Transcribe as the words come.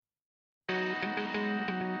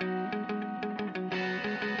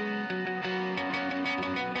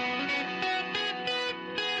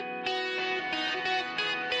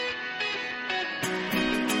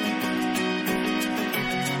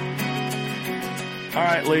All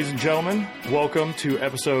right, ladies and gentlemen, welcome to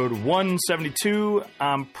episode 172.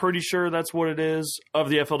 I'm pretty sure that's what it is of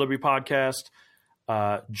the FLW podcast.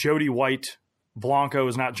 Jody White Blanco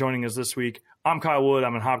is not joining us this week. I'm Kyle Wood.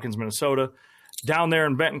 I'm in Hopkins, Minnesota. Down there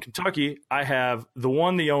in Benton, Kentucky, I have the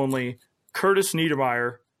one, the only Curtis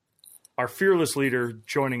Niedermeyer, our fearless leader,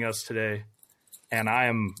 joining us today. And I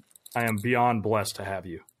am beyond blessed to have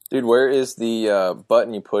you. Dude, where is the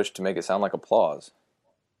button you push to make it sound like applause?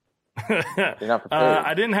 You're not prepared.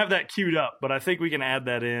 I didn't have that queued up, but I think we can add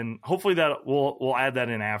that in. Hopefully, that we'll add that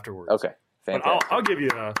in afterwards. Okay, fantastic. But I'll give you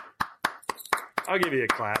a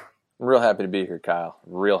clap. I'm real happy to be here, Kyle.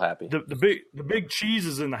 Real happy. The big cheese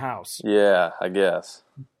is in the house. Yeah, I guess.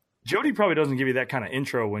 Jody probably doesn't give you that kind of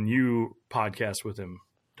intro when you podcast with him,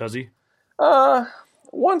 does he?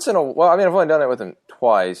 Once in a while. I mean, I've only done it with him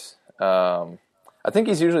twice. I think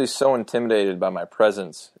he's usually so intimidated by my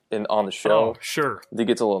presence on the show. Oh, sure. He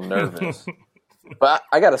gets a little nervous. But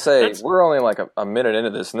I got to say, we're only like a minute into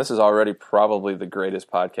this, and this is already probably the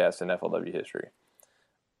greatest podcast in FLW history.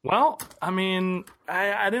 Well, I mean,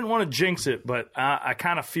 I didn't want to jinx it, but I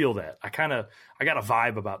kind of feel that. I got a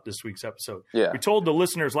vibe about this week's episode. Yeah. We told the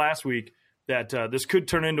listeners last week that this could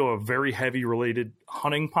turn into a very heavy related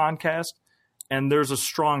hunting podcast, and there's a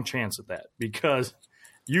strong chance of that because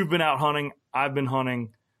you've been out hunting, I've been hunting,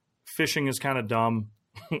 fishing is kind of dumb.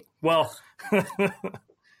 Well,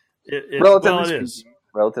 it is.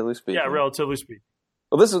 Relatively speaking. Yeah, relatively speaking.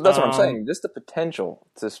 Well, that's what I'm saying. Just the potential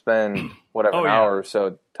to spend an hour or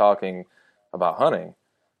so talking about hunting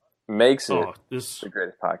makes it the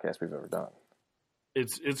greatest podcast we've ever done.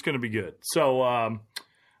 It's going to be good. So I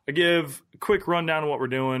give a quick rundown of what we're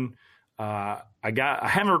doing. I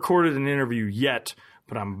haven't recorded an interview yet,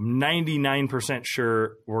 but I'm 99%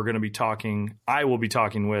 sure I will be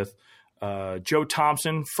talking with Joe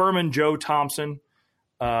Thompson, Furman Joe Thompson.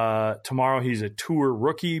 Tomorrow he's a tour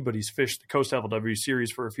rookie, but he's fished the Coast FLW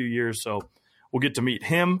series for a few years, so we'll get to meet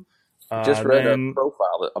him. Just read a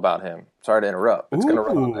profile about him. Sorry to interrupt. It's going to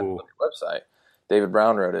run on the website. David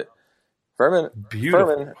Brown wrote it. Joe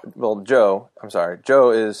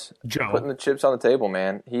is putting the chips on the table,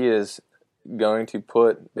 man. He is going to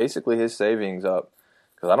put basically his savings up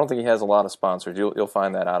because I don't think he has a lot of sponsors. You'll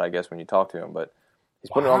find that out, I guess, when you talk to him, but he's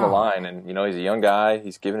putting it on the line, and, he's a young guy.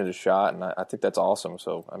 He's giving it a shot, and I think that's awesome.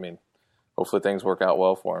 So, I mean, hopefully things work out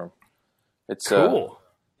well for him. It's cool.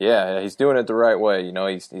 Yeah, he's doing it the right way.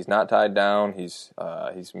 He's not tied down. He's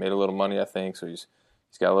made a little money, I think, so he's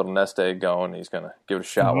got a little nest egg going. He's going to give it a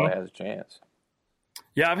shot while he has a chance.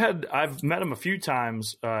 Yeah, I've met him a few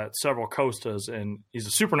times at several Costas, and he's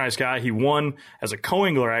a super nice guy. He won as a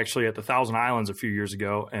co-angler, actually, at the Thousand Islands a few years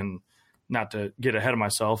ago, and not to get ahead of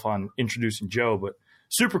myself on introducing Joe, but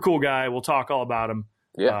super cool guy. We'll talk all about him.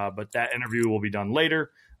 Yeah. But that interview will be done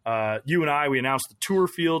later. You and we announced the tour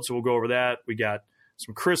field, so we'll go over that. We got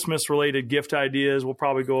some Christmas-related gift ideas we'll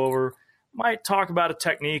probably go over. Might talk about a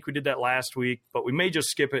technique. We did that last week, but we may just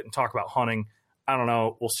skip it and talk about hunting. I don't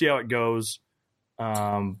know. We'll see how it goes.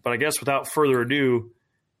 But I guess without further ado,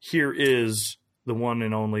 here is the one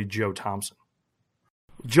and only Joe Thompson.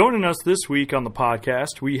 Joining us this week on the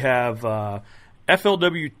podcast, we have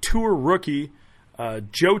FLW Tour rookie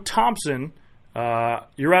Joe Thompson.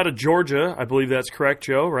 You're out of Georgia. I believe that's correct,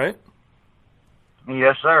 Joe, right?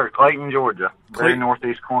 Yes, sir. Clayton, Georgia. Very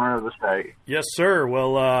northeast corner of the state. Yes, sir.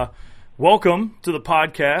 Well, welcome to the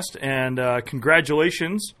podcast, and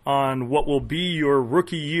congratulations on what will be your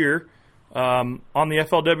rookie year on the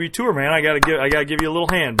FLW Tour, man. I gotta give you a little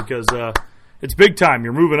hand because it's big time.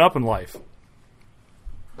 You're moving up in life.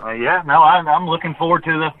 I'm looking forward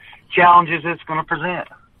to the challenges it's going to present.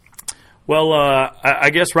 Well,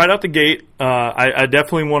 I guess right out the gate, I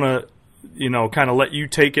definitely want to, kind of let you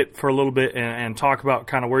take it for a little bit and talk about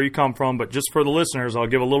kind of where you come from. But just for the listeners, I'll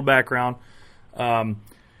give a little background.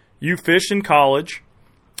 You fished in college,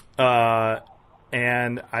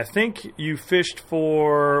 and I think you fished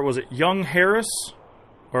for, was it Young Harris,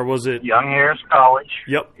 or was it Young Harris College?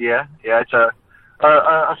 Yep. Yeah. It's a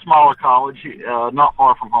smaller college, not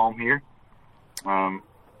far from home here.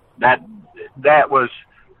 That was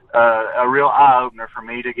a real eye-opener for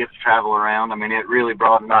me to get to travel around. I mean, it really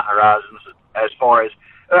broadened my horizons as far as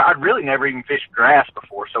I'd really never even fished grass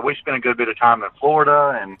before, so we spent a good bit of time in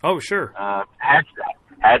Florida and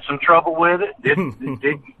had some trouble with it.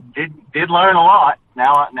 Did learn a lot.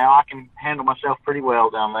 Now I can handle myself pretty well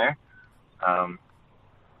down there.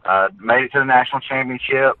 Made it to the national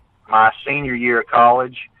championship. my senior year of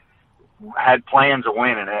college, had plans of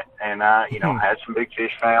winning it, and had some big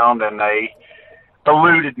fish found, and they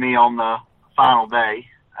eluded me on the final day.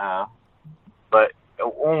 But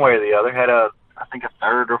one way or the other, had I think a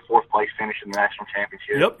third or fourth place finish in the national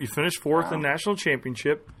championship. Yep, you finished fourth in the national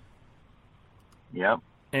championship. Yep.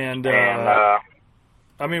 And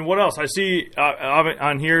I mean, what else? I see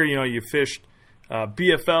on here, you fished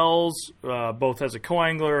BFLs, both as a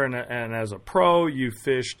co-angler and as a pro. You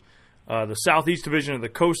fished the Southeast Division of the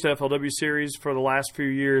Coast FLW Series for the last few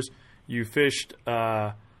years. You fished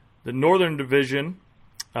the Northern Division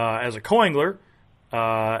as a co-angler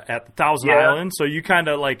at the Thousand Islands. So you kind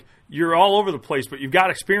of you're all over the place, but you've got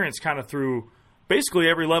experience kind of through basically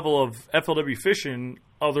every level of FLW fishing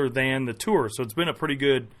other than the tour. So it's been a pretty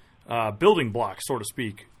good building block, so to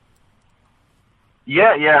speak.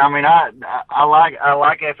 Yeah. I mean, I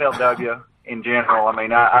like FLW in general. I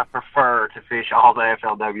mean, I prefer to fish all the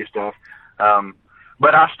FLW stuff.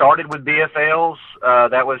 But I started with BFLs.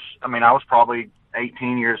 I was probably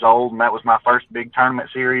 18 years old, and that was my first big tournament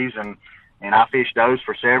series, and I fished those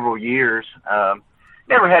for several years.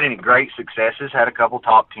 Never had any great successes. Had a couple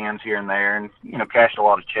top tens here and there, and cashed a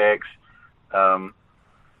lot of checks.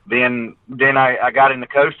 Then I got in the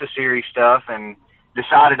Costa Series stuff and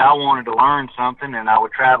decided I wanted to learn something, and I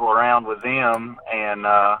would travel around with them, and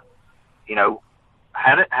I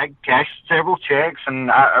cashed several checks,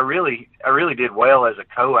 and I really did well as a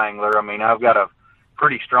co-angler. I mean, I've got a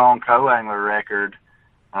pretty strong co-angler record.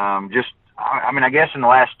 I guess in the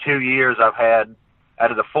last 2 years I've had, out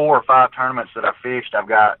of the 4 or 5 tournaments that I fished,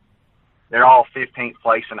 they're all 15th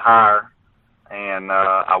place and higher. And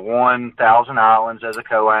I won Thousand Islands as a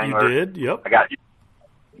co-angler. You did, yep. I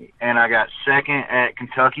got second at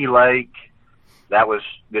Kentucky Lake. That was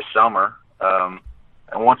this summer. And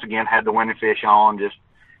once again had the winning fish on. Just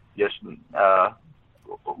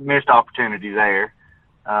missed opportunity there.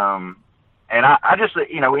 And I just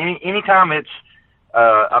anytime it's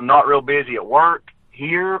I'm not real busy at work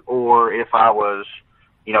here, or if I was,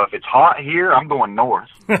 if it's hot here, I'm going north.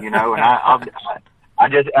 And I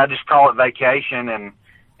just call it vacation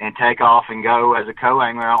and take off and go as a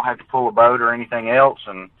co-angler. I don't have to pull a boat or anything else,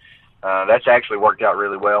 and that's actually worked out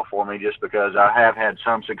really well for me, just because I have had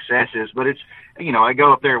some successes. But it's I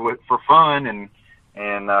go up there for fun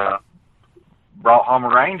and brought home a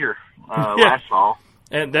Ranger last fall.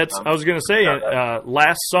 And I was going to say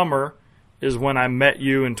last summer is when I met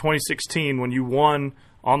you in 2016 when you won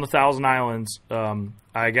on the Thousand Islands.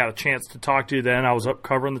 I got a chance to talk to you then. I was up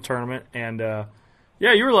covering the tournament, and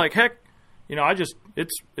you were like, heck,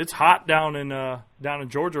 it's hot down in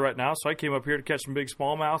Georgia right now, so I came up here to catch some big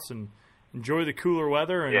smallmouths and enjoy the cooler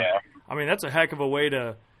weather. And I mean, that's a heck of a way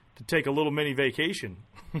to take a little mini vacation.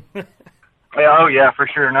 Oh yeah, for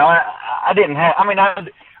sure. No, I didn't have. I mean,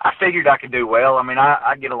 I figured I could do well. I mean,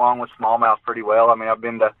 I get along with smallmouth pretty well. I mean, I've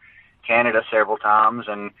been to Canada several times,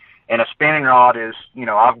 and a spinning rod is,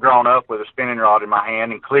 I've grown up with a spinning rod in my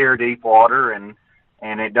hand in clear, deep water, and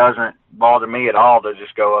it doesn't bother me at all to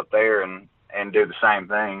just go up there and do the same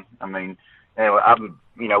thing. I mean, anyway,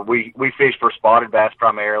 we fish for spotted bass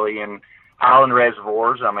primarily in Highland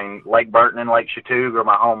reservoirs. I mean, Lake Burton and Lake Chattooga are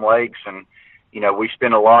my home lakes, and we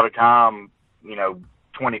spend a lot of time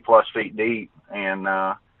 20 plus feet deep, and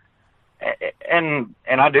I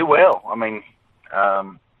do well. I mean,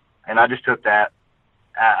 and I just took that.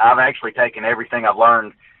 I've actually taken everything I've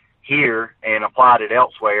learned here and applied it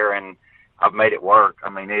elsewhere, and I've made it work. I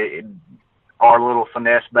mean, our little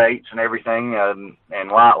finesse baits and everything,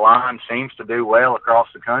 and light line seems to do well across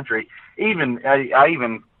the country. I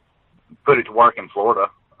even put it to work in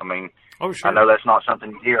Florida. I mean, sure. I know that's not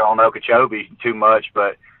something you hear on Okeechobee too much,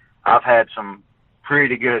 but I've had some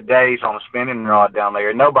pretty good days on a spinning rod down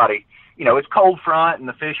there. Nobody, it's cold front and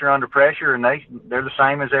the fish are under pressure, and they're the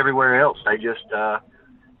same as everywhere else. They just,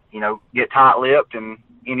 get tight-lipped, and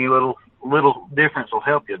any little difference will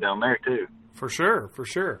help you down there too. For sure.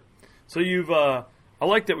 So you've, I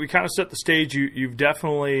like that we kind of set the stage. You've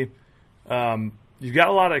definitely, you've got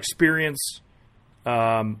a lot of experience,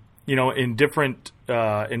 in different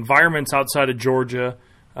environments outside of Georgia.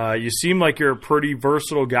 You seem like you're a pretty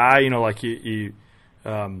versatile guy. You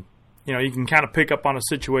can kind of pick up on a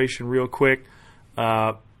situation real quick.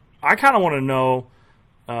 I kind of want to know,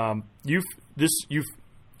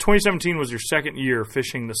 2017 was your second year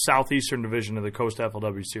fishing the Southeastern Division of the Coast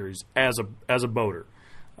FLW Series as a boater.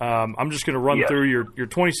 I'm just going to run through your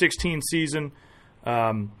 2016 season.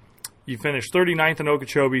 You finished 39th in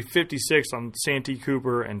Okeechobee, 56th on Santee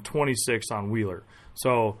Cooper, and 26th on Wheeler.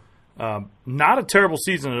 So not a terrible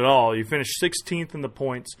season at all. You finished 16th in the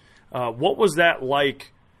points. What was that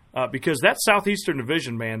like because that Southeastern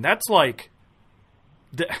Division, man, that's like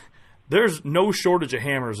there's no shortage of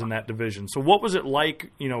hammers in that division. So what was it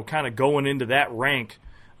like, kind of going into that rank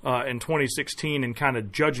in 2016 and kind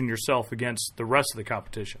of judging yourself against the rest of the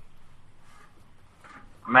competition?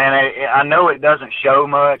 Man, I know it doesn't show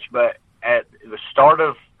much, but at the start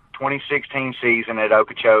of 2016 season at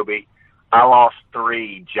Okeechobee, I lost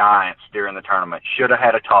 3 giants during the tournament. Should have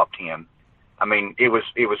had a top 10. I mean,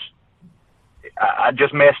 I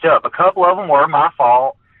just messed up. A couple of them were my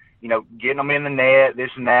fault, getting them in the net,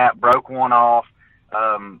 this and that, broke one off.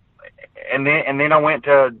 And then I went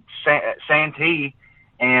to Santee,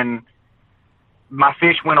 and my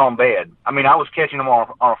fish went on bed. I mean, I was catching them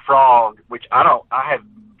on a frog, which I have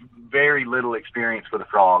very little experience with a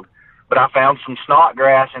frog, but I found some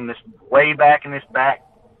snodgrass way back in this back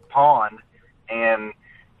pond, and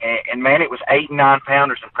man, it was 8 and 9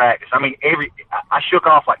 pounders in practice. I mean, I shook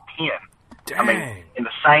off like 10. Dang. I mean, in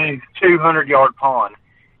the same 200-yard pond,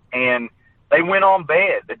 and they went on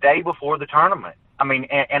bed the day before the tournament. I mean,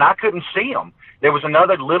 and I couldn't see them. There was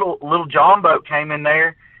another little John boat came in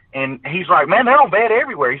there, and he's like, man, they're on bed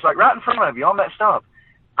everywhere. He's like, right in front of you on that stump.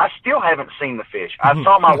 I still haven't seen the fish. I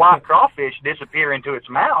saw my white crawfish disappear into its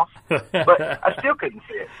mouth, but I still couldn't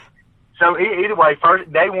see it. So either way,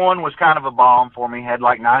 day 1 was kind of a bomb for me. Had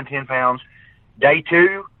like 9-10 pounds. Day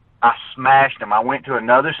 2, I smashed them. I went to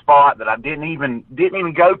another spot that I didn't even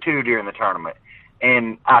go to during the tournament,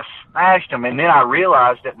 and I smashed them. And then I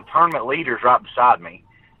realized that the tournament leader's right beside me,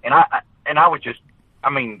 and I was just, I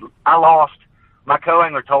mean, I lost. My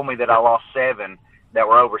co-angler told me that I lost 7 that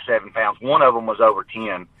were over 7 pounds. One of them was over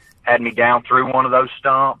 10. Had me down through one of those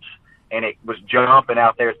stumps, and it was jumping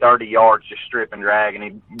out there 30 yards, just strip and drag, and he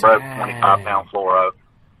broke 25-pound fluoro.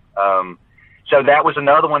 So that was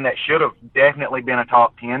another one that should have definitely been a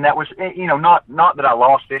top 10. That was, not that I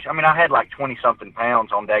lost fish. I mean, I had like 20-something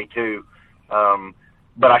pounds on day 2,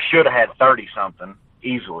 but I should have had 30-something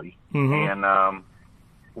easily. Mm-hmm. And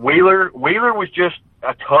Wheeler was just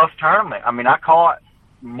a tough tournament. I mean, I caught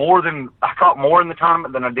more in the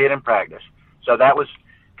tournament than I did in practice. So that was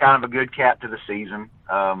kind of a good cap to the season.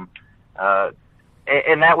 And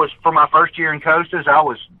that was for my first year in Costas. I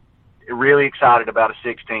was really excited about a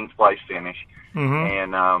 16th place finish.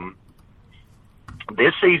 Mm-hmm. And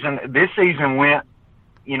this season went,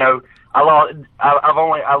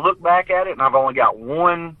 I look back at it and I've only got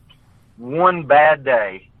one bad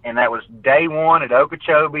day, and that was day 1 at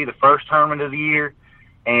Okeechobee, the first tournament of the year,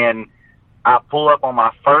 and I pull up on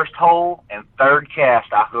my first hole, and third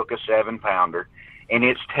cast I hook a 7-pounder, and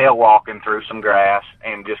it's tail walking through some grass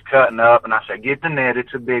and just cutting up, and I said, get the net,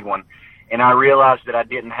 it's a big one. And I realized that I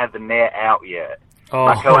didn't have the net out yet.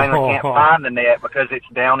 My co-angler can't find the net because it's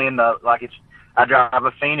down in I drive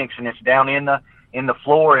a Phoenix, and it's down in the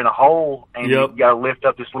floor in a hole, and you got to lift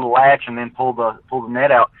up this little latch and then pull the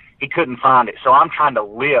net out. He couldn't find it, so I'm trying to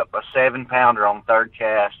lip a 7-pounder on third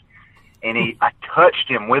cast, and I touched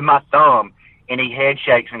him with my thumb, and he head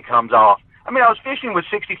shakes and comes off. I mean, I was fishing with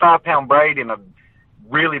 65-pound braid in a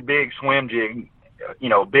really big swim jig,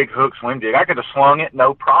 big hook swim jig. I could have swung it,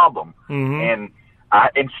 no problem. Mm-hmm. And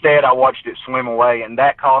instead I watched it swim away, and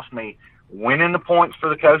that cost me winning the points for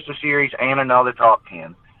the Coastal Series and another top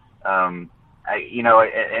 10. And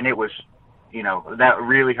it was, that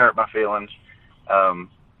really hurt my feelings.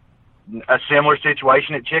 A similar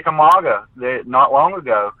situation at Chickamauga not long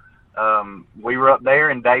ago. We were up there,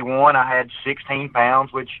 and day 1 I had 16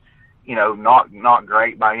 pounds, which, not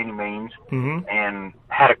great by any means, mm-hmm. and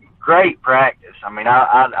had a great practice. I mean,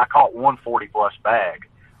 I caught 140-plus bag,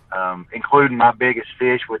 including my biggest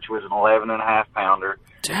fish, which was an 11.5 pounder.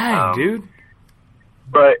 Dang, dude.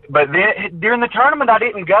 But then during the tournament, I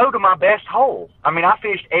didn't go to my best hole. I mean, I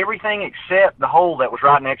fished everything except the hole that was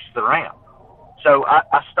right next to the ramp. So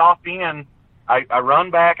I stop in, I run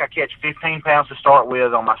back, I catch 15 pounds to start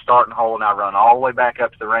with on my starting hole, and I run all the way back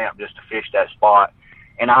up to the ramp just to fish that spot.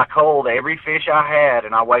 And I culled every fish I had,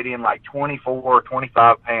 and I weighed in like 24 or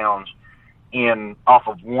 25 pounds off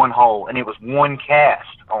of one hole, and it was one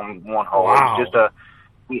cast on one hole. Wow. It was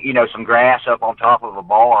just some grass up on top of a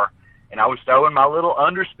bar. And I was throwing my little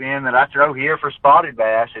underspin that I throw here for spotted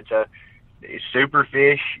bass. It's super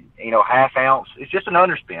fish, half ounce. It's just an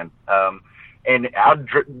underspin. And I'd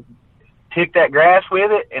tick that grass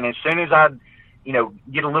with it, and as soon as I'd,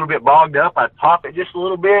 get a little bit bogged up, I'd pop it just a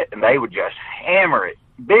little bit, and they would just hammer it.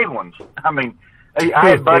 Big ones. I mean, I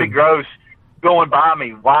had Buddy Gross going by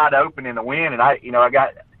me wide open in the wind, and I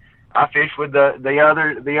fished with the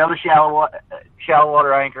other shallow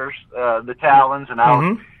water anchors, the Talons, and I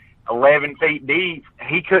was 11 feet deep.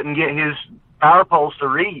 He couldn't get his power poles to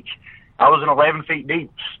reach. I was in 11 feet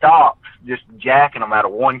deep, stopped, just jacking him out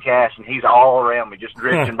of one cast, and he's all around me, just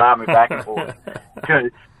drifting by me back and forth.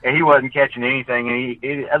 And he wasn't catching anything. And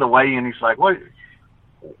he at the weigh-in, he's like, what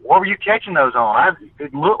were you catching those on?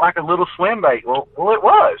 It looked like a little swim bait. Well, it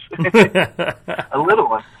was. A little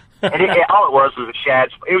one. And all it was a shad.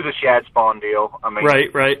 It was a shad spawn deal. I mean,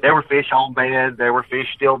 right. There were fish on bed. There were fish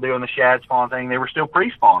still doing the shad spawn thing. They were still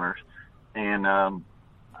pre-spawners. And,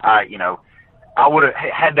 I would have,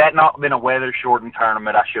 had that not been a weather shortened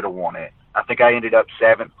tournament, I should have won it. I think I ended up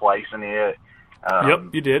 7th place in it.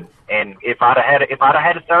 Yep, you did. And if I'd have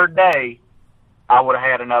had a third day, I would have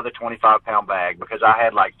had another 25-pound bag, because I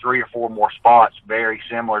had like 3 or 4 more spots very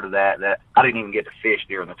similar to that I didn't even get to fish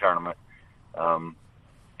during the tournament.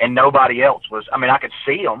 And nobody else was. I mean, I could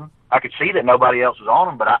see them. I could see that nobody else was on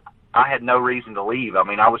them, but I had no reason to leave. I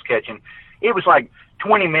mean, I was catching. It was like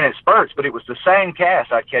 20-minute spurts, but it was the same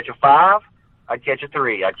cast. I'd catch a 5, I'd catch a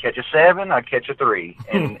 3, I'd catch a 7, I'd catch a 3,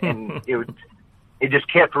 and it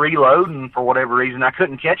just kept reloading for whatever reason. I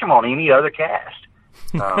couldn't catch them on any other cast.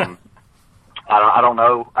 I don't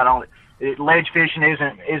know. Ledge fishing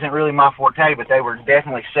isn't really my forte, but they were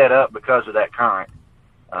definitely set up because of that current.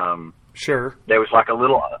 Sure. There was like a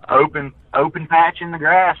little open patch in the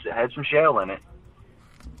grass that had some shell in it.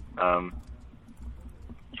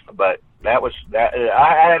 But that was that.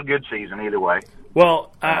 I had a good season either way.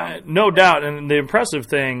 Well, no doubt, and the impressive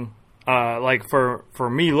thing, like for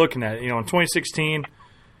me looking at it, in 2016,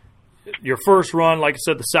 your first run, like I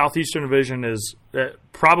said, the Southeastern Division is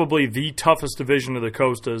probably the toughest division of the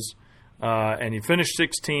Costas, and you finished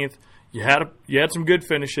 16th. You had some good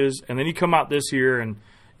finishes, and then you come out this year and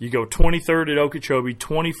you go 23rd at Okeechobee,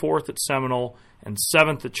 24th at Seminole, and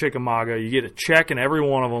 7th at Chickamauga. You get a check in every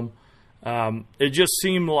one of them. It just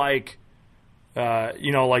seemed like,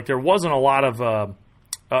 like there wasn't a lot of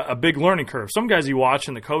a big learning curve. Some guys you watch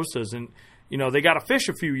in the Costas, and they got to fish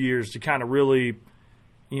a few years to kind of really,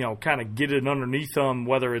 kind of get it underneath them,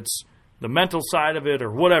 whether it's the mental side of it or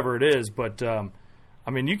whatever it is. But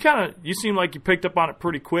you seem like you picked up on it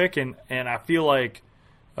pretty quick, and I feel like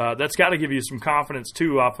that's got to give you some confidence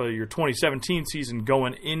too off of your 2017 season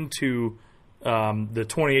going into the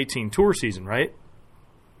 2018 tour season, right?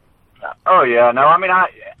 Oh yeah, no, I mean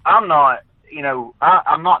I'm not.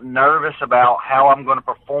 I'm not nervous about how I'm going to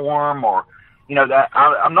perform, or, that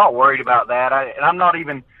I'm not worried about that. And I'm not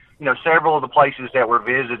even, several of the places that we're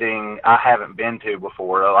visiting I haven't been to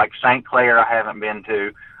before. Like St. Clair I haven't been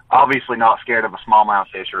to. Obviously not scared of a smallmouth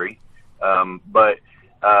fishery. But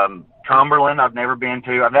Cumberland I've never been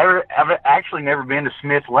to. I've actually never been to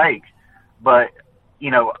Smith Lake. But,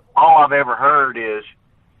 all I've ever heard is,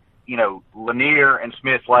 Lanier and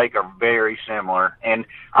Smith Lake are very similar. And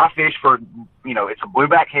I fish for, it's a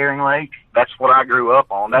blueback herring lake. That's what I grew up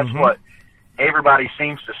on. That's what everybody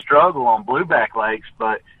seems to struggle on, blueback lakes.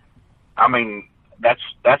 But, I mean, that's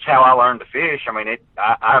how I learned to fish. I mean,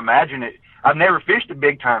 I imagine it. I've never fished a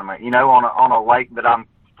big tournament, on a lake that I'm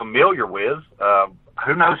familiar with.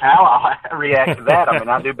 Who knows how I'll react to that. I mean,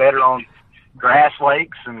 I do better on grass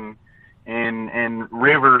lakes and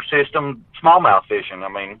river system smallmouth fishing. I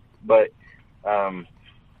mean, but I've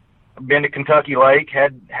been to Kentucky Lake,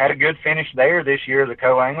 had a good finish there this year as a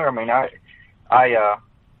co-angler. I mean,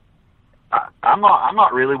 I'm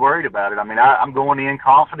not really worried about it. I mean, I'm going in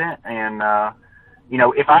confident, and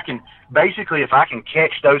if I can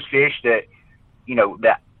catch those fish that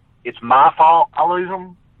that it's my fault I lose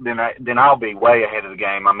them, then I'll be way ahead of the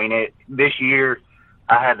game. I mean, this year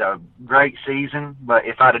I had a great season, but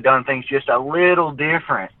if I'd have done things just a little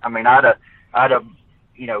different, I mean, I'd have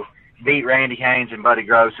beat Randy Haynes and Buddy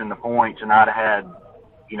Gross in the points, and I'd have had,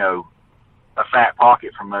 a fat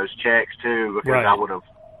pocket from those checks too, because right. I would have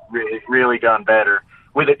really done better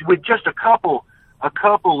with just a couple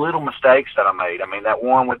little mistakes that I made. I mean, that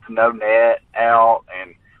one with the no net out,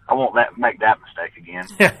 and I won't make that mistake again.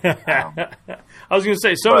 I was going to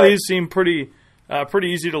say, some of these seem pretty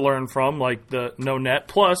easy to learn from, like the no net.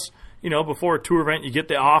 Plus, before a tour event, you get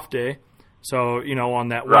the off day. So, on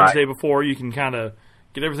that Wednesday before, you can kind of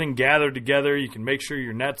get everything gathered together. You can make sure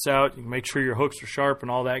your net's out. You can make sure your hooks are sharp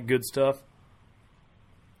and all that good stuff.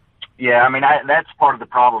 Yeah, I mean, that's part of the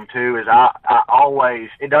problem, too, is I always,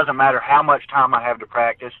 it doesn't matter how much time I have to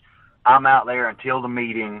practice, I'm out there until the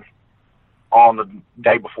meeting on the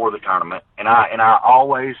day before the tournament. And I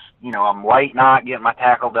always, I'm late night getting my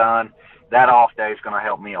tackle done. That off day is going to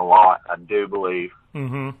help me a lot, I do believe.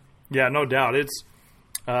 Mm-hmm. Yeah, no doubt. It's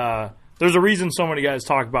there's a reason so many guys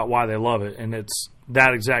talk about why they love it, and it's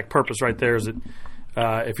that exact purpose right there. Is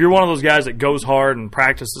that if you're one of those guys that goes hard and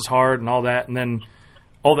practices hard and all that, and then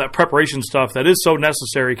all that preparation stuff that is so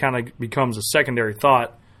necessary kind of becomes a secondary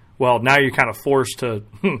thought well, now you're kind of forced to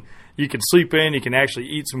you can sleep in, you can actually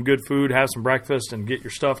eat some good food, have some breakfast, and get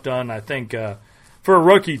your stuff done. I think for a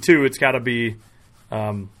rookie, too, it's got to be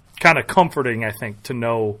kind of comforting, I think, to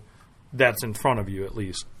know that's in front of you at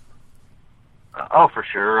least. Oh, for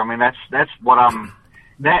sure. I mean, that's what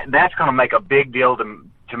that's going to make a big deal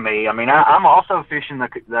to me. I mean, I'm also fishing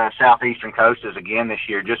the southeastern coastas again this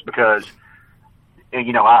year, just because,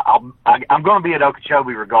 you know, I'm going to be at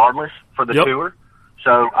Okeechobee regardless for the tour,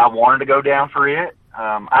 so I wanted to go down for it.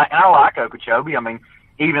 I like Okeechobee. I mean,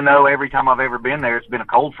 even though every time I've ever been there, it's been a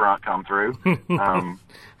cold front come through.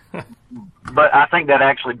 But I think that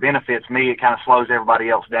actually benefits me. It kind of slows everybody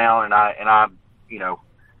else down, and I, you know,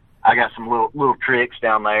 I got some little tricks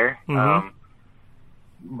down there. Mm-hmm.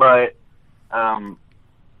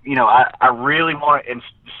 You know, I really want in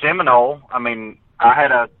Seminole. I mean, I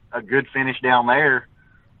had a good finish down there,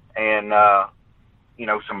 and you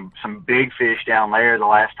know, some big fish down there the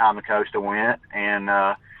last time the Costa went. And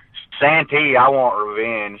Santee, I want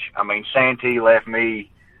revenge. I mean, Santee left me.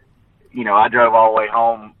 You know, I drove all the way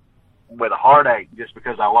home with a heartache just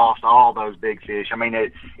because I lost all those big fish. I mean,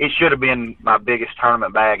 it should have been my biggest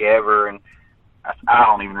tournament bag ever, and I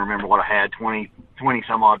don't even remember what I had, 20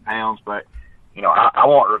 some odd pounds. But you know, I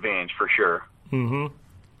want revenge for sure. Mm-hmm.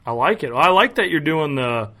 I like it. Well, I like that you're doing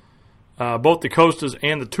the both the Costas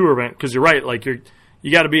and the tour event, because you're right. Like you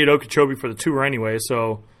got to be at Okeechobee for the tour anyway,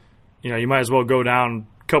 so you know you might as well go down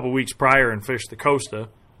a couple weeks prior and fish the Costa,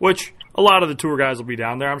 which a lot of the tour guys will be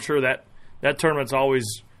down there. I'm sure that tournament's always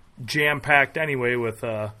jam-packed anyway with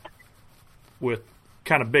kind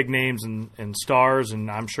of big names and stars, and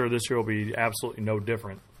I'm sure this year will be absolutely no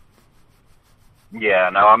different. Yeah,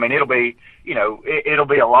 no, I mean, it'll be, you know, it'll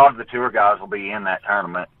be a lot of the tour guys will be in that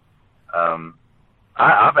tournament.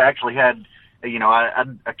 I've actually had, you know, I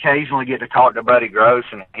occasionally get to talk to Buddy Gross,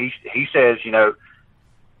 and he says, you know,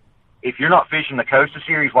 if you're not fishing the Costa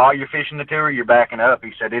Series while you're fishing the tour, you're backing up.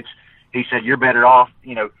 He said you're better off,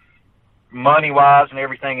 you know, money wise and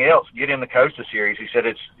everything else, get in the Costa Series. He said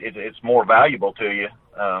it's more valuable to you.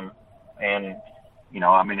 And you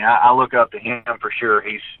know, I mean, I look up to him for sure.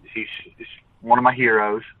 He's one of my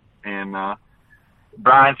heroes. And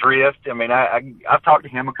Brian Thrift, I mean, I've talked to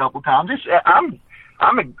him a couple times.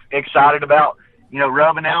 I'm excited about, you know,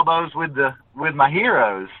 rubbing elbows with my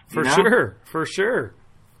heroes. For sure.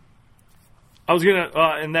 I was gonna,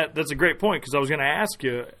 and that's a great point, because I was gonna ask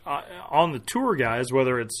you on the tour guys,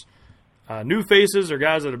 whether it's new faces or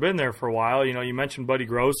guys that have been there for a while. You know, you mentioned Buddy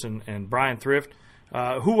Gross and Brian Thrift.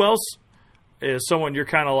 Who else is someone you're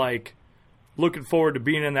kind of like looking forward to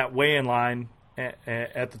being in that weigh-in line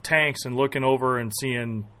at the tanks and looking over and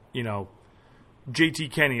seeing, you know,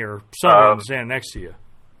 JT Kenny or someone standing next to you?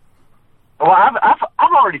 Well,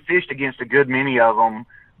 I've already fished against a good many of them,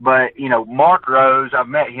 but you know, Mark Rose, I've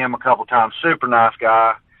met him a couple times. Super nice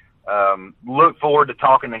guy. Look forward to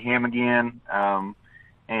talking to him again.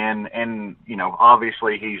 And you know,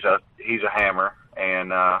 obviously he's a hammer,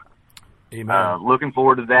 and looking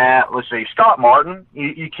forward to that. Let's see, Scott Martin.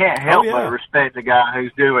 You can't help but respect the guy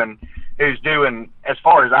who's doing, as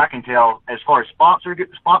far as I can tell, as far as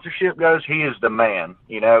sponsorship goes, he is the man.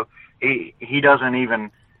 You know, he doesn't even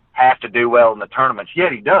have to do well in the tournaments,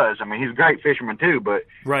 yet he does. I mean, he's a great fisherman too, but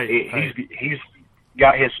he's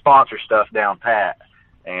got his sponsor stuff down pat,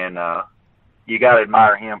 and you got to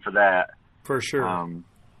admire him for that. For sure.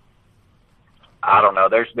 I don't know.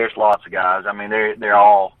 There's lots of guys. I mean, they're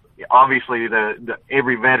all obviously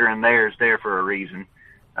every veteran there is there for a reason.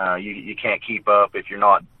 You can't keep up if you're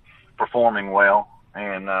not performing well,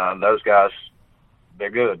 and those guys, they're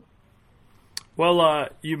good. Well,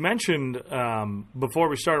 you mentioned before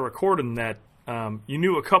we started recording that you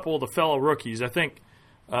knew a couple of the fellow rookies. I think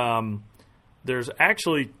there's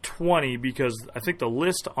actually 20, because I think the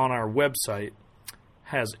list on our website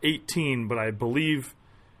has 18, but I believe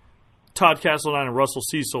Todd Castledine and Russell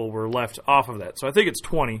Cecil were left off of that. So I think it's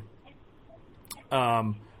 20.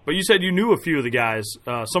 But you said you knew a few of the guys,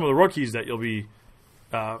 some of the rookies that you'll be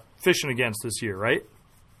fishing against this year, right?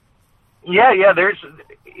 Yeah.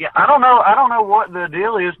 I don't know what the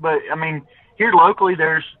deal is, but I mean, here locally,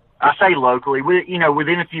 I say locally, you know,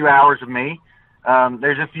 within a few hours of me,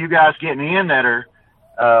 there's a few guys getting in that are,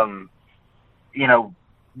 you know,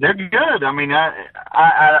 they're good. I mean,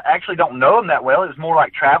 I actually don't know them that well. It's more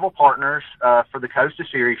like travel partners for the Costa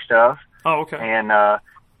Series stuff. Oh, okay. And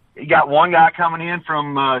you got one guy coming in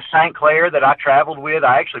from St. Clair that I traveled with.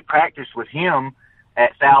 I actually practiced with him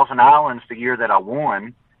at Thousand Islands the year that I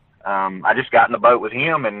won. I just got in the boat with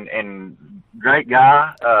him, and great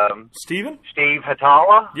guy. Steve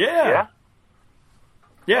Hatala. Yeah,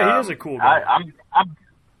 he is a cool guy.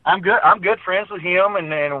 I'm good. I'm good friends with him,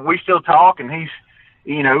 and we still talk. And he's,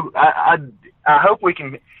 I hope we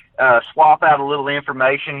can swap out a little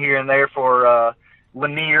information here and there for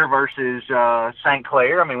Lanier versus St.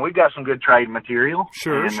 Clair. I mean, we've got some good trade material.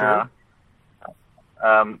 Sure, and, sure.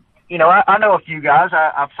 I know a few guys.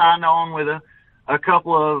 I've signed on with a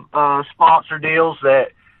couple of sponsor deals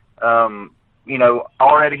that,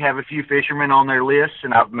 already have a few fishermen on their lists,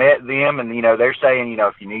 and I've met them, and, they're saying,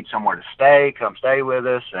 if you need somewhere to stay, come stay with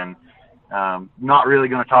us. And not really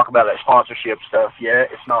going to talk about that sponsorship stuff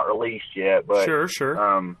yet. It's not released yet, but sure.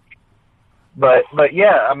 But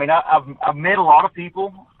yeah, I mean, I've met a lot of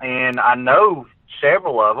people, and I know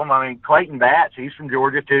several of them. I mean, Clayton Batts, he's from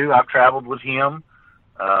Georgia too. I've traveled with him.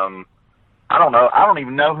 I don't know. I don't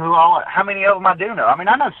even know how many of them I do know. I mean,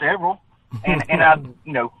 I know several, and I've,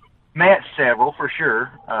 met several for sure.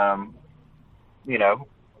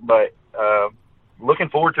 But looking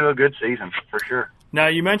forward to a good season for sure. Now,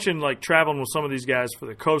 you mentioned like traveling with some of these guys for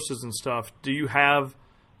the coasters and stuff. Do you have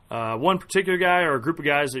one particular guy or a group of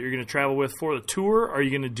guys that you're going to travel with for the tour? Are you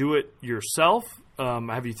going to do it yourself?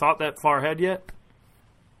 Have you thought that far ahead yet?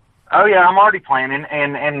 Oh yeah, I'm already planning.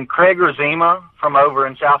 And Craig Razima from over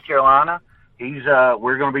in South Carolina,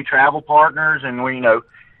 we're going to be travel partners, and we're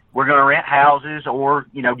going to rent houses or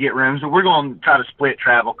get rooms, and we're going to try to split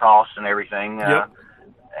travel costs and everything. Yep.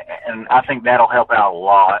 And I think that'll help out a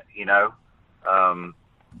lot.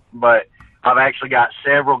 But I've actually got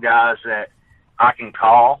several guys that I can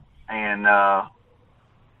call, and I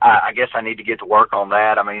guess I need to get to work on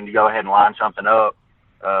that. I mean, to go ahead and line something up.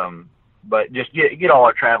 But just get all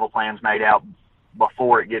our travel plans made out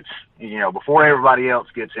before it gets, before everybody else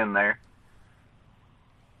gets in there.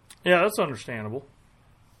 Yeah, that's understandable.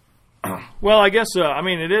 Well, I guess,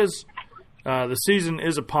 it is, the season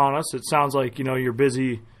is upon us. It sounds like, you're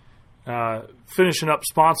busy finishing up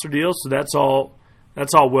sponsor deals, so that's all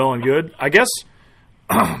well and good. I guess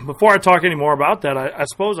before I talk any more about that, I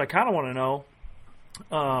suppose I kind of want to know,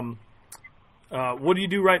 what do you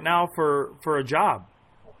do right now for a job?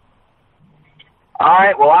 All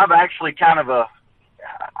right. Well, I'm actually kind of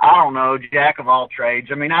jack of all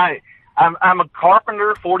trades. I mean, I'm a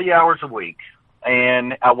carpenter 40 hours a week,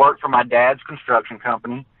 and I work for my dad's construction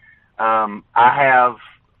company. I have,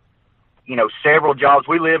 several jobs.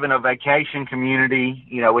 We live in a vacation community.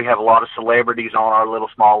 We have a lot of celebrities on our little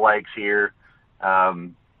small lakes here.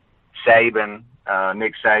 Saban,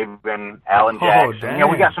 Nick Saban, Alan Jackson.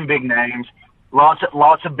 We got some big names, lots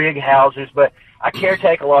of big houses, but I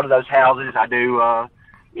caretake a lot of those houses. I do,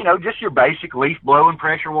 just your basic leaf blowing,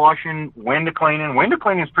 pressure washing, window cleaning. Window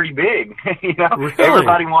cleaning is pretty big. Really?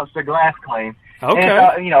 Everybody wants their glass clean. Okay.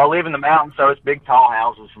 And, I live in the mountains, so it's big, tall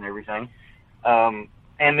houses and everything. And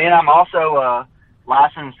then I'm also a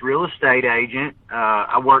licensed real estate agent.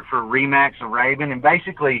 I work for Remax and Raven, and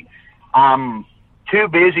basically I'm too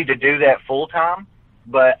busy to do that full time,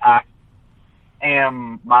 but my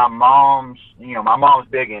mom's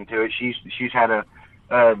big into it. She's had a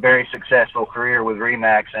very successful career with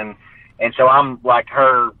Remax, and so I'm like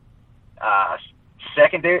her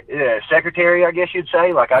secretary, I guess you'd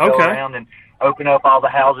say. Like I go around and open up all the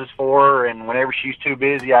houses for her, and whenever she's too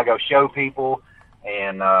busy, I go show people.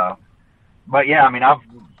 And but yeah, I mean, I've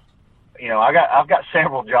got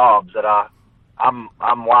several jobs that I'm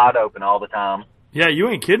wide open all the time. Yeah, you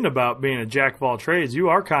ain't kidding about being a jack of all trades. You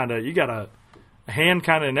are you got a hand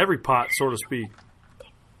kind of in every pot, so to speak.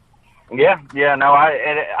 Yeah, no,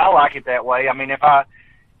 I like it that way. I mean, if I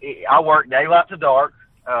work daylight to dark,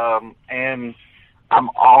 and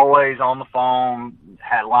I'm always on the phone,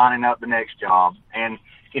 lining up the next job, and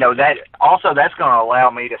that's going to allow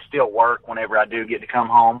me to still work whenever I do get to come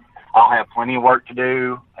home. I'll have plenty of work to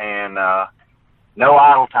do, and no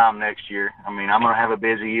idle time next year. I mean, I'm going to have a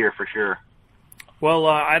busy year for sure. Well,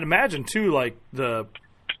 I'd imagine too, like the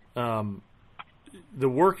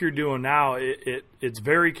work you're doing now, it's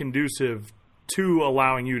very conducive to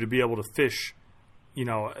allowing you to be able to fish,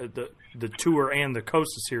 the tour and the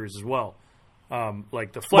Costa Series as well.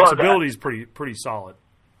 Like the flexibility is pretty solid.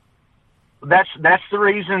 That's the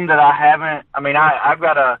reason that I haven't. I mean, I've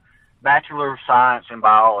got a Bachelor of Science in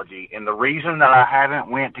biology, and the reason that I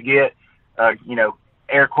haven't went to get,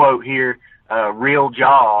 air quote here, a real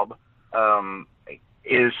job,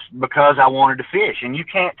 is because I wanted to fish, and you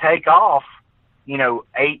can't take off,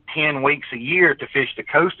 8-10 weeks a year to fish the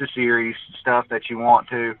Costa Series stuff that you want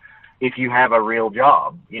to, if you have a real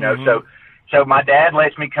job, Mm-hmm. So my dad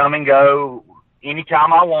lets me come and go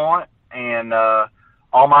anytime I want, and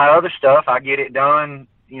all my other stuff, I get it done,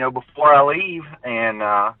 before I leave, and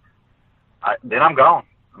then I'm gone.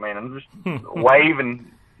 I mean, I'm just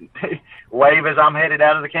wave as I'm headed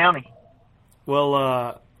out of the county.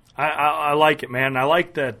 Well, I like it, man. I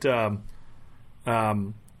like that.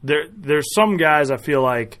 There's some guys I feel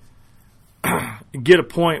like get a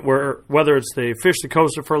point where whether it's they fish the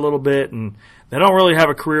Costa for a little bit and they don't really have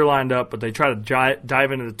a career lined up, but they try to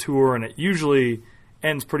dive into the tour, and it usually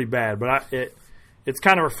ends pretty bad. But it's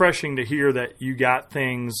kind of refreshing to hear that you got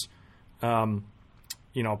things,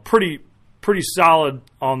 pretty solid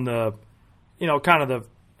on the, kind of the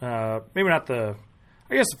maybe not the,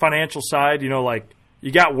 I guess the financial side. Like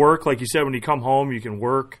you got work, like you said, when you come home, you can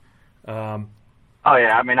work. Oh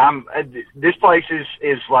yeah, I mean, this place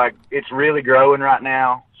is like, it's really growing right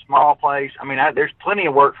now. Small place. I mean, there's plenty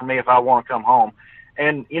of work for me if I want to come home.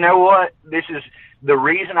 And you know what? This is the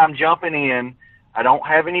reason I'm jumping in. I don't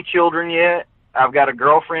have any children yet. I've got a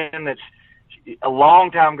girlfriend that's a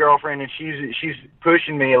longtime girlfriend, and she's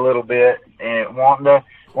pushing me a little bit and wanting to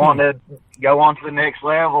go on to the next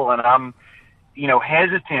level. And I'm,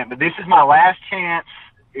 hesitant. But this is my last chance,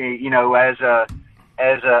 as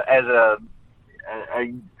a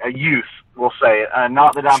youth, we'll say.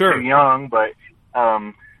 Not that I'm Sure. too young, but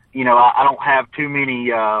I don't have too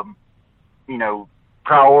many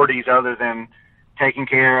priorities other than taking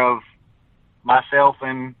care of myself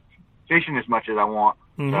and fishing as much as I want.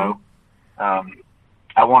 Mm-hmm. So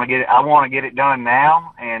I want to get it done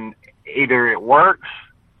now, and either it works.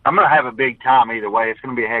 I'm going to have a big time either way. It's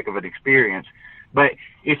going to be a heck of an experience. But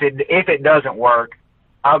if it doesn't work,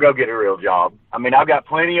 I'll go get a real job. I mean, I've got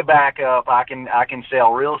plenty of backup. I can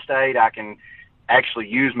sell real estate. I can actually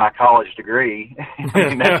use my college degree.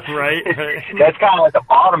 That's, right. That's kind of at the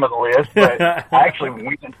bottom of the list. But actually,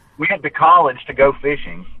 we went to college to go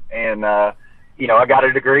fishing, and I got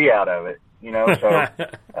a degree out of it.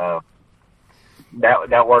 So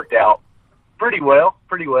that worked out pretty well.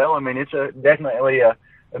 I mean, it's definitely a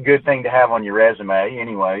good thing to have on your resume,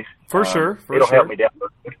 anyways. For sure. It'll help me down the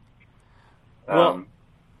road. Well,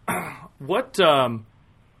 what, I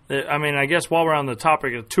mean, I guess while we're on the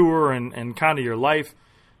topic of tour and kind of your life,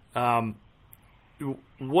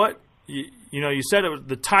 what, you said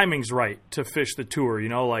the timing's right to fish the tour, you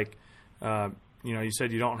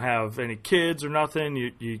said you don't have any kids or nothing,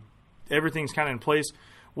 you everything's kind of in place.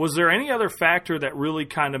 Was there any other factor that really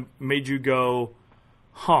kind of made you go,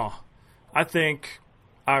 I think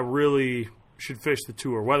I really should fish the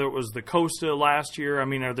tour, whether it was the Costa last year? I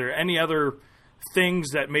mean, are there any other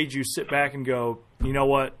things that made you sit back and go, you know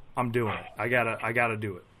what, I'm doing it. I gotta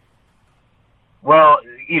do it. Well,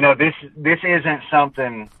 this isn't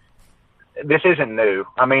new.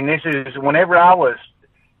 I mean, this is whenever I was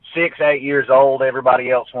 6-8 years old, everybody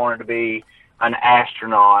else wanted to be an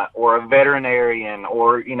astronaut or a veterinarian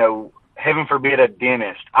or, heaven forbid, a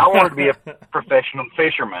dentist. I wanted to be a professional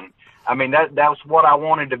fisherman. I mean, that was what I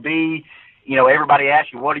wanted to be. Everybody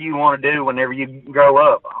asks you, what do you want to do whenever you grow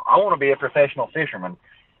up? I want to be a professional fisherman.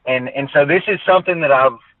 And so this is something that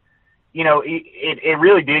I've, it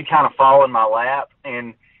really did kind of fall in my lap.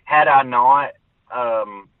 And had I not,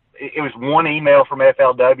 it was one email from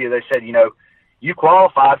FLW. They said, you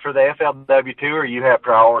qualified for the FLW tour. You have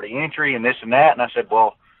priority entry and this and that. And I said,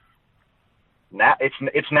 well, now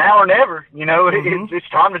it's now or never, Mm-hmm. it's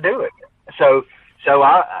time to do it. So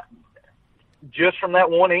I, just from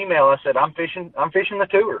that one email, I said, I'm fishing the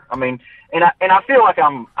tour. I mean, and I feel like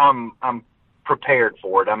I'm prepared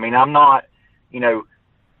for it. I mean, I'm not,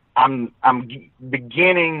 I'm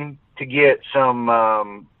beginning to get some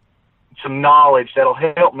knowledge that'll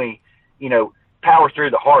help me, power through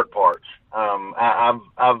the hard parts. I've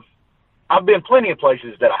been plenty of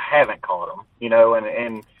places that I haven't caught them,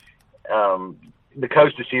 and the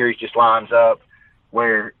Costa Series just lines up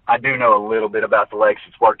where I do know a little bit about the lakes.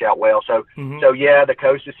 It's worked out well. So, Mm-hmm. So yeah, the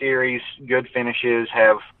Costa Series, good finishes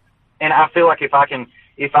and I feel like if I can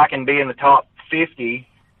be in the top 50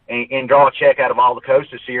 and draw a check out of all the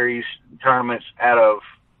Costa Series tournaments out of,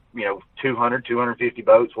 200, 250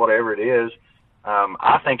 boats, whatever it is,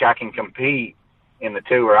 I think I can compete in the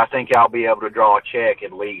tour. I think I'll be able to draw a check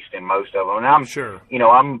at least in most of them. And I'm sure,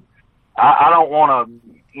 I don't want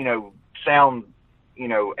to, sound,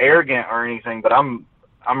 arrogant or anything, but I'm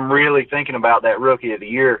really thinking about that Rookie of the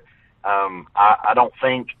Year. I don't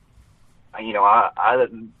think, I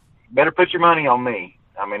better put your money on me.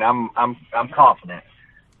 I mean, I'm confident,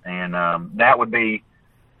 and that would be,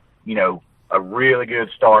 a really good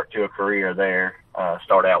start to a career there.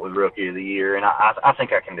 Start out with Rookie of the Year, and I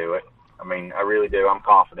think I can do it. I mean, I really do. I'm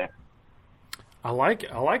confident. I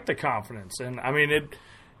like the confidence, and I mean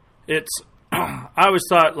it's. I always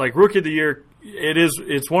thought like Rookie of the Year.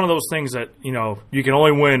 It's one of those things that you can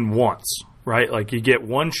only win once, right? Like you get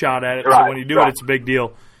one shot at it. Right, so when you do it, it's a big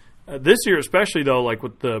deal. This year, especially though, like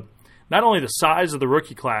with not only the size of the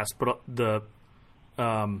rookie class, but the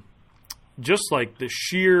just like the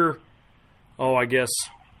sheer,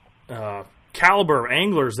 caliber of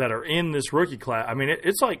anglers that are in this rookie class. I mean,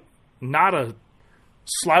 it's like not a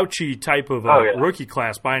slouchy type of rookie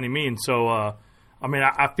class by any means. So, I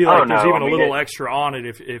feel like there's even a little extra on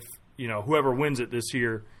it if whoever wins it this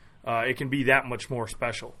year, it can be that much more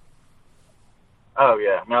special. Oh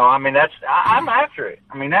yeah, no, I mean I'm after it.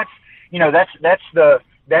 I mean that's the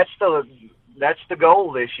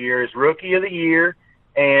goal this year is Rookie of the Year,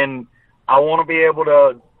 and I want to be able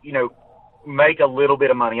to make a little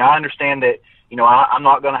bit of money. I understand that I'm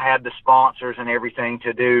not going to have the sponsors and everything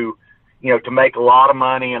to do to make a lot of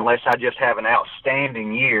money unless I just have an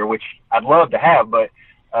outstanding year, which I'd love to have. But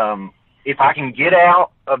if I can get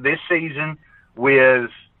out of this season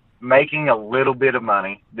with making a little bit of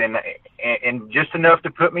money, then and just enough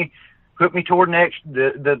to put me toward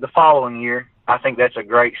the following year, I think that's a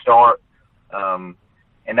great start, and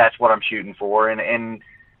that's what I'm shooting for. And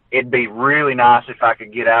it'd be really nice if I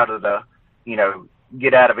could get out of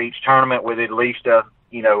each tournament with at least a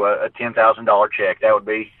 $10,000 check. That would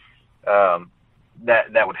be that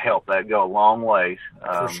would help. That'd go a long ways.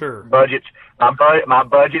 For sure. Budgets. My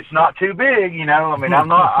budget's not too big. I mean, I'm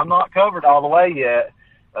not covered all the way yet.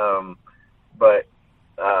 But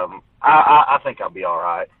I think I'll be all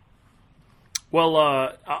right. Well,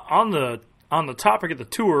 on the topic of the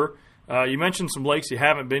tour, you mentioned some lakes you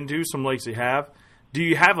haven't been to, some lakes you have. Do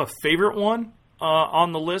you have a favorite one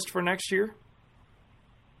on the list for next year?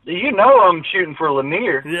 I'm shooting for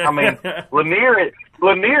Lanier. Yeah. I mean,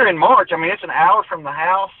 Lanier in March. I mean, it's an hour from the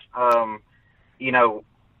house.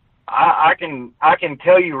 I can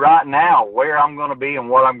tell you right now where I'm going to be and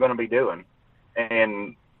what I'm going to be doing,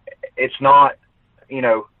 and it's not,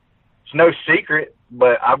 it's no secret,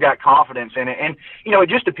 but I've got confidence in it. And it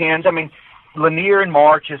just depends. I mean, Lanier in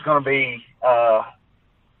March is going to be,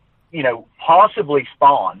 possibly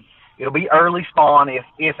spawn. It'll be early spawn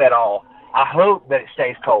if at all. I hope that it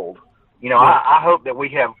stays cold. I hope that we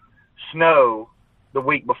have snow the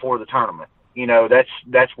week before the tournament.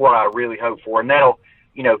 That's what I really hope for. And that'll,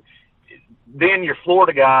 then your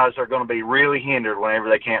Florida guys are going to be really hindered whenever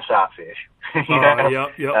they can't sight fish.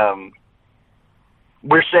 Yep.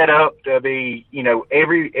 We're set up to be,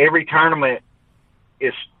 every tournament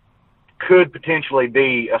could potentially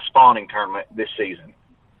be a spawning tournament this season.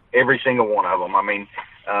 Every single one of them. I mean,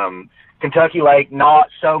 Kentucky Lake, not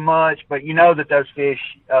so much, but that those fish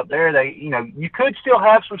up there, they, you could still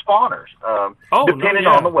have some spawners, depending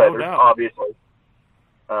on the weather, no doubt. Obviously.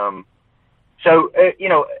 And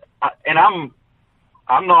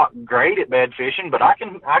I'm not great at bed fishing, but I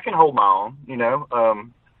can hold my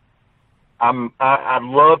own, I'd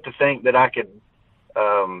love to think that I could,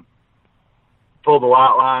 pull the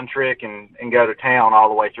light line trick and go to town all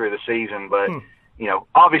the way through the season, but,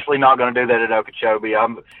 obviously not going to do that at Okeechobee.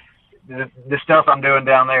 The stuff I'm doing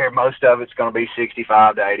down there, most of it's going to be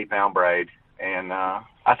 65 to 80 pound braid. And,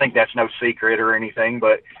 I think that's no secret or anything,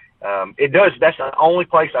 but, that's the only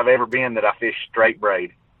place I've ever been that I fish straight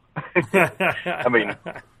braid. I mean,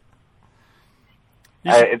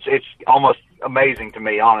 it's almost amazing to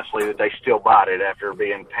me, honestly, that they still bite it after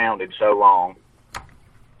being pounded so long.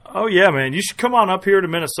 Oh yeah, man. You should come on up here to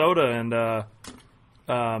Minnesota and,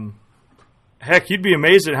 heck, you'd be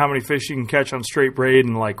amazed at how many fish you can catch on straight braid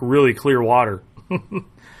in like really clear water.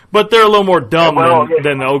 But they're a little more dumb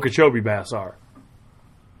than the Okeechobee bass are.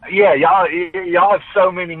 Yeah, y'all have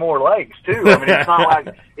so many more lakes too. I mean, it's not like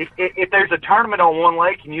if there's a tournament on one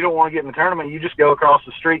lake and you don't want to get in the tournament, you just go across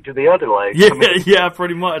the street to the other lake. Yeah, I mean, yeah,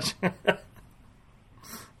 pretty much.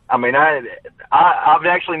 I mean, I've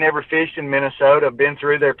actually never fished in Minnesota. I've been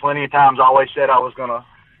through there plenty of times. I always said I was going to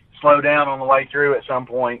slow down on the way through at some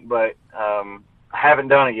point, but I haven't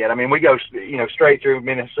done it yet. I mean, we go straight through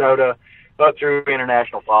Minnesota, up through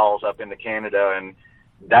International Falls, up into Canada, and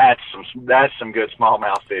that's some good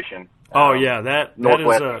smallmouth fishing. Oh yeah, that is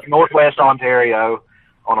Northwest Ontario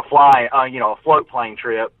on a a float plane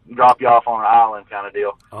trip, drop you off on an island kind of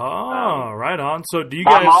deal. Oh, right on. So do you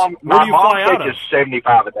guys? Where do you fly out of?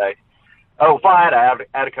 75 a day. Oh, fly out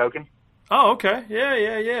of Koken. Oh, okay.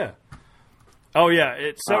 Yeah. Oh yeah,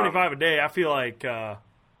 it's 75 a day. I feel like, my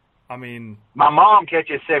mom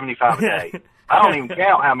catches 75 a day. I don't even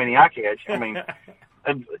count how many I catch. I mean.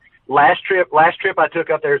 Last trip I took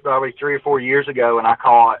up there was probably 3 or 4 years ago, and I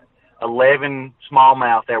caught 11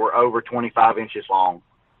 smallmouth that were over 25 inches long.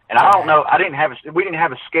 And I don't know, we didn't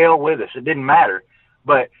have a scale with us. It didn't matter,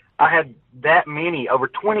 but I had that many over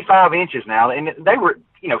 25 inches now, and they were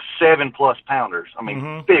 7+ pounders. I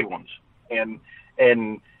mean, big ones. And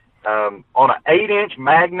on an 8-inch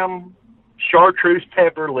Magnum chartreuse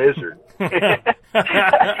pepper lizard.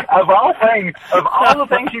 Of all the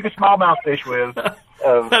things you can smallmouth fish with,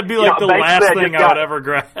 that'd be like the last thing I would ever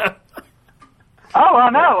grab. Oh, I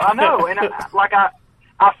know, and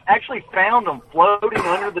I actually found them floating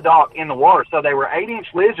under the dock in the water. So they were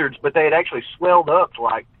 8-inch lizards, but they had actually swelled up to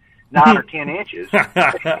like 9 or 10 inches.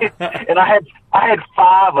 And I had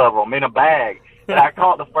 5 of them in a bag. And I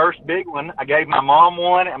caught the first big one. I gave my mom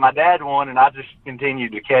one and my dad one, and I just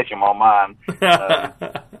continued to catch them on mine.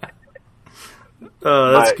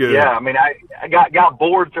 Oh, that's good. Yeah, I mean, I got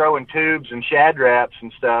bored throwing tubes and shad traps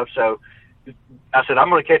and stuff, so I said, I'm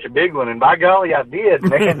going to catch a big one, and by golly, I did.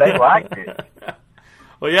 Man, they liked it.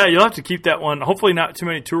 Well, yeah, you'll have to keep that one. Hopefully not too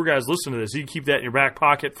many tour guys listen to this. You can keep that in your back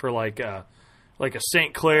pocket for like a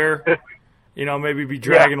St. Clair, maybe be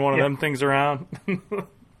dragging one of them things around.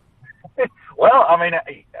 Well, I mean,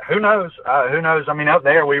 who knows? Who knows? I mean, out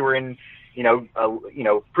there we were in,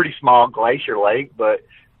 pretty small glacier lake, but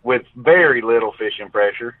with very little fishing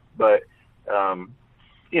pressure. But,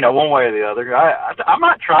 one way or the other, I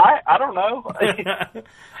might try it. I don't know.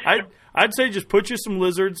 I'd say just put you some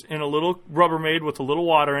lizards in a little Rubbermaid with a little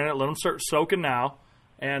water in it. Let them start soaking now,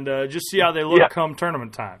 and just see how they look come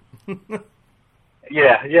tournament time.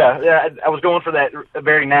 Yeah. I was going for that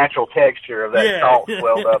very natural texture of that salt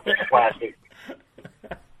swelled up in plastic.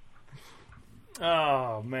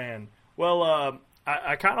 Oh man. Well,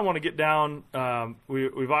 I kind of want to get down.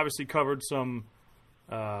 We've obviously covered some,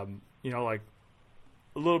 like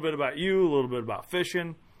a little bit about you, a little bit about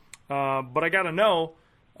fishing, but I got to know,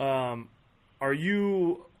 are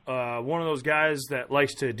you one of those guys that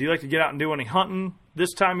do you like to get out and do any hunting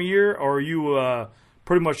this time of year, or are you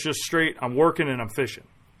pretty much just straight, I'm working and I'm fishing?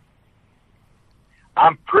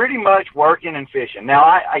 I'm pretty much working and fishing. Now,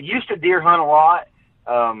 I used to deer hunt a lot.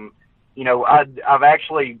 I've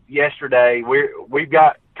actually, yesterday, we've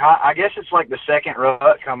got, I guess it's like the second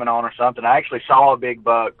rut coming on or something. I actually saw a big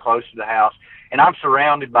buck close to the house, and I'm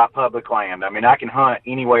surrounded by public land. I mean, I can hunt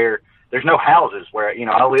anywhere. There's no houses where,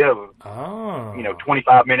 I live,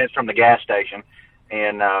 25 minutes from the gas station.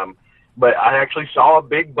 And, but I actually saw a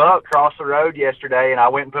big buck cross the road yesterday, and I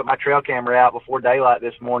went and put my trail camera out before daylight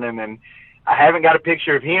this morning, and I haven't got a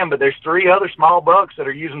picture of him, but there's 3 other small bucks that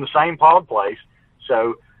are using the same pod place.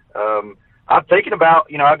 So, I'm thinking about,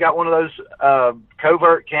 I've got one of those,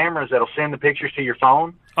 covert cameras that'll send the pictures to your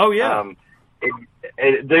phone. Oh yeah.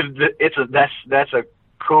 That's a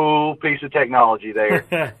cool piece of technology there.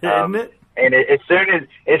 Isn't it? And as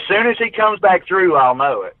soon as he comes back through, I'll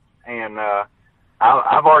know it. And,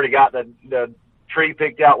 I've already got the tree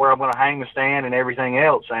picked out where I'm going to hang the stand and everything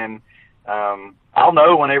else. And, I'll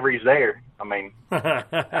know whenever he's there. I mean,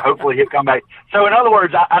 hopefully he'll come back. So in other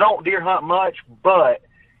words, I don't deer hunt much, but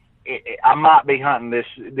I might be hunting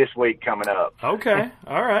this week coming up. Okay.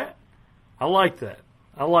 All right. I like that.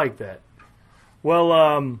 Well,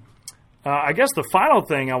 I guess the final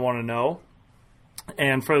thing I want to know,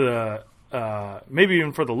 and for the maybe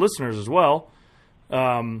even for the listeners as well,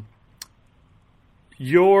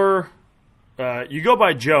 you go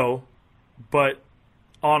by Joe, but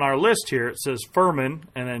on our list here it says Furman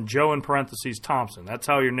and then Joe in parentheses Thompson. That's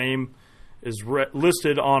how your name is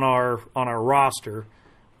listed on our roster.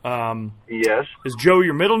 Yes. Is Joe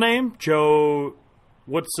your middle name? Joe,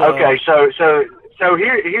 what's okay? So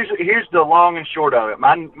here's the long and short of it.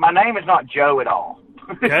 My name is not Joe at all.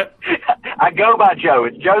 Okay. I go by Joe.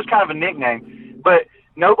 Joe's kind of a nickname, but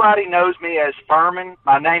nobody knows me as Furman.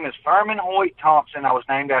 My name is Furman Hoyt Thompson. I was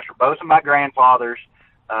named after both of my grandfathers,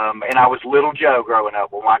 and I was little Joe growing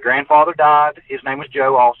up. Well, my grandfather died. His name was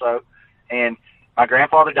Joe also, and my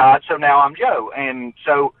grandfather died, so now I'm Joe. And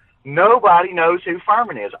so nobody knows who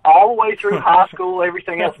Furman is. All the way through high school,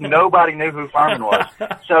 everything else, nobody knew who Furman was.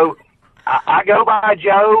 So I go by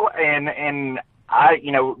Joe, and I,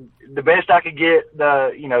 the best I could get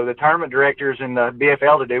the tournament directors and the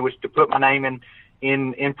BFL to do was to put my name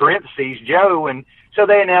in parentheses, Joe, and so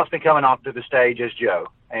they announced me coming off to the stage as Joe,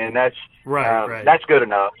 and that's right. That's good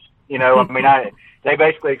enough. I mean, they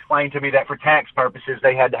basically explained to me that for tax purposes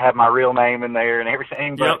they had to have my real name in there and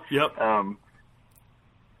everything. But, yep.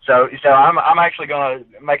 So I'm actually going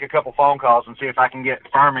to make a couple phone calls and see if I can get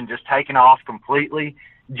Furman just taken off completely,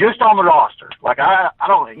 just on the roster. Like I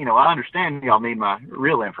don't, I understand y'all need my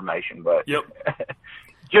real information, but yep.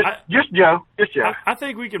 just Joe. I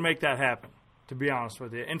think we can make that happen, to be honest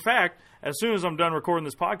with you. In fact, as soon as I'm done recording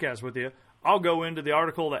this podcast with you, I'll go into the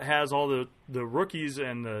article that has all the rookies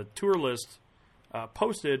and the tour list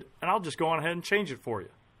posted, and I'll just go on ahead and change it for you.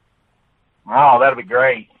 Oh, that'll be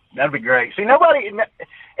great. That'd be great. See,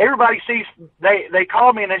 everybody sees, they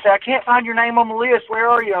call me and they say, I can't find your name on the list. Where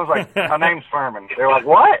are you? I was like, my name's Furman. They're like,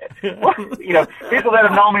 what? What? People that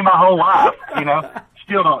have known me my whole life,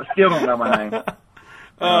 still don't know my name.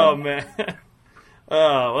 Oh, man.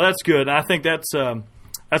 Well, that's good. I think that's a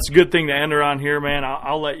good thing to end her on here, man.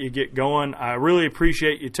 I'll let you get going. I really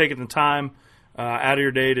appreciate you taking the time out of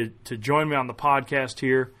your day to join me on the podcast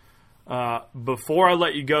here. Before I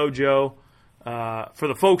let you go, Joe, for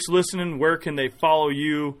the folks listening, where can they follow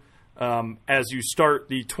you as you start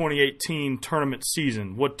the 2018 tournament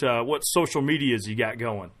season? What social medias you got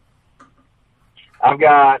going? I've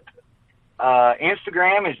got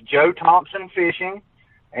Instagram is Joe Thompson Fishing,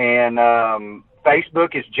 and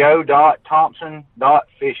Facebook is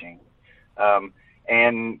joe.thompson.fishing.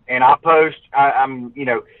 And I post, I'm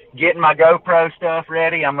getting my GoPro stuff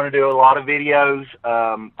ready. I'm going to do a lot of videos.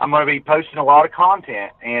 I'm going to be posting a lot of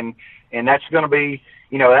content, and that's going to be,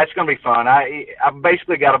 that's going to be fun. I've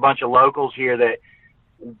basically got a bunch of locals here that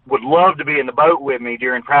would love to be in the boat with me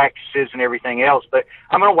during practices and everything else, but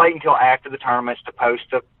I'm going to wait until after the tournaments to post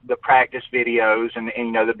the practice videos and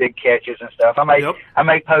the big catches and stuff. I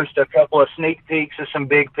may post a couple of sneak peeks of some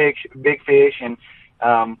big fish, and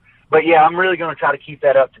but yeah, I'm really going to try to keep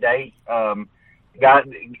that up to date. I'm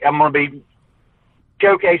going to be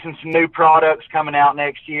showcasing some new products coming out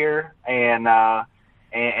next year, and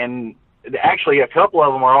actually a couple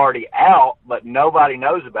of them are already out, but nobody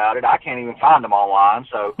knows about it. I can't even find them online.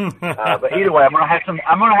 So, but either way, I'm going to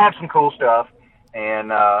have some cool stuff,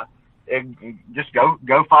 and just go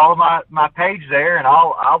follow my page there, and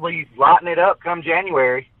I'll be lighting it up come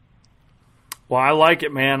January. Well, I like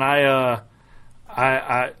it, man.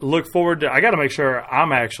 I look forward to. I got to make sure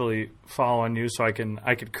I'm actually following you so I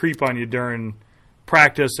could creep on you during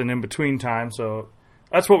practice and in between time. So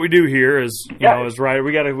that's what we do here. Is right.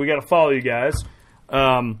 We got to follow you guys.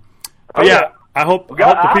 I hope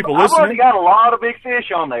the people listening. I've already got a lot of big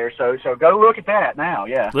fish on there. So go look at that now.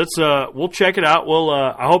 Yeah. We'll check it out.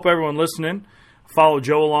 I hope everyone listening follow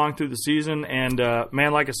Joe along through the season. And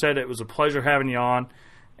man, like I said, it was a pleasure having you on.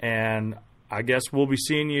 And I guess we'll be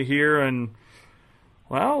seeing you here in,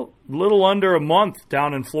 well, a little under a month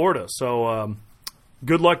down in Florida. So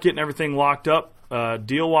good luck getting everything locked up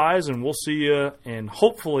deal-wise, and we'll see you in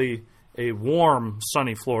hopefully a warm,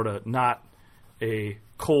 sunny Florida, not a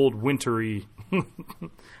cold, wintry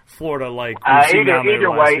Florida like we've seen down there the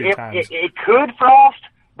last few times. It could frost,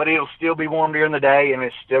 but it'll still be warm during the day, and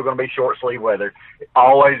it's still going to be short-sleeve weather. It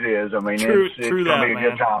always is. I mean, it's going to be a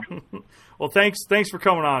good time. Well, thanks for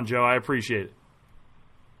coming on, Joe. I appreciate it.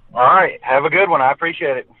 All right. Have a good one. I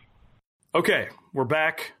appreciate it. Okay. We're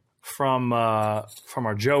back from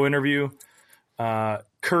our Joe interview.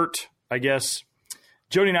 Kurt, I guess,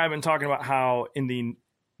 Jody and I have been talking about how in the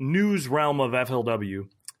news realm of FLW,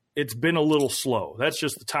 it's been a little slow. That's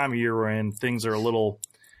just the time of year we're in. Things are a little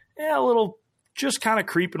just kind of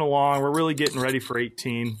creeping along. We're really getting ready for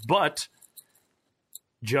 18. But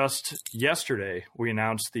just yesterday, we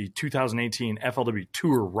announced the 2018 FLW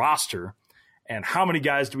Tour roster. And how many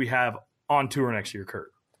guys do we have on tour next year,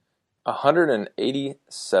 Kurt?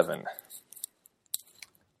 187.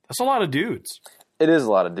 That's a lot of dudes. It is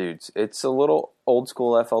a lot of dudes. It's a little old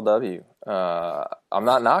school FLW. I'm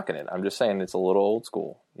not knocking it. I'm just saying it's a little old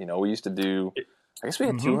school. We used to do, I guess we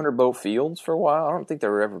had 200 boat fields for a while. I don't think they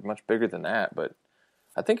were ever much bigger than that, but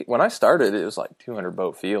I think when I started, it was like 200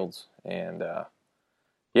 boat fields. And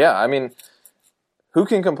yeah, I mean, who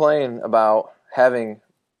can complain about having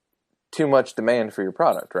too much demand for your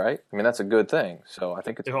product, right? I mean, that's a good thing. So I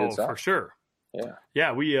think it's a good sign. For sure. Yeah.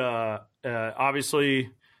 Yeah, we obviously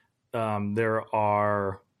there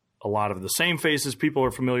are a lot of the same faces people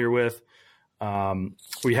are familiar with.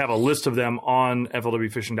 We have a list of them on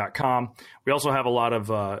FLWfishing.com. We also have a lot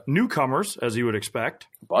of newcomers, as you would expect.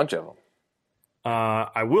 A bunch of them.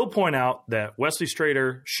 I will point out that Wesley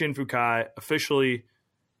Strader, Shin Fukai, officially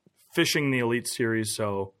fishing the Elite Series,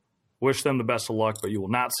 so wish them the best of luck, but you will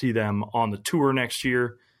not see them on the tour next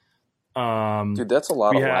year. Dude, that's a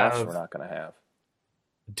lot of laughs we're not going to have.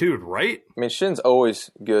 Dude, right? I mean, Shin's always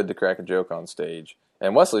good to crack a joke on stage,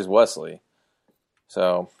 and Wesley's Wesley.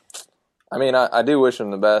 So, I mean, I do wish him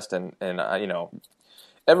the best, and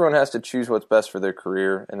everyone has to choose what's best for their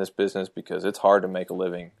career in this business because it's hard to make a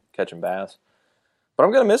living catching bass. But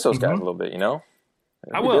I'm going to miss those guys a little bit,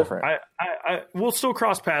 I will. Different. We'll still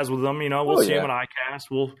cross paths with them. We'll see them at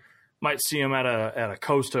ICAST. Might see them at a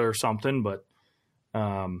Costa or something. But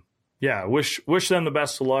wish them the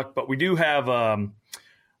best of luck. But we do have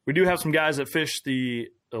some guys that fished the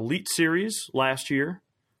Elite Series last year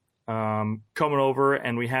coming over,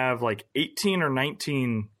 and we have like 18 or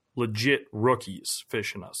 19 legit rookies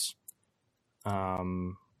fishing us.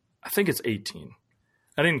 I think it's 18.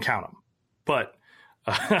 I didn't count them, but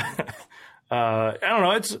I don't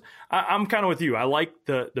know. I'm kind of with you. I like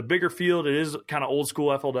the bigger field. It is kind of old school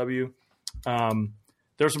FLW.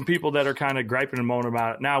 There's some people that are kind of griping and moaning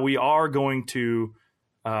about it. Now we are going to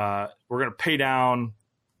we're going to pay down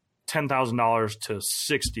 $10,000 to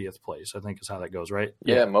 60th place. I think is how that goes, right?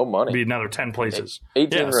 Yeah, more money. It'd be another 10 places.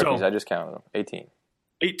 18 rookies. So, I just counted them. 18.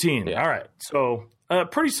 18. Yeah. All right. So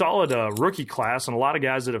pretty solid rookie class, and a lot of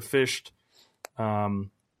guys that have fished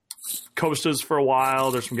Costas for a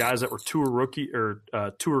while. There's some guys that were tour rookie or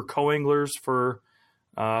tour co-anglers for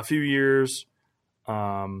a few years.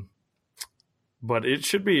 But it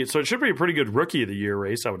should be a pretty good rookie of the year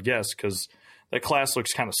race, I would guess, because that class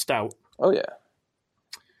looks kind of stout. Oh yeah.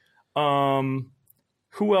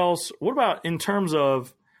 Who else? What about in terms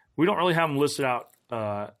of, we don't really have them listed out,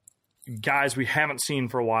 guys we haven't seen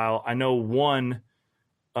for a while. I know one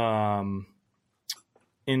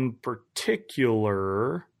in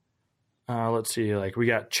particular. Let's see, like we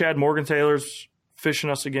got Chad Morgenthaler's fishing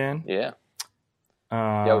us again. Yeah.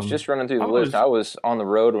 I was just running through the list. I was on the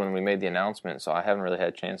road when we made the announcement, so I haven't really had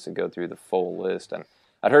a chance to go through the full list. And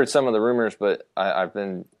I'd heard some of the rumors, but I've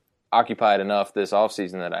been occupied enough this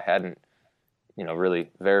offseason that I hadn't, really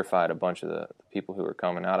verified a bunch of the people who were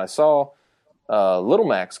coming out. I saw Little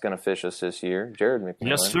Mac's going to fish us this year, Jared McMillan.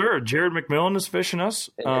 Yes, sir. Jared McMillan is fishing us.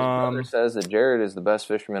 And his brother says that Jared is the best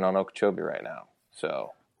fisherman on Okeechobee right now.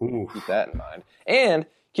 So keep that in mind. And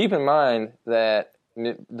keep in mind that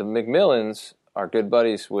the McMillans are good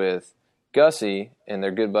buddies with Gussie, and they're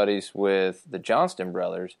good buddies with the Johnston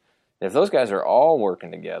brothers. And if those guys are all working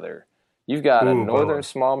together, you've got a northern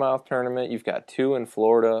smallmouth tournament. You've got 2 in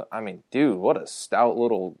Florida. I mean, dude, what a stout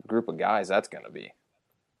little group of guys that's going to be.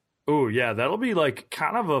 Oh, yeah, that'll be like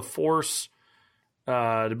kind of a force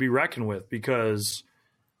to be reckoned with, because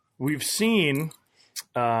we've seen,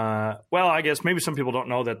 I guess maybe some people don't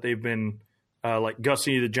know that they've been like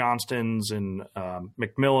Gussie, the Johnstons, and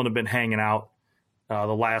McMillan have been hanging out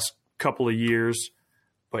the last couple of years.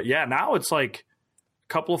 But, yeah, now it's like a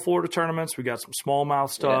couple of Florida tournaments. We got some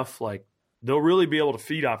smallmouth stuff. Yeah. Like, they'll really be able to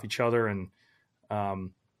feed off each other. And I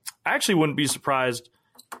actually wouldn't be surprised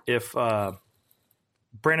if Brandon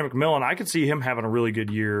McMillan, I could see him having a really good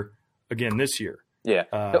year again this year. Yeah.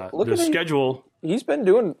 Look the schedule. He's been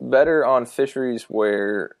doing better on fisheries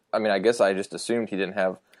where, I guess I just assumed he didn't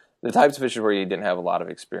have the types of fisheries where he didn't have a lot of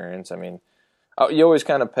experience. You always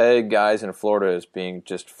kind of peg guys in Florida as being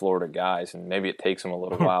just Florida guys, and maybe it takes them a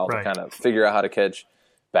little while to kind of figure out how to catch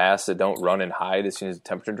bass that don't run and hide as soon as the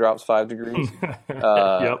temperature drops 5 degrees.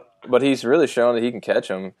 Yep. But he's really shown that he can catch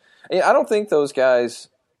them. I don't think those guys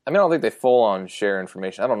 – I don't think they full on share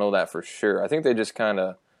information. I don't know that for sure. I think they just kind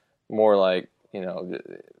of more like,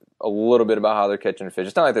 a little bit about how they're catching fish.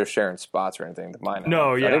 It's not like they're sharing spots or anything.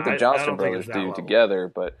 No, yeah. I think the Johnston brothers do together,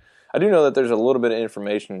 but I do know that there's a little bit of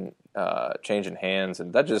information changing hands,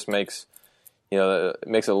 and that just makes it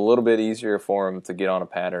makes it a little bit easier for them to get on a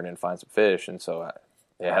pattern and find some fish. And so,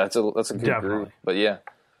 that's a good Definitely. group. But yeah,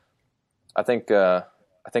 I think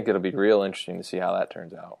it'll be real interesting to see how that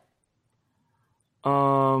turns out.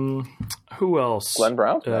 Who else? Glenn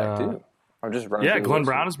Brown's back too. I'm just running. Yeah, Glenn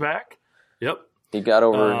Brown is back. Yep. He got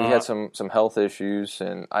over. He had some health issues,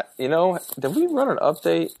 and did we run an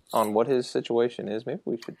update on what his situation is? Maybe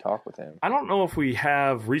we should talk with him. I don't know if we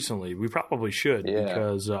have recently. We probably should,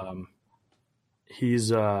 because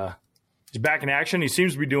he's back in action. He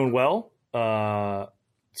seems to be doing well.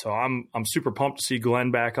 So I'm super pumped to see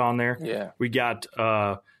Glenn back on there. Yeah, we got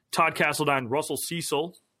Todd Castledine, Russell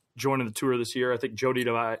Cecil joining the tour this year. I think Jody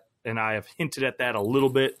and I have hinted at that a little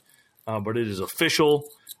bit, but it is official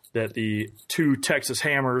that the 2 Texas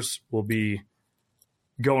Hammers will be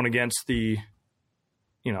going against the,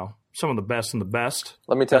 some of the best and the best.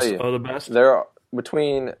 Let me tell you, the best. There are,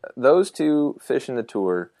 between those 2 fishing the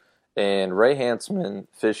tour and Ray Hansman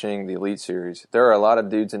fishing the Elite Series, there are a lot of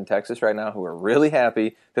dudes in Texas right now who are really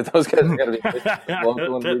happy that those guys are going to be fishing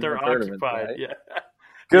local and that they're tournaments. Occupied. Right? Yeah.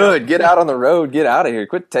 Good. Get out on the road. Get out of here.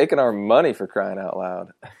 Quit taking our money, for crying out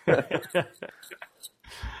loud.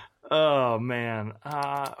 Oh man,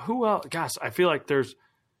 who else? Gosh, I feel like there's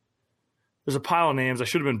a pile of names. I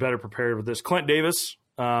should have been better prepared with this. Clint Davis,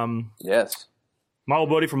 yes, my old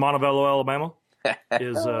buddy from Montevallo, Alabama,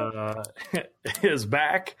 is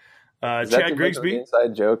back. Chad Grigsby,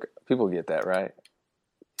 inside joke. People get that right.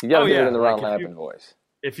 You got to do it in the Ron Lappin voice.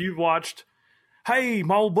 If you've watched, hey,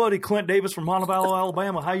 my old buddy Clint Davis from Montevallo,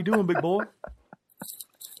 Alabama, how you doing, big boy?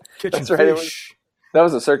 Catching fish. That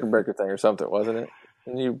was a circuit breaker thing or something, wasn't it?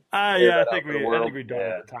 And I think we've done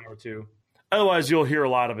it a time or two. Otherwise, you'll hear a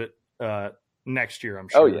lot of it next year, I'm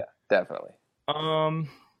sure. Oh, yeah, definitely.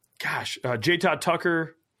 J. Todd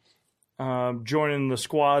Tucker joining the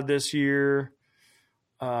squad this year.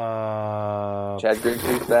 Chad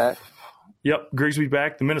Grigsby's back. Yep, Grigsby's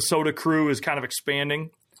back. The Minnesota crew is kind of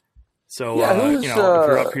expanding. So, yeah, if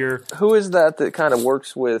you're up here. Who is that kind of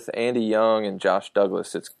works with Andy Young and Josh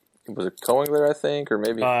Douglas? Was it Koengler, I think, or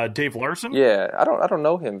maybe Dave Larson? Yeah, I don't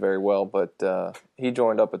know him very well, but he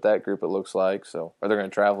joined up with that group, it looks like. So, or they're going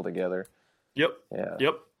to travel together. Yep. Yeah.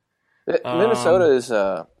 Yep. Minnesota is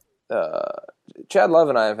Chad Love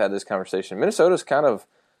and I have had this conversation. Minnesota's kind of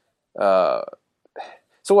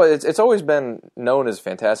it's always been known as a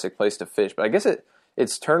fantastic place to fish, but I guess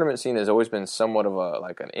its tournament scene has always been somewhat of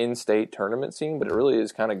an in-state tournament scene, but it really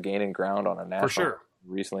is kind of gaining ground on a national For sure.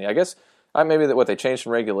 recently. I guess maybe what they changed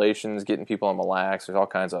some regulations, getting people on Mille Lacs. There's all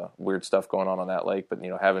kinds of weird stuff going on that lake, but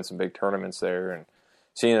having some big tournaments there and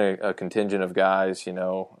seeing a contingent of guys.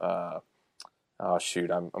 Oh shoot,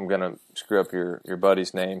 I'm gonna screw up your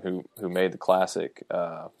buddy's name who made the classic.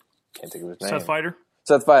 Can't think of his name.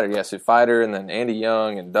 Seth Feider, yes, Feider, and then Andy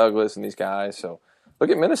Young and Douglas and these guys. So look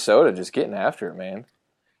at Minnesota just getting after it, man.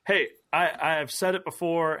 Hey, I have said it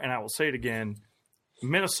before, and I will say it again.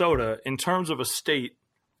 Minnesota, in terms of a state,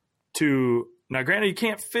 now granted you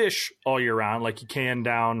can't fish all year round like you can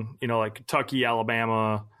down, like Kentucky,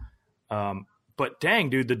 Alabama. But dang,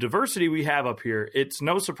 dude, the diversity we have up here, it's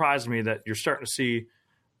no surprise to me that you're starting to see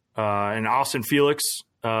an Austin Felix.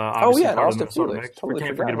 Austin Felix. Totally we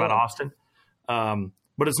can't forget about Austin.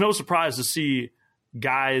 But it's no surprise to see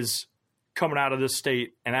guys coming out of this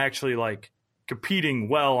state and actually like competing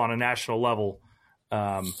well on a national level.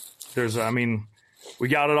 We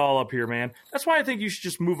got it all up here, man. That's why I think you should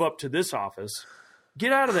just move up to this office.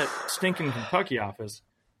 Get out of that stinking Kentucky office.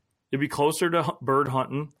 You'll be closer to bird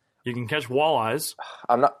hunting. You can catch walleyes.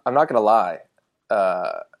 I'm not going to lie.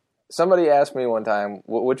 Somebody asked me one time,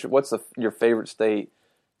 what's your favorite state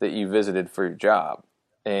that you visited for your job?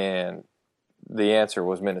 And the answer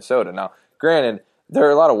was Minnesota. Now, granted, there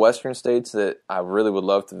are a lot of Western states that I really would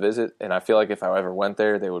love to visit, and I feel like if I ever went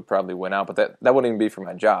there, they would probably win out. But that wouldn't even be for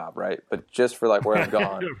my job, right? But just for like where I've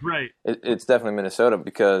gone, right? It's definitely Minnesota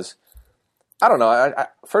because I don't know. I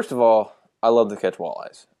first of all, I love to catch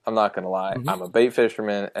walleyes. I'm not going to lie. Mm-hmm. I'm a bait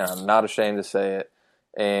fisherman, and I'm not ashamed to say it.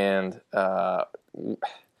 And the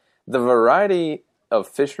variety of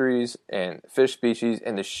fisheries and fish species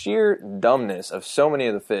and the sheer dumbness of so many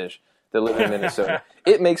of the fish that live in Minnesota,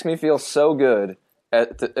 it makes me feel so good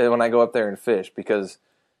when I go up there and fish because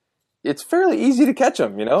it's fairly easy to catch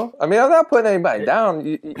them, I mean, I'm not putting anybody down.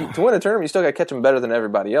 To win a tournament, you still got to catch them better than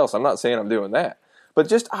everybody else. I'm not saying I'm doing that. But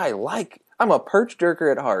just I'm a perch jerker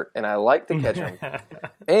at heart, and I like to catch them.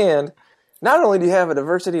 And not only do you have a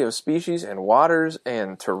diversity of species and waters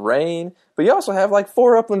and terrain, but you also have like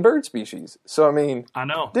 4 upland bird species. So, I mean, I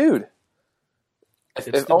know. Dude,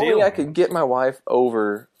 if only I could get my wife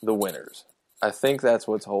over the winters. I think that's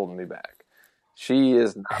what's holding me back. She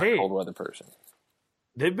is not a cold weather person.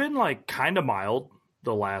 They've been like kind of mild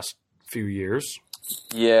the last few years.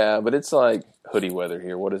 Yeah, but it's like hoodie weather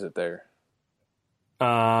here. What is it there?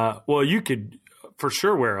 Well, you could for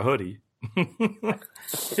sure wear a hoodie.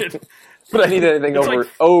 But I need anything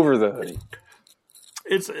over the hoodie.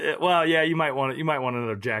 You might want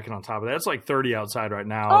another jacket on top of that. It's like 30 outside right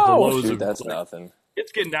now. Oh, shoot, that's nothing.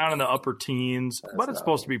 It's getting down in the upper teens, but it's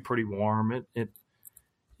supposed to be pretty warm.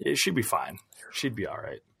 It should be fine. She'd be all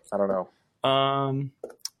right. I don't know.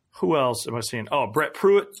 Who else am I seeing? Oh, Brett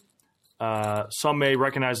Pruitt. Some may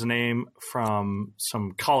recognize the name from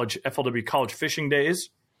some FLW college fishing days.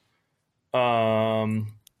 And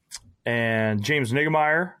James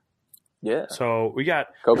Niggemeyer. Yeah. So we got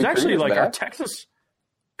Kobe actually Krieger's like back. our Texas.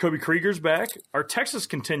 Kobe Krieger's back. Our Texas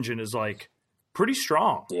contingent is like pretty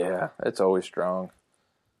strong. Yeah, it's always strong.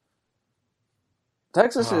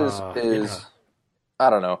 Texas is yeah. I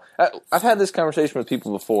don't know. I've had this conversation with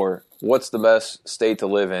people before. What's the best state to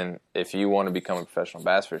live in if you want to become a professional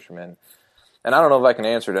bass fisherman? And I don't know if I can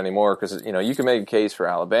answer it anymore because, you can make a case for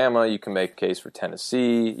Alabama. You can make a case for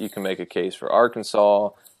Tennessee. You can make a case for Arkansas,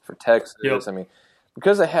 for Texas. Yep. I mean,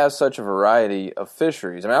 because they have such a variety of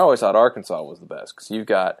fisheries. I mean, I always thought Arkansas was the best because you've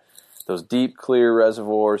got those deep, clear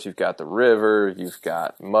reservoirs. You've got the river. You've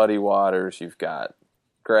got muddy waters. You've got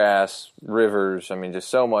grass, rivers. I mean, just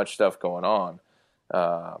so much stuff going on.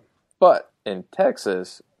 But in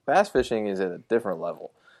Texas, bass fishing is at a different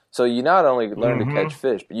level. So you not only learn to catch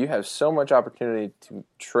fish, but you have so much opportunity to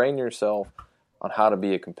train yourself on how to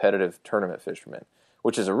be a competitive tournament fisherman,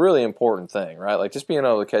 which is a really important thing, right? Like just being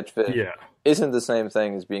able to catch fish isn't the same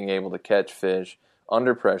thing as being able to catch fish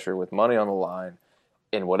under pressure with money on the line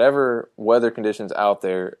in whatever weather conditions out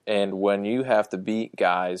there, and when you have to beat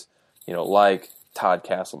guys, like Todd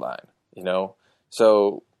Castledine,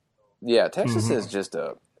 so yeah, Texas is just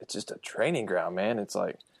a training ground, man. It's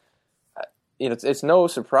like, it's no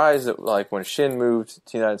surprise that like when Shin moved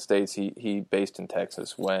to the United States, he based in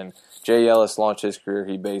Texas. When Jay Ellis launched his career,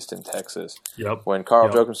 he based in Texas. Yep. When Carl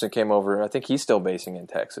Jocumsen came over, I think he's still basing in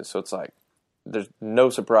Texas. So it's like there's no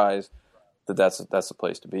surprise that that's the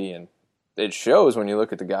place to be, and it shows when you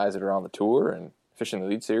look at the guys that are on the tour and fishing the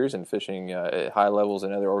Elite Series and fishing at high levels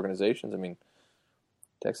in other organizations. I mean,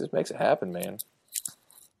 Texas makes it happen, man.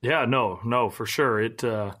 Yeah, no, for sure. It's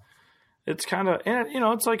kind of,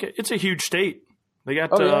 it's like it's a huge state. They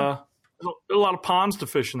got a lot of ponds to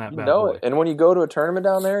fish in that bad boy. And when you go to a tournament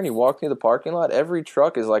down there and you walk through the parking lot, every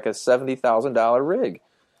truck is like a $70,000 rig.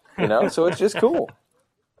 So it's just cool.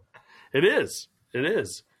 It is.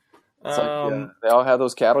 It's like, they all have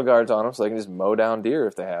those cattle guards on them, so they can just mow down deer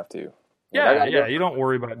if they have to. Yeah. You don't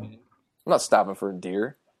worry about it. I'm not stopping for a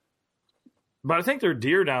deer. But I think they're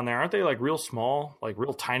deer down there. Aren't they like real small, like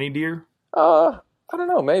real tiny deer? I don't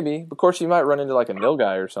know, maybe. Of course, you might run into like a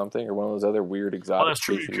nilgai or something, or one of those other weird exotic. Oh, that's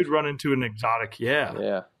true. Species. You could run into an exotic. Yeah.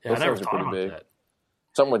 Those I never things are thought pretty about big. that.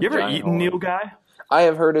 Something with you ever giant eaten nilgai? I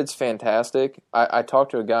have heard it's fantastic. I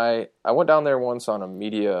talked to a guy. I went down there once on a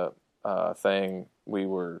media thing. We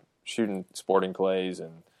were shooting sporting clays,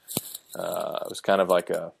 and it was kind of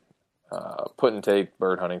like a put and take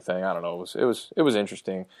bird hunting thing. I don't know. It was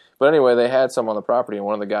interesting. But anyway, they had some on the property, and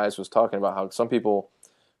one of the guys was talking about how some people,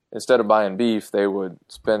 instead of buying beef, they would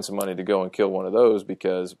spend some money to go and kill one of those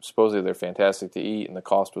because supposedly they're fantastic to eat, and the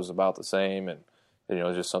cost was about the same, and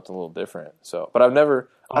just something a little different. So, but I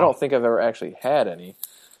don't think I've ever actually had any.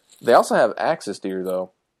 They also have axis deer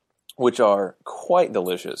though, which are quite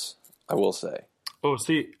delicious, I will say. Oh,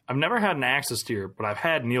 see, I've never had an axis deer, but I've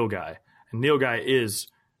had nilgai, and nilgai is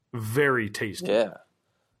very tasty. Yeah,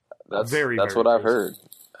 that's very what tasty. I've heard.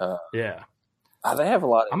 Yeah, they have a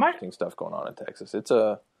lot of interesting stuff going on in Texas. It's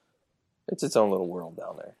its own little world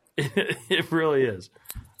down there. It really is.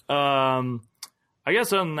 I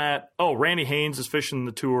guess on that, Randy Haynes is fishing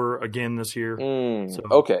the tour again this year. So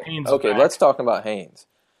okay. Let's talk about Haynes.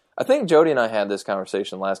 I think Jody and I had this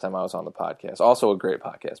conversation last time I was on the podcast. Also a great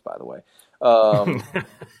podcast, by the way.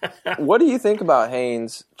 What do you think about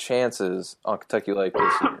Haynes' chances on Kentucky Lake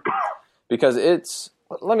this year? Because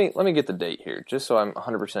let me get the date here, just so I'm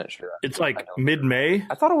 100% sure. It's like mid-May.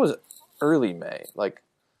 I thought it was early May. Like,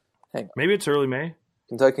 hang on. Maybe it's early May.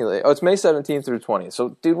 Kentucky Lake. Oh, it's May 17th through 20th.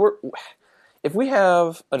 So, dude, if we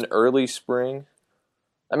have an early spring,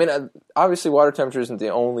 I mean, obviously water temperature isn't the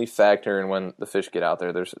only factor in when the fish get out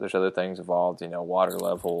there. There's other things involved, water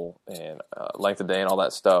level and length of day and all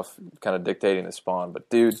that stuff kind of dictating the spawn. But,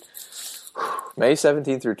 dude, May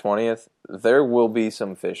 17th through 20th, there will be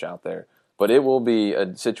some fish out there. But it will be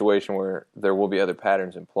a situation where there will be other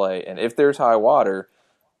patterns in play. And if there's high water,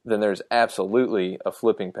 then there's absolutely a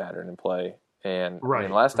flipping pattern in play. And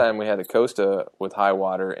last time we had a Costa with high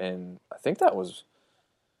water, and I think that was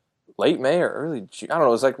late May or early June. I don't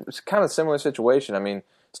know. It's kind of a similar situation. I mean,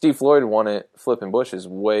 Steve Floyd won it flipping bushes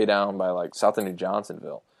way down by like south of New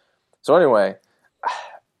Johnsonville. So anyway,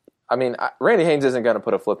 I mean, Randy Haynes isn't going to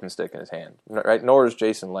put a flipping stick in his hand, right? Nor is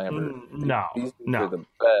Jason Lambert. No. They're the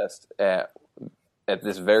best at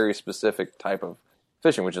this very specific type of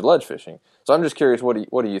fishing, which is ledge fishing. So I'm just curious, what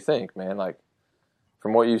do you think, man? Like,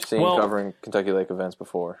 from what you've seen covering Kentucky Lake events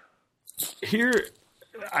before. Here,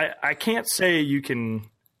 I can't say you can.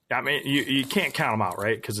 I mean, you can't count them out,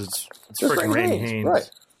 right? Because it's freaking Randy Haynes. Right.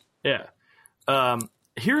 Yeah.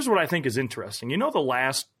 Here's what I think is interesting. The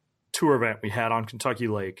last tour event we had on Kentucky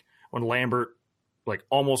Lake when Lambert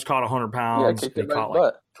almost caught 100 pounds. He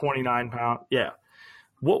caught 29 pounds. Yeah.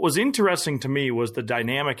 What was interesting to me was the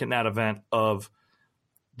dynamic in that event of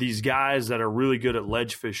these guys that are really good at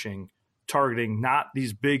ledge fishing targeting not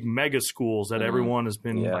these big mega schools that everyone has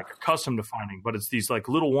been accustomed to finding, but it's these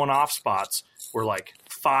little one-off spots where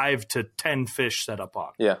 5 to 10 fish set up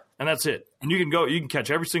on. Yeah. And that's it. And you can catch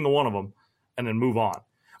every single one of them and then move on.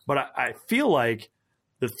 But I feel like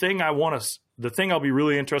the thing I'll be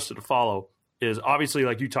really interested to follow is obviously,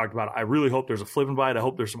 like you talked about, I really hope there's a flipping bite. I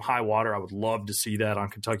hope there's some high water. I would love to see that on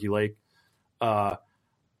Kentucky Lake. But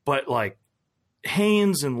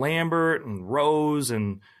Haynes and Lambert and Rose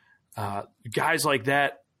and guys like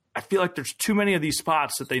that, I feel like there's too many of these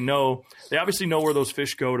spots that they obviously know where those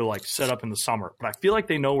fish go to set up in the summer, but I feel like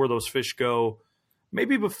they know where those fish go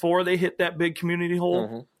maybe before they hit that big community hole.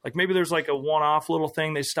 Mm-hmm. Maybe there's a one-off little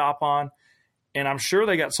thing they stop on, and I'm sure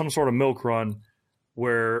they got some sort of milk run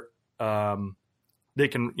where they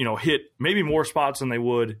can, hit maybe more spots than they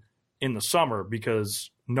would in the summer because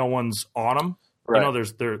no one's on them. Right. You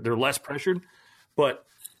know, they're less pressured. But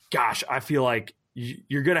gosh, I feel like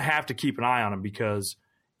you're going to have to keep an eye on them because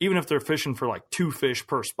even if they're fishing for like 2 fish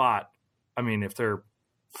per spot, I mean, if they're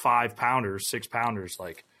 5 pounders, 6 pounders,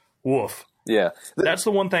 like woof. Yeah. That's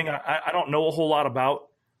the one thing I don't know a whole lot about.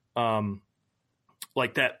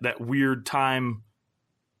 Like that weird time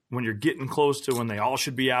when you're getting close to when they all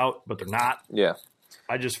should be out, but they're not. Yeah.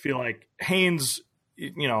 I just feel like Haynes,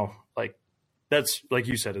 you know, like that's like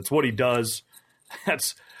you said, it's what he does.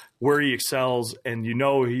 That's where he excels. And you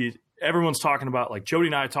know, everyone's talking about, like Jody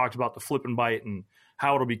and I talked about the flip and bite and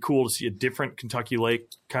how it'll be cool to see a different Kentucky Lake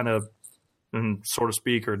kind of, so to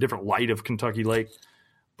speak, or a different light of Kentucky Lake.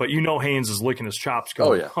 But you know, Haynes is licking his chops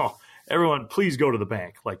going, everyone, please go to the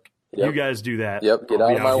bank. Like, you guys do that. Yep, get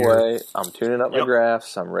out of my way. I'm tuning up my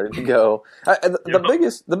graphs. I'm ready to go.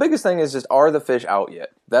 The biggest thing is just, are the fish out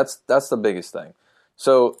yet? That's the biggest thing.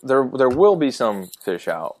 So there will be some fish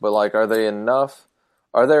out, but like, are they enough?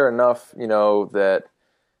 Are there enough? You know, that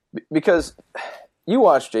because you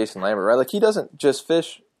watch Jason Lambert, right? Like, he doesn't just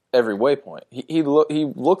fish every waypoint. He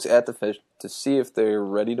looks at the fish to see if they're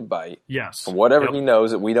ready to bite. Yes, from whatever he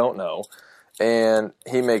knows that we don't know. And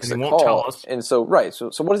he makes the call. Tell us. And so, right.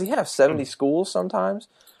 So what does he have? 70 schools sometimes?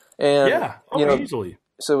 And, easily.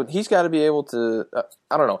 So he's got to be able to,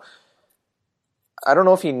 I don't know. I don't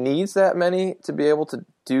know if he needs that many to be able to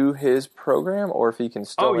do his program or if he can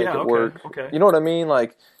still make it work. Okay. You know what I mean?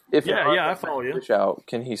 Like, if I follow you. Fish out,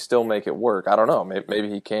 can he still make it work? I don't know. Maybe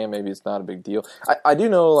he can. Maybe it's not a big deal. I do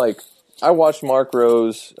know, like, I watched Mark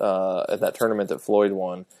Rose at that tournament that Floyd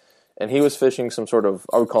won. And he was fishing some sort of,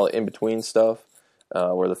 I would call it in-between stuff,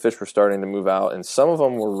 where the fish were starting to move out. And some of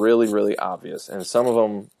them were really, really obvious. And some of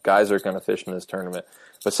them, guys are going to fish in this tournament.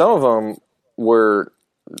 But some of them were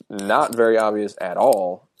not very obvious at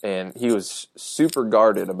all. And he was super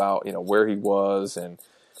guarded about, you know, where he was. And,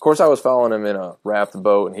 of course, I was following him in a wrapped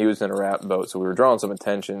boat, and he was in a wrapped boat. So we were drawing some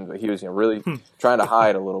attention. But he was, you know, really trying to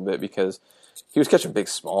hide a little bit because he was catching big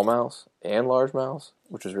smallmouths and largemouths,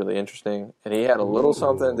 which was really interesting. And he had a little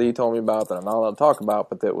something that he told me about that I'm not allowed to talk about,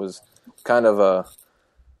 but that was kind of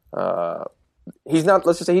he's not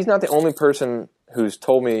the only person who's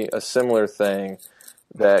told me a similar thing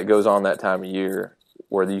that goes on that time of year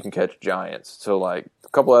where you can catch giants. So, like, a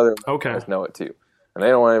couple other guys know it too. And they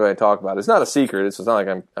don't want anybody to talk about it. It's not a secret. It's not like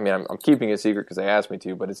I'm keeping it secret because they asked me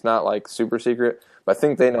to, but it's not like super secret. But I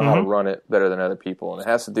think they know how to run it better than other people. And it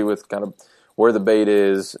has to do with kind of where the bait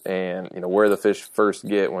is and, you know, where the fish first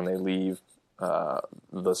get when they leave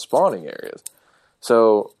the spawning areas.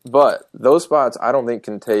 So, but those spots I don't think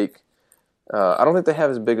can take I don't think they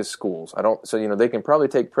have as big as schools. So, you know, they can probably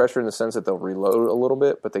take pressure in the sense that they'll reload a little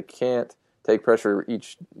bit, but they can't take pressure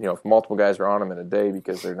each, you know, if multiple guys are on them in a day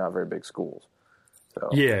because they're not very big schools. So,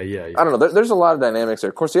 yeah. I don't know. There's a lot of dynamics there.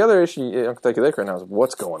 Of course, the other issue in Kentucky Lake right now is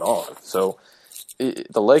what's going on. So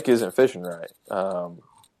the lake isn't fishing right.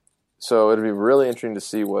 So it'd be really interesting to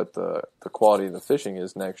see what the quality of the fishing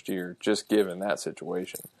is next year, just given that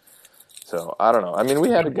situation. So I don't know. I mean, we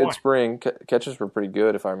had a good spring. Catches were pretty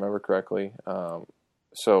good, if I remember correctly.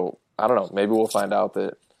 So I don't know. Maybe we'll find out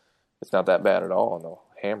that it's not that bad at all, and they'll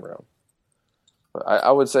hammer them. But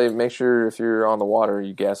I would say make sure if you're on the water,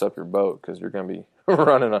 you gas up your boat because you're going to be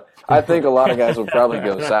running. I think a lot of guys will probably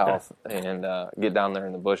go south and get down there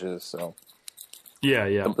in the bushes. So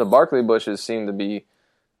yeah. The Barkley bushes seem to be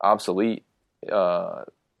obsolete.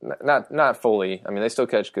 Not fully. I mean, they still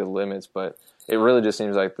catch good limits, but it really just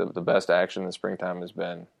seems like the best action in the springtime has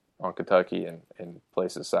been on Kentucky and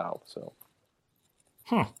places south. So,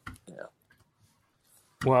 yeah.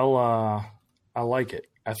 Well, I like it.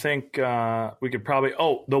 I think we could probably.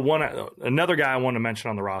 Oh, another guy I want to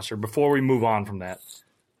mention on the roster before we move on from that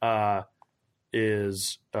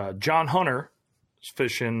is John Hunter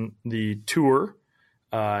fishing the tour.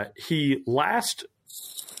 He last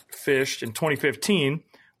fished in 2015,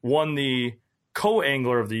 won the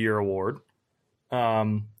Co-Angler of the Year award,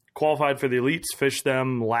 qualified for the elites, fished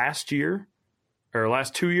them last 2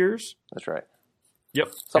 years. That's right.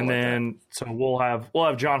 Yep. So we'll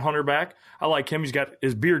have John Hunter back. I like him.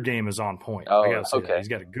 His beard game is on point. Oh, I gotta say okay. that. He's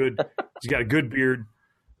got a good beard.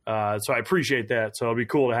 So I appreciate that. So it'll be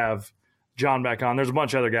cool to have John back on. There's a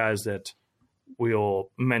bunch of other guys that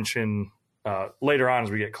we'll mention later on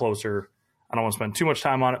as we get closer. I don't want to spend too much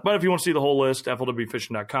time on it, but if you want to see the whole list,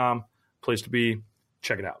 flwfishing.com, place to be,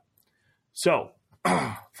 check it out. So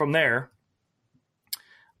from there,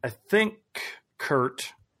 I think,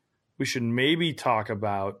 Kurt, we should maybe talk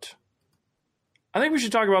about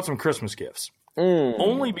some Christmas gifts.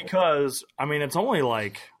 Only because, I mean, it's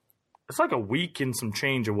like a week and some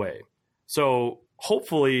change away. So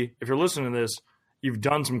hopefully, if you're listening to this, you've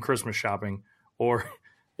done some Christmas shopping, or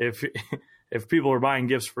if people are buying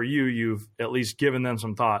gifts for you, you've at least given them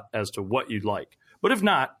some thought as to what you'd like. But if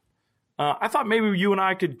not, I thought maybe you and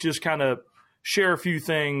I could just kind of share a few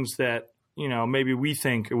things that, maybe we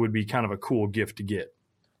think it would be kind of a cool gift to get.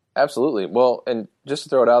 Absolutely. Well, and just to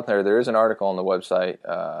throw it out there is an article on the website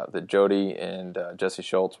that Jody and Jesse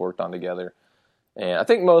Schultz worked on together. And I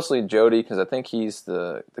think mostly Jody, because I think he's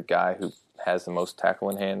the guy who has the most tackle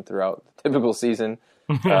in hand throughout the typical season.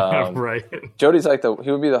 Right. Jody's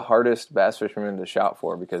he would be the hardest bass fisherman to shop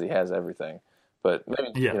for because he has everything. But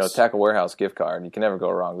maybe, Tackle Warehouse gift card, you can never go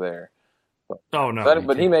wrong there.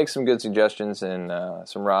 But he makes some good suggestions and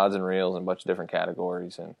some rods and reels in a bunch of different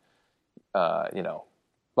categories and,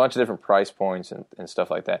 a bunch of different price points and stuff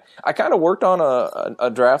like that. I kind of worked on a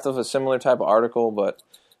draft of a similar type of article, but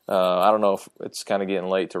I don't know if it's kind of getting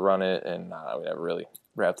late to run it, and we haven't really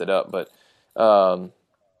wrapped it up. But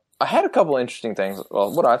I had a couple interesting things.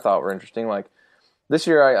 Well, what I thought were interesting, like this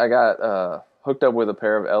year I got hooked up with a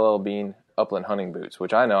pair of LL Bean upland hunting boots,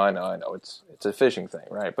 which I know it's a fishing thing,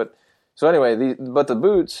 right? But so anyway, the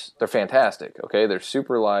boots, they're fantastic. Okay, they're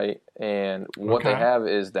super light, and what they have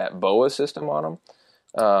is that BOA system on them.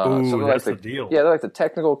 Ooh, that's the deal. Yeah, they're like the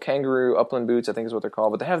technical kangaroo upland boots, I think is what they're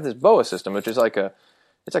called. But they have this BOA system, which is like a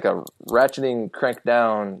ratcheting, crank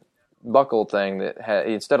down buckle thing that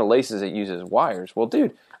instead of laces, it uses wires. Well,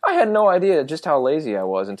 dude, I had no idea just how lazy I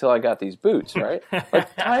was until I got these boots, right?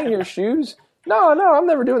 Like tying your shoes. No, I'm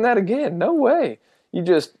never doing that again. No way. You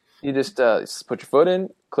just put your foot in,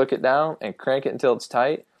 click it down, and crank it until it's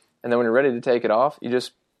tight. And then when you're ready to take it off, you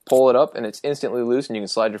just pull it up, and it's instantly loose, and you can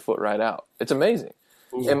slide your foot right out. It's amazing.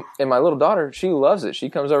 And my little daughter, she loves it. She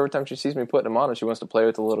comes over every time she sees me putting them on, and she wants to play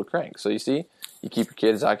with the little crank. So you see, you keep your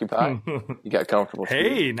kids occupied. You got comfortable shoes.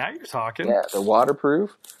 Hey, now you're talking. Yeah, they're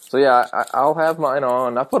waterproof. So yeah, I'll have mine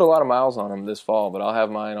on. I put a lot of miles on them this fall, but I'll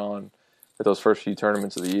have mine on at those first few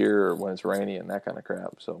tournaments of the year or when it's rainy and that kind of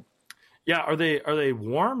crap. So yeah, are they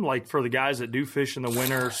warm? Like for the guys that do fish in the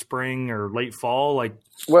winter, spring, or late fall?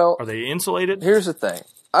 Are they insulated? Here's the thing.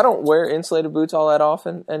 I don't wear insulated boots all that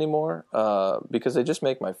often anymore because they just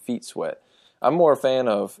make my feet sweat. I'm more a fan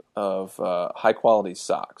of high quality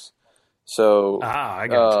socks. So I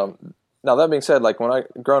got you. Now that being said, like when I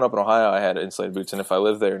growing up in Ohio, I had insulated boots, and if I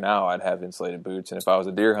lived there now, I'd have insulated boots, and if I was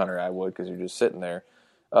a deer hunter, I would because you're just sitting there.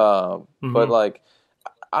 But like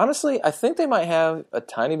honestly, I think they might have a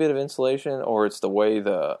tiny bit of insulation, or it's the way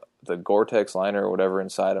the Gore-Tex liner or whatever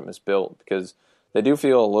inside them is built because they do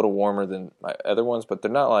feel a little warmer than my other ones, but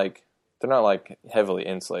they're not like heavily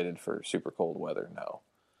insulated for super cold weather. No.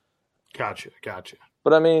 Gotcha.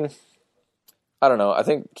 But I mean, I don't know. I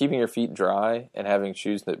think keeping your feet dry and having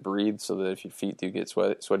shoes that breathe so that if your feet do get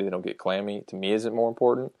sweaty, they don't get clammy, to me isn't more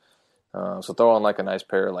important. So throw on like a nice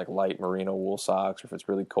pair of like light merino wool socks, or if it's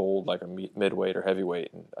really cold, like a midweight or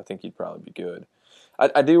heavyweight, and I think you'd probably be good.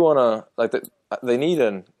 I do want to they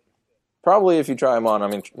need probably if you try them on, I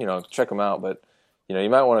mean, check them out, but you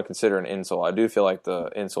might want to consider an insole. I do feel like the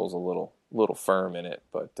insole's a little firm in it,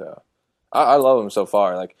 but I love them so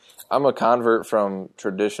far. Like I'm a convert from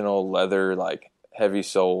traditional leather, like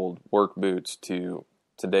heavy-soled work boots to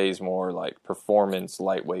today's more like performance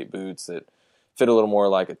lightweight boots that fit a little more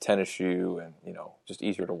like a tennis shoe and just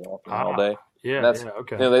easier to walk in all day. Yeah,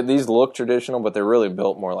 okay. These look traditional, but they're really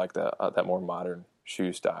built more like that more modern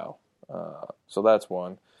shoe style. So that's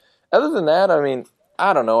one. Other than that, I mean,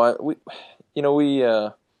 I don't know.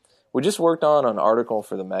 We just worked on an article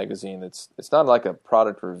for the magazine. It's not like a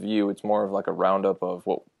product review. It's more of like a roundup of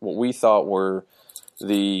what we thought were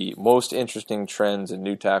the most interesting trends in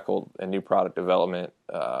new tackle and new product development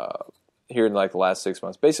here in like the last 6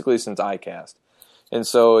 months, basically since ICAST. And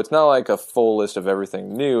so it's not like a full list of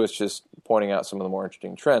everything new. It's just pointing out some of the more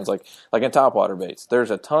interesting trends. Like in topwater baits, there's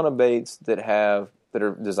a ton of baits that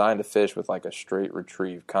are designed to fish with like a straight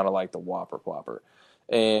retrieve, kind of like the Whopper Plopper.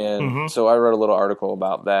 And so I wrote a little article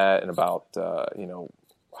about that and about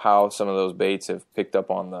how some of those baits have picked up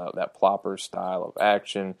on that plopper style of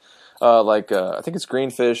action. I think it's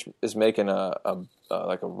Greenfish is making a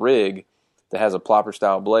rig that has a plopper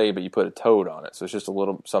style blade, but you put a toad on it, so it's just a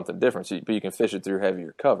little something different. But you can fish it through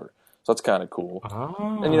heavier cover, so that's kind of cool.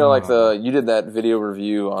 Oh. And you did that video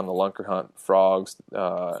review on the Lunker Hunt frogs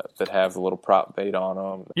that have the little prop bait on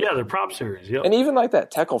them. Yeah, they're prop series. Yep. And even like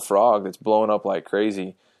that Teckle frog that's blowing up like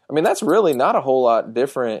crazy. I mean, that's really not a whole lot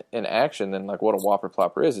different in action than like what a Whopper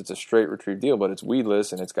Plopper is. It's a straight retrieve deal, but it's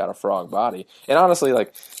weedless and it's got a frog body. And honestly, like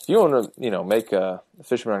if you want to, make a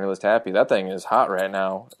fisherman on your list happy, that thing is hot right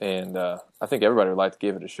now, and I think everybody would like to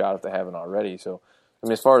give it a shot if they haven't already. So, I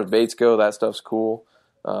mean, as far as baits go, that stuff's cool.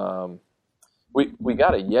 we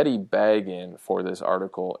got a Yeti bag in for this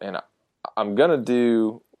article, and I'm gonna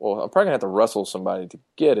do. Well, I'm probably gonna have to rustle somebody to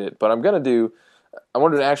get it, but I want to do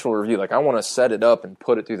an actual review. Like I want to set it up and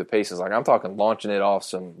put it through the paces. Like I'm talking launching it off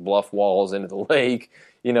some bluff walls into the lake,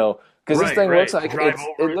 because this thing looks like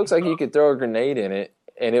it looks like you could throw a grenade in it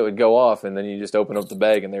and it would go off, and then you just open up the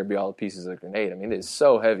bag and there'd be all the pieces of the grenade. I mean, it's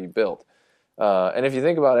so heavy built. And if you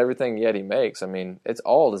think about everything Yeti makes, I mean, it's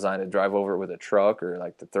all designed to drive over it with a truck or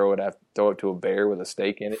like to throw it to a bear with a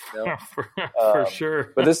stake in it. For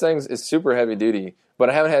sure. But this thing is super heavy duty.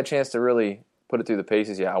 But I haven't had a chance to really put it through the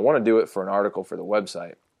paces yet. I want to do it for an article for the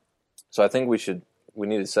website. So I think we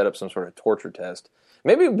need to set up some sort of torture test.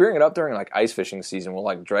 Maybe bring it up during like ice fishing season. We'll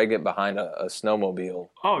like drag it behind a snowmobile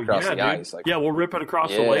across the ice. Like, we'll rip it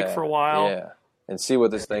across the lake for a while. Yeah, and see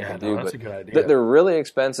what this thing can do. That's a good idea. They're really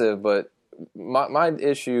expensive, but my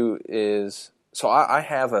issue is, so I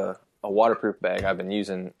have a waterproof bag I've been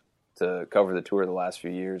using to cover the tour the last few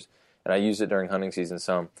years, and I used it during hunting season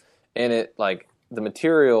some. And it, like, the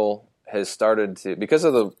material has started to, because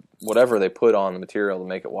of the whatever they put on the material to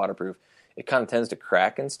make it waterproof, it kind of tends to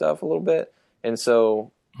crack and stuff a little bit. And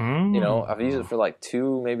so, I've used it for like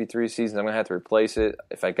 2, maybe 3 seasons. I'm going to have to replace it.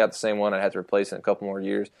 If I got the same one, I'd have to replace it in a couple more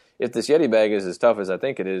years. If this Yeti bag is as tough as I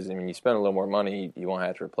think it is, I mean, you spend a little more money, you won't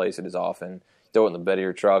have to replace it as often. Throw it in the bed of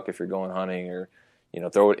your truck if you're going hunting, or,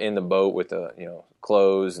 throw it in the boat with the,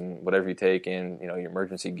 clothes and whatever you take in, your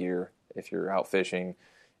emergency gear if you're out fishing,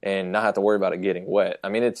 and not have to worry about it getting wet. I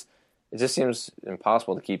mean, it just seems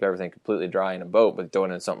impossible to keep everything completely dry in a boat, but throw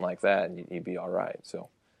it in something like that and you'd be all right. So.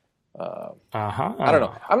 I don't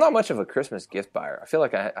know. I'm not much of a Christmas gift buyer. I feel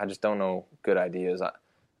like I just don't know good ideas.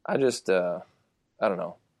 I just I don't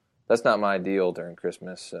know. That's not my deal during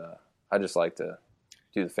Christmas. I just like to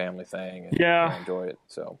do the family thing and enjoy it.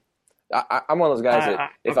 So I'm one of those guys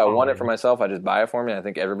that if I want it for myself, I just buy it for me. And I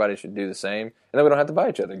think everybody should do the same, and then we don't have to buy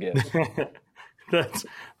each other gifts.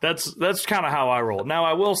 That's kind of how I roll. Now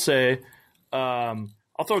I will say, I'll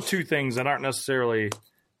throw 2 things that aren't necessarily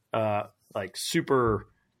like super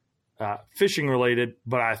fishing related,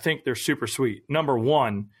 but I think they're super sweet. Number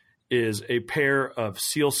 1 is a pair of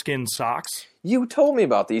sealskin socks. You told me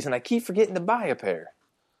about these, and I keep forgetting to buy a pair.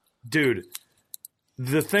 Dude,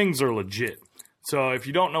 the things are legit. So if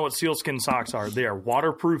you don't know what sealskin socks are, they are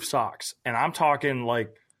waterproof socks, and I'm talking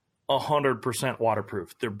like 100%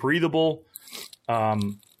 waterproof. They're breathable,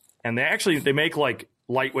 and they make like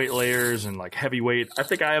lightweight layers and like heavyweight. I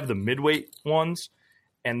think I have the midweight ones,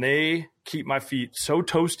 and they keep my feet so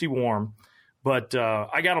toasty warm. But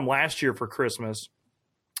I got them last year for Christmas,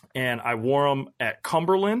 and I wore them at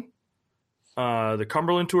Cumberland, the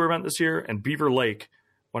Cumberland Tour event this year, and Beaver Lake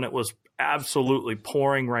when it was absolutely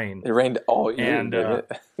pouring rain. It rained all year, and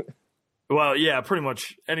well, yeah, pretty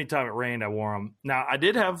much anytime it rained, I wore them. Now, I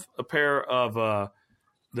did have a pair of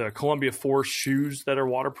the Columbia Force shoes that are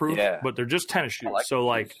waterproof, but they're just tennis shoes. So,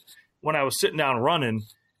 like, when I was sitting down running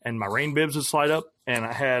and my rain bibs would slide up, and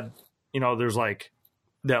I had, there's like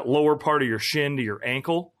that lower part of your shin to your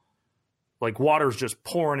ankle, like water's just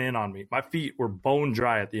pouring in on me. My feet were bone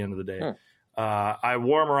dry at the end of the day. I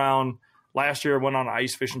wore them around. Last year I went on an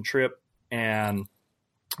ice fishing trip and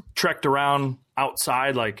trekked around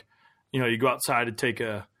outside. Like, you go outside to take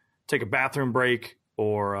a bathroom break,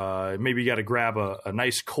 or maybe you got to grab a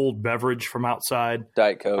nice cold beverage from outside.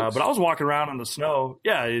 Diet Coke. But I was walking around in the snow.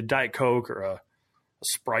 Yeah, a Diet Coke or a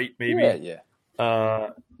Sprite maybe. Yeah.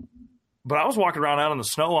 But I was walking around out in the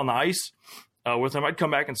snow on the ice with them. I'd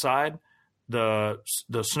come back inside. The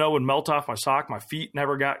snow would melt off my sock. My feet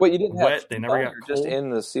never got wet. You didn't have they never got cold. Just in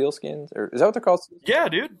the sealskins? Or is that what they're called? Yeah,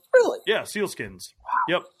 dude. Really? Yeah, sealskins.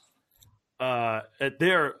 Wow. Yep.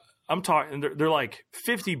 They're like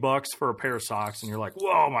 $50 for a pair of socks, and you're like,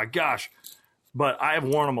 whoa, my gosh. But I have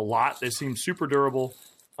worn them a lot. They seem super durable.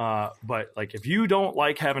 But like, if you don't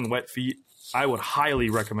like having wet feet, I would highly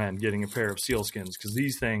recommend getting a pair of sealskins, because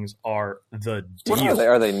these things are the deal. What are they?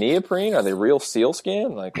 Are they neoprene? Are they real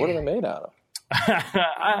sealskin? Like, what are they made out of?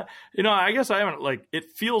 I guess I haven't, like, it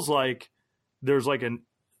feels like there's like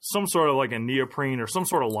some sort of like a neoprene or some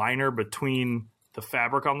sort of liner between the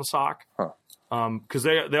fabric on the sock. Because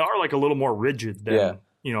they are like a little more rigid than,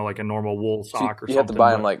 like a normal wool sock or something. You have to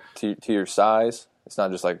buy them like to your size. It's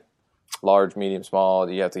not just like large, medium, small.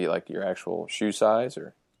 You have to get like your actual shoe size,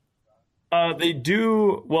 or? They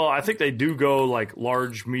do. Well, I think they do go like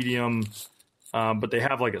large, medium, but they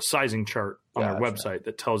have like a sizing chart on their website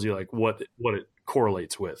that tells you like what it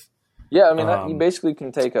correlates with. Yeah, I mean, you basically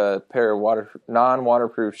can take a pair of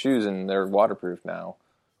non-waterproof shoes, and they're waterproof now.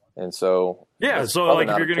 And so so like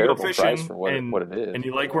if you're going to go fishing what it is, and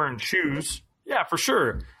you like wearing shoes, Yeah, for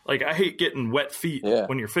sure. Like, I hate getting wet feet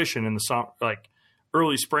when you're fishing in the summer. Like,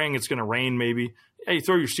 early spring, it's going to rain maybe. Yeah, you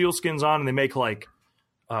throw your sealskins on, and they make, like,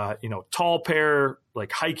 tall pair,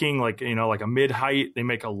 like hiking, like, like a mid-height. They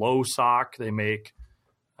make a low sock. They make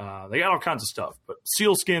they got all kinds of stuff. But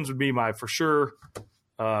sealskins would be my, for sure,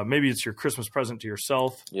 maybe it's your Christmas present to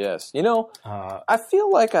yourself. Yes. I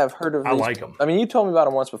feel like I've heard of these. I like them. I mean, you told me about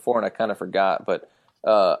them once before, and I kind of forgot. But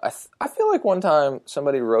I feel like one time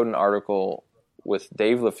somebody wrote an article with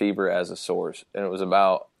Dave Lefebvre as a source, and it was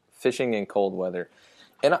about fishing in cold weather.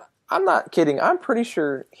 And I'm not kidding. I'm pretty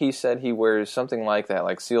sure he said he wears something like that,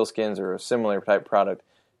 like sealskins or a similar type product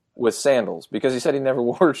with sandals, because he said he never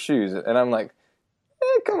wore shoes. And I'm like,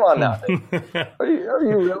 come on now. Are you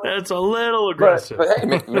really? That's a little aggressive. But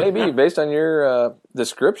hey, maybe based on your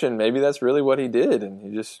description, maybe that's really what he did, and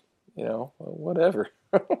he just, whatever.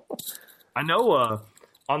 I know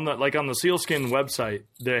on the sealskin website,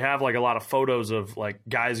 they have like a lot of photos of like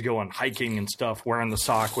guys going hiking and stuff wearing the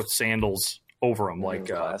sock with sandals over them. Like,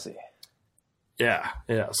 classy. Yeah.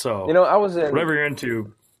 So, I was in whatever you're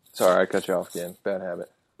into. Sorry, I cut you off again. Bad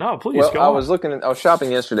habit. No, please. Well, go I on. was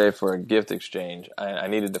shopping yesterday for a gift exchange. I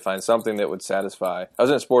needed to find something that would satisfy. I was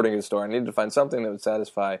in a sporting goods store. I needed to find something that would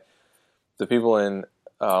satisfy the people in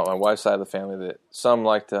my wife's side of the family that some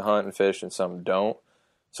like to hunt and fish and some don't.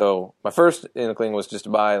 So my first inkling was just to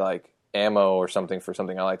buy like ammo or something for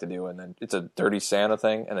something I like to do, and then it's a dirty Santa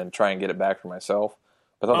thing, and then try and get it back for myself.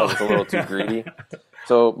 I thought that was a little too greedy.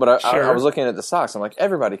 So, but I was looking at the socks. I'm like,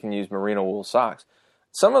 everybody can use merino wool socks.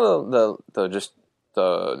 Some of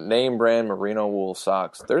the name brand merino wool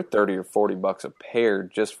socks, they're $30 or $40 a pair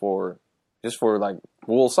just for like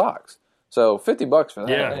wool socks. So $50 for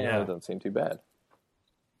that, that doesn't seem too bad.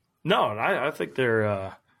 No, I think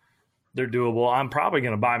they're doable. I'm probably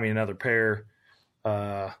going to buy me another pair.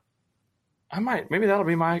 I might, maybe that'll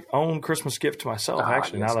be my own Christmas gift to myself.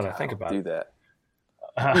 Actually, now that I think about it, do that.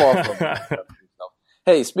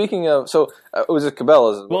 Hey, speaking of, it was at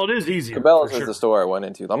Cabela's. Well, it is easy. Cabela's is the store I went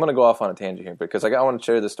into. I'm going to go off on a tangent here because I want to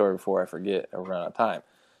share this story before I forget or run out of time.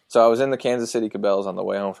 So I was in the Kansas City Cabela's on the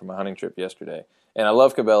way home from my hunting trip yesterday, and I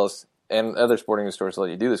love Cabela's and other sporting goods stores let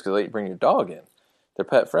you do this because they let you bring your dog in. They're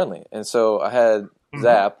pet friendly, and so I had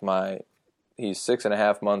Zap, he's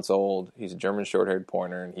 6.5 months old. He's a German short-haired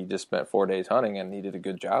pointer, and he just spent 4 days hunting, and he did a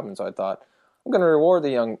good job. And so I thought, I'm going to reward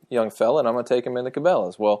the young fella, and I'm going to take him into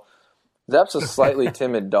Cabela's. Well, Zap's a slightly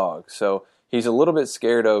timid dog, so he's a little bit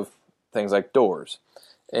scared of things like doors.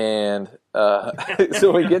 And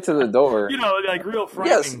so we get to the door. Like real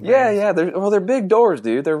frightening things. Yeah. They're big doors,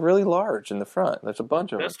 dude. They're really large in the front. There's a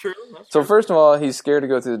bunch of them. That's true. So first of all, he's scared to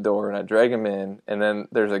go through the door, and I drag him in, and then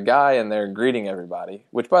there's a guy in there greeting everybody,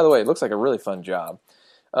 which, by the way, looks like a really fun job.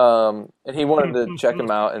 And he wanted to check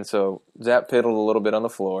him out, and so Zap piddled a little bit on the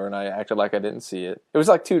floor, and I acted like I didn't see it. It was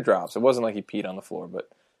like 2 drops. It wasn't like he peed on the floor, but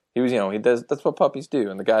he was, he does. That's what puppies do.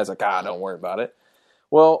 And the guy's like, don't worry about it.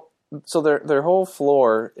 Well, so their whole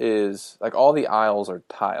floor is like all the aisles are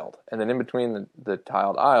tiled, and then in between the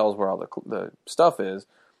tiled aisles where all the stuff is,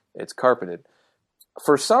 it's carpeted.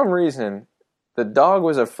 For some reason, the dog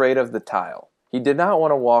was afraid of the tile. He did not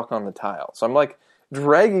want to walk on the tile. So I'm like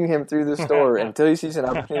dragging him through the store until he sees an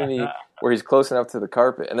opportunity where he's close enough to the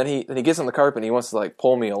carpet, and then he gets on the carpet and he wants to like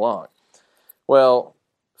pull me along. Well,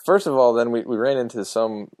 first of all, then we ran into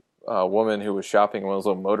some woman who was shopping in one of those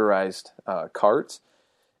little motorized carts.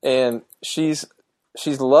 And she's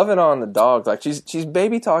loving on the dog. Like she's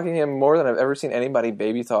baby talking him more than I've ever seen anybody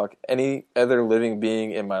baby talk any other living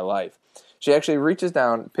being in my life. She actually reaches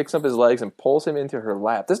down, picks up his legs, and pulls him into her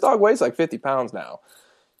lap. This dog weighs like 50 pounds now.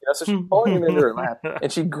 So she's pulling him into her lap,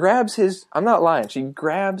 and she grabs his, I'm not lying, she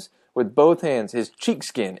grabs with both hands his cheek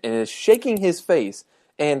skin and is shaking his face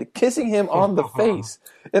and kissing him on the face.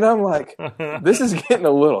 And I'm like, this is getting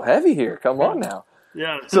a little heavy here. Come on now.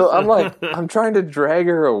 Yeah. So I'm like, I'm trying to drag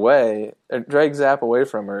her away, drag Zap away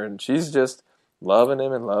from her, and she's just loving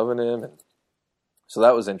him. And so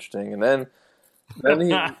that was interesting. And then he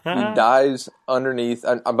dives underneath.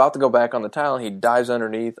 I'm about to go back on the tile, and he dives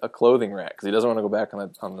underneath a clothing rack because he doesn't want to go back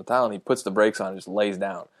on the tile, and he puts the brakes on and just lays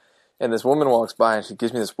down. And this woman walks by, and she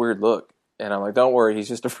gives me this weird look. And I'm like, don't worry, he's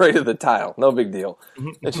just afraid of the tile. No big deal.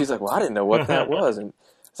 And she's like, well, I didn't know what that was. And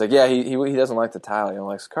it's like, yeah, he doesn't like the tile. He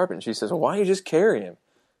likes the carpet. And she says, well, why don't you just carry him?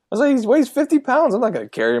 I was like, he weighs 50 pounds. I'm not going to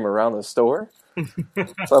carry him around the store.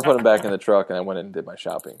 So I put him back in the truck, and I went in and did my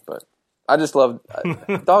shopping. But I just love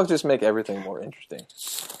dogs. Just make everything more interesting.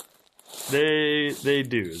 They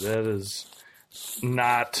do. That is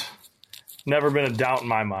never been a doubt in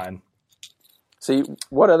my mind. See,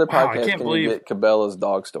 what other podcast can you get Cabela's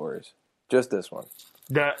dog stories? Just this one.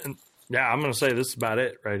 I'm going to say this is about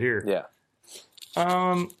it right here. Yeah.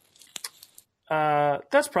 That's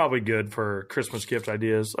probably good for Christmas gift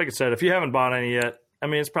ideas. Like I said, if you haven't bought any yet, I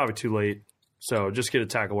mean, it's probably too late. So just get a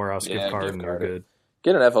Tackle Warehouse gift card and you're good.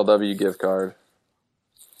 Get an FLW gift card.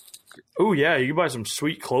 Oh yeah, you can buy some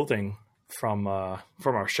sweet clothing from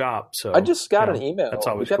our shop. So I just got an email. That's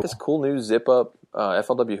always we got this cool new zip up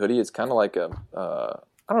FLW hoodie. It's kind of like a I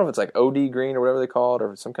don't know if it's like OD green or whatever they call it,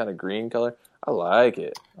 or some kind of green color. I like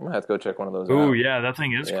it. I'm gonna have to go check one of those out. Oh yeah, that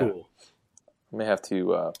thing is cool. I may have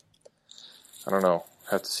to. I don't know.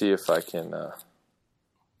 Have to see if I can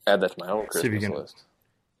add that to my own Christmas list.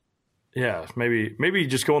 Yeah, maybe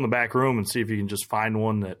just go in the back room and see if you can just find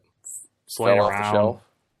one that's laying around. Off the shelf.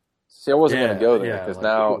 See, I wasn't going to go there because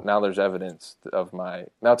now there's evidence of my.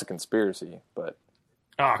 Now it's a conspiracy, but.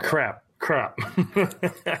 Oh crap!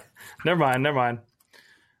 Never mind.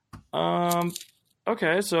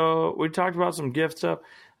 Okay, so we talked about some gift stuff.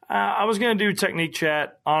 I was going to do technique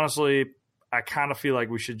chat. Honestly, I kind of feel like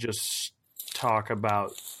we should just talk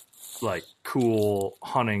about like cool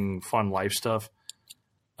hunting, fun life stuff.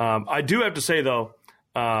 I do have to say though,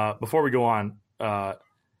 before we go on,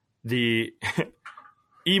 the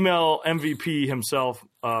email MVP himself,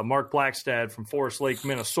 Mark Blackstad from Forest Lake,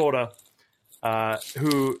 Minnesota,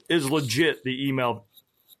 who is legit the email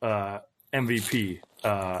MVP.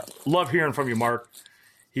 Love hearing from you, Mark.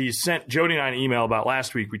 He sent Jody and I an email about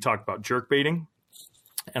last week. We talked about jerk baiting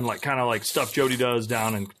and like kind of like stuff Jody does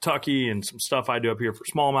down in Kentucky and some stuff I do up here for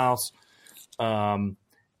smallmouths.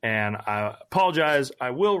 And I apologize. I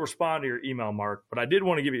will respond to your email, Mark, but I did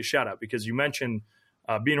want to give you a shout out because you mentioned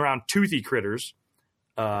being around toothy critters.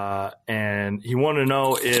 And he wanted to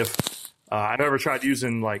know if I've ever tried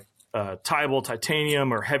using like tieable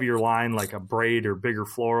titanium or heavier line, like a braid or bigger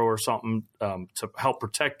fluoro or something to help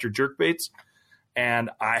protect your jerk baits. And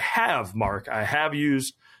I have, Mark. I have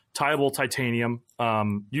used tieable titanium,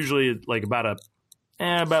 usually like about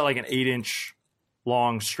like an 8-inch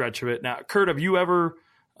long stretch of it. Now, Kurt, have you ever,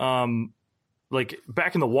 like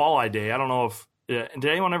back in the walleye day, I don't know if did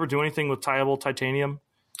anyone ever do anything with tieable titanium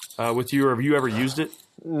with you, or have you ever used it?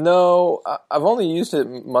 No, I've only used it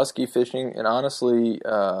muskie fishing, and honestly,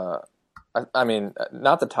 I mean,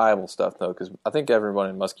 not the tieable stuff though, because I think everyone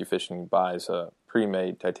in muskie fishing buys a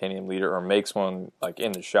pre-made titanium leader or makes one like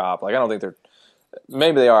in the shop. Like I don't think they're.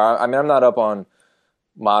 Maybe they are. I mean, I'm not up on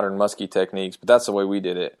modern muskie techniques, but that's the way we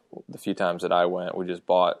did it. The few times that I went, we just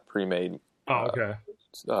bought pre-made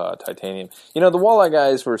titanium. You know, the walleye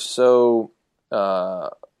guys were so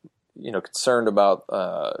concerned about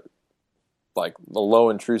like the low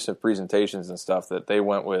intrusive presentations and stuff that they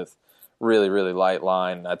went with really, really light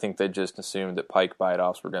line. I think they just assumed that pike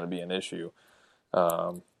bite-offs were going to be an issue.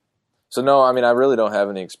 So no, I mean, I really don't have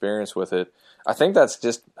any experience with it. I think that's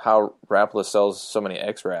just how Rapala sells so many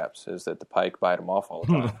X-Wraps, is that the pike bite them off all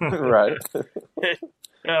the time, right?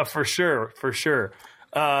 Yeah, for sure.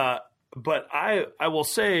 But I will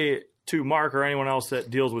say to Mark or anyone else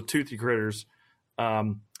that deals with toothy critters,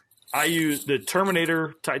 I use the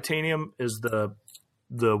Terminator titanium is the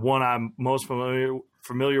one I'm most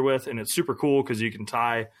familiar with, and it's super cool because you can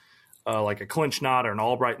tie like a clinch knot or an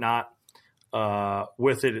Albright knot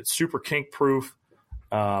with it. It's super kink proof.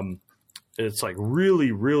 It's like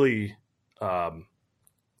really, really. I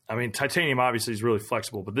mean, titanium obviously is really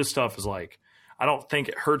flexible, but this stuff is like, I don't think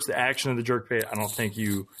it hurts the action of the jerkbait. I don't think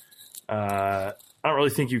you. I don't really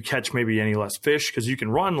think you catch maybe any less fish because you can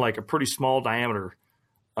run like a pretty small diameter.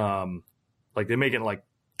 Like they make it like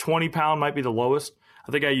 20 pound might be the lowest.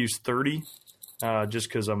 I think I use 30 just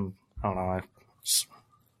because I don't know.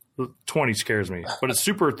 20 scares me, but it's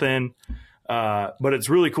super thin. But it's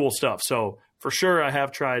really cool stuff. So for sure, I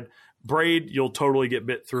have tried braid. You'll totally get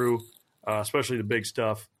bit through, especially the big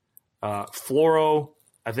stuff. Fluoro,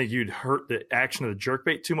 I think you'd hurt the action of the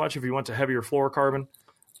jerkbait too much if you went to heavier fluorocarbon.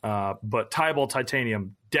 But tieable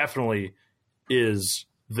titanium definitely is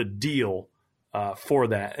the deal for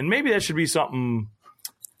that. And maybe that should be something.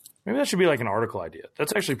 Maybe that should be like an article idea.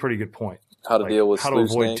 That's actually a pretty good point. How to deal with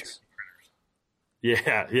sluice snakes.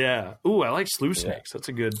 Yeah. Ooh, I like sluice snakes. That's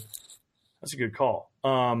a good call.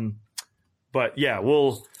 But yeah,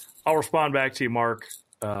 I'll respond back to you, Mark,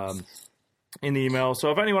 in the email.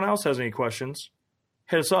 So if anyone else has any questions,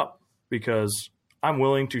 hit us up because I'm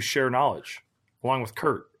willing to share knowledge along with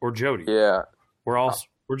Kurt or Jody. Yeah. We're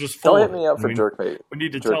just full. Don't hit me up for jerkbait. We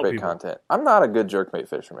need to tell people content. I'm not a good jerkbait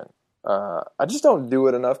fisherman. I just don't do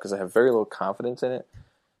it enough because I have very little confidence in it.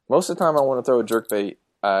 Most of the time I want to throw a jerkbait,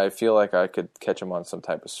 I feel like I could catch them on some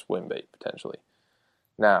type of swim bait potentially.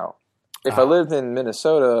 Now, if I lived in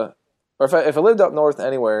Minnesota, or if I lived up north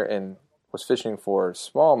anywhere and was fishing for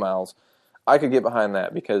smallmouths, I could get behind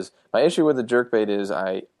that because my issue with the jerkbait is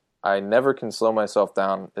I I never can slow myself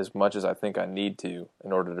down as much as I think I need to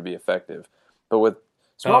in order to be effective. But with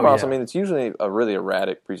smallmouth, I mean, it's usually a really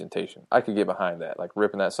erratic presentation. I could get behind that, like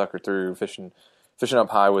ripping that sucker through, fishing up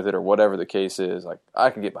high with it, or whatever the case is. Like,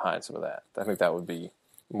 I could get behind some of that. I think that would be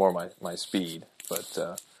more my speed. But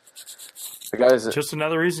the guys, just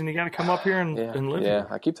another reason you got to come up here and live. Yeah, here.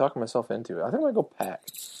 I keep talking myself into it. I think I'm gonna go pack.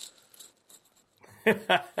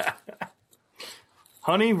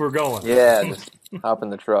 Honey, we're going. Yeah, just hop in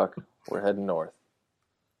the truck. We're heading north.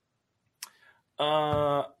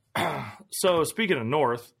 So speaking of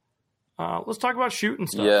north, let's talk about shooting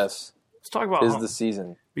stuff. Yes, let's talk about the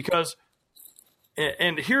season, because,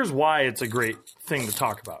 and here's why it's a great thing to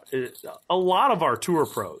talk about. A lot of our tour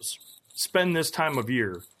pros spend this time of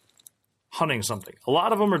year hunting something. A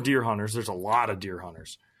lot of them are deer hunters. There's a lot of deer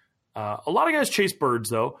hunters. A lot of guys chase birds,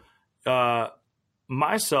 though.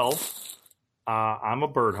 Myself, I'm a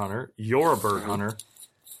bird hunter. You're a bird hunter.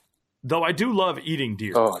 Though I do love eating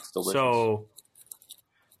deer. Oh, it's delicious. So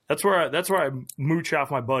that's where I mooch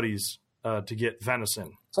off my buddies to get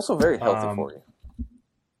venison. It's also very healthy for you.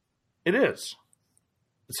 It is.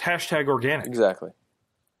 It's hashtag organic. Exactly.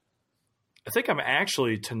 I think I'm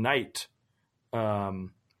actually tonight.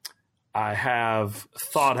 I have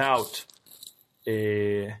thought out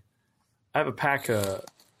I have a pack of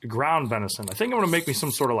ground venison. I think I'm going to make me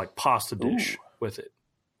some sort of like pasta dish with it.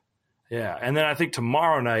 Yeah, and then I think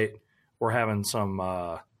tomorrow night we're having some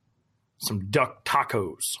duck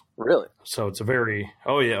tacos. Really? So it's a very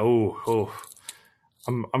I'm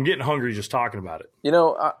getting hungry just talking about it. You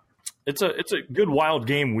know, it's a good wild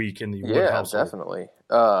game week in the Wood household. Definitely.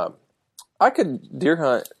 I could deer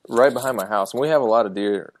hunt right behind my house, and we have a lot of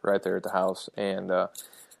deer right there at the house. And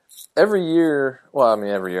every year,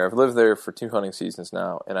 I've lived there for 2 hunting seasons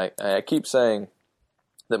now, and I keep saying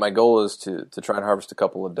that my goal is to try and harvest a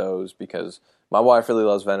couple of does because my wife really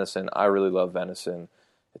loves venison. I really love venison.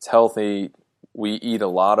 It's healthy. We eat a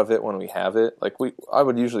lot of it when we have it. Like I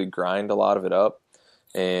would usually grind a lot of it up,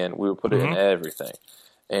 and we would put it in everything.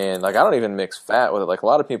 And like I don't even mix fat with it. Like a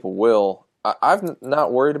lot of people will. I've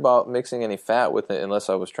not worried about mixing any fat with it unless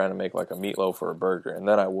I was trying to make like a meatloaf or a burger, and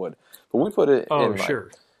then I would. But we put it in like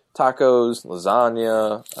tacos,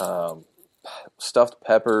 lasagna, stuffed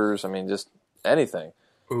peppers. I mean, just anything.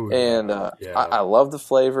 Ooh, and I love the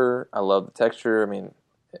flavor. I love the texture. I mean,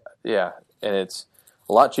 yeah, and it's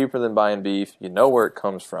a lot cheaper than buying beef. You know where it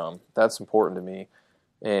comes from. That's important to me,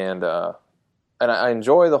 and I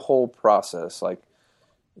enjoy the whole process. Like,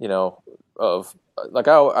 you know, of like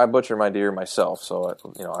I butcher my deer myself, so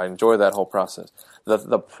I enjoy that whole process.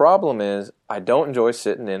 The problem is I don't enjoy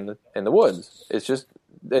sitting in the woods. It's just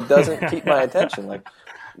it doesn't keep my attention. Like,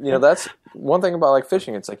 you know, that's one thing about like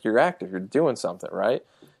fishing. It's like you're active, you're doing something, right?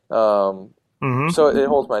 So it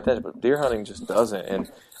holds my attention. But deer hunting just doesn't,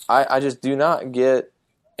 and I just do not get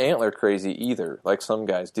antler crazy either, like some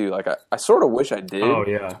guys do. Like I sort of wish I did. Oh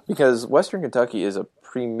yeah, because Western Kentucky is a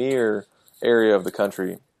premier area of the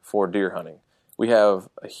country for deer hunting. We have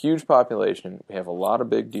a huge population. We have a lot of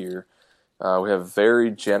big deer. We have very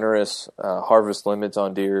generous harvest limits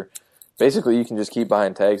on deer. Basically, you can just keep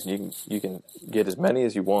buying tags, and you can get as many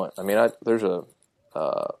as you want. I mean, there's a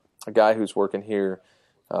guy who's working here.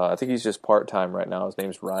 I think he's just part-time right now. His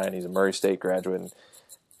name's Ryan. He's a Murray State graduate. And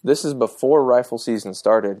this is before rifle season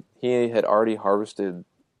started. He had already harvested,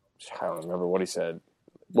 I don't remember what he said.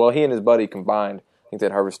 Well, he and his buddy combined, I think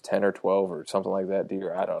they'd harvest 10 or 12 or something like that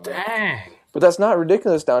deer. I don't know. Dang. But that's not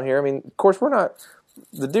ridiculous down here. I mean, of course,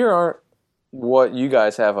 the deer aren't what you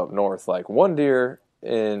guys have up north. Like, one deer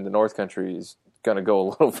in the North Country is going to go a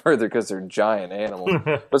little further because they're giant animals.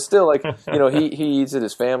 But still, like, you know, he eats it,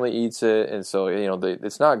 his family eats it, and so, you know,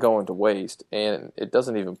 it's not going to waste. And it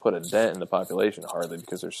doesn't even put a dent in the population hardly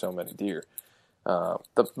because there's so many deer. But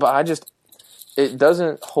it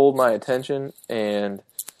doesn't hold my attention. And,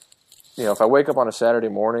 you know, if I wake up on a Saturday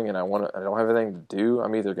morning and I don't have anything to do,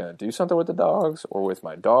 I'm either going to do something with the dogs or with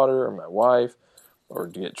my daughter or my wife or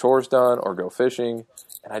get chores done or go fishing.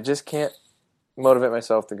 And I just can't motivate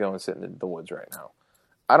myself to go and sit in the woods right now.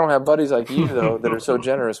 I don't have buddies like you, though, that are so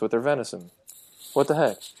generous with their venison. What the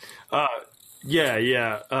heck?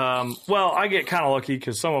 Yeah. Well, I get kind of lucky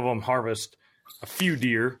because some of them harvest a few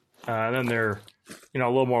deer, and then they're, you know,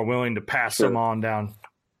 a little more willing to pass them on down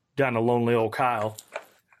to lonely old Kyle.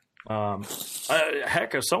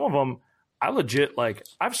 Heck, some of them, I legit, like,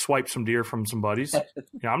 I've swiped some deer from some buddies. You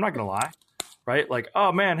know, I'm not going to lie, right? Like,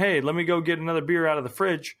 oh, man, hey, let me go get another beer out of the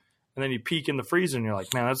fridge. And then you peek in the freezer and you're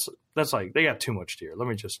like, man, that's like, they got too much deer. Let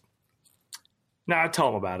me just, I tell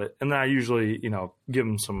them about it. And then I usually, you know, give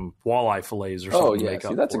them some walleye fillets or something. Oh, yeah,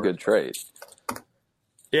 see, that's a good trade.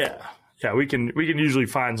 Yeah. Yeah, we can usually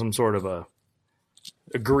find some sort of a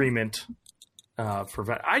agreement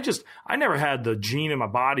for. I never had the gene in my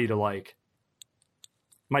body to like.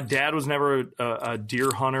 My dad was never a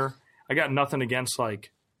deer hunter. I got nothing against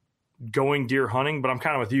like going deer hunting, but I'm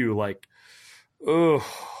kind of with you. Like,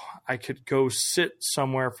 I could go sit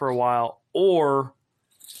somewhere for a while, or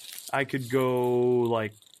I could go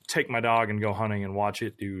like take my dog and go hunting and watch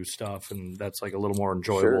it do stuff, and that's like a little more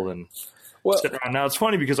enjoyable than sitting around. Now it's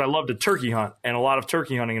funny because I love to turkey hunt, and a lot of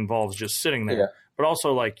turkey hunting involves just sitting there, but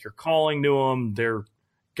also like you're calling to them, they're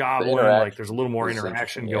gobbling, like there's a little more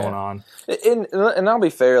interaction going on. And I'll be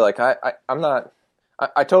fair, like I'm not.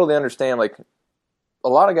 I totally understand. Like a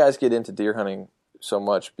lot of guys get into deer hunting so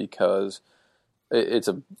much because it's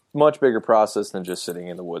a much bigger process than just sitting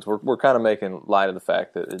in the woods. We're kind of making light of the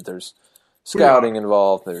fact that there's scouting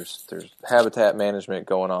involved. There's habitat management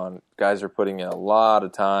going on. Guys are putting in a lot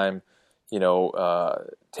of time,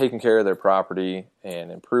 taking care of their property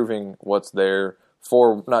and improving what's there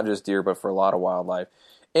for not just deer, but for a lot of wildlife.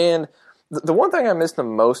 And the one thing I miss the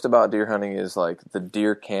most about deer hunting is like the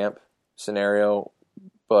deer camp scenario.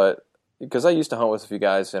 But because I used to hunt with a few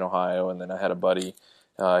guys in Ohio, and then I had a buddy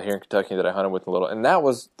here in Kentucky that I hunted with a little, and that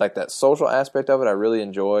was like that social aspect of it. I really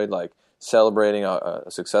enjoyed like celebrating a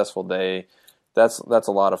successful day. That's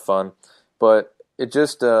a lot of fun. But it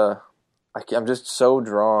just I'm just so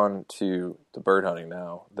drawn to bird hunting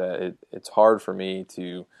now that it's hard for me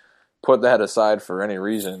to put that aside for any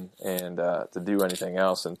reason and to do anything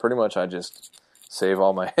else. And pretty much I just save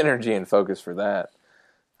all my energy and focus for that.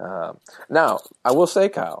 Now, I will say,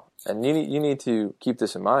 Kyle, and you need to keep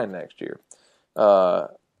this in mind next year.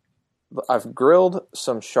 I've grilled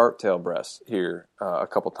some sharp-tail breasts here a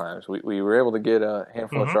couple times. We were able to get a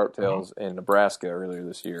handful of sharp-tails in Nebraska earlier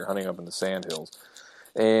this year, hunting up in the Sandhills.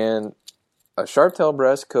 And a sharp-tail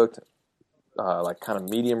breast cooked like kind of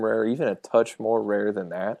medium rare, even a touch more rare than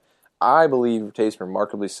that, I believe tastes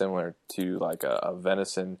remarkably similar to like a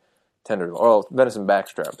venison tenderloin, or venison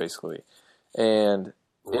backstrap, basically. And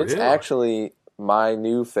it's actually my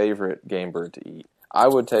new favorite game bird to eat. I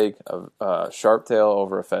would take a sharp-tail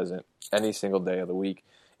over a pheasant any single day of the week.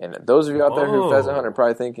 And those of you out there who pheasant hunt are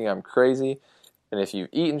probably thinking I'm crazy. And if you've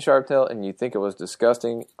eaten sharp-tail and you think it was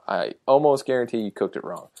disgusting, I almost guarantee you cooked it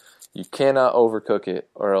wrong. You cannot overcook it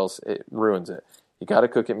or else it ruins it. You got to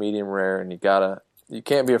cook it medium rare, and you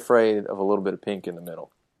can't be afraid of a little bit of pink in the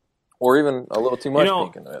middle, or even a little too much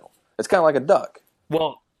pink in the middle. It's kind of like a duck.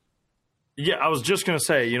 Well, yeah, I was just going to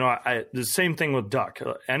say, the same thing with duck.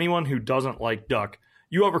 Anyone who doesn't like duck,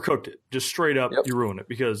 you overcooked it. Just straight up, you ruin it.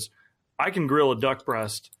 Because I can grill a duck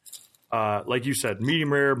breast, like you said,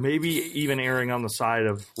 medium rare, maybe even erring on the side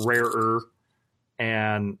of rarer,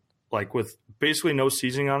 and like with basically no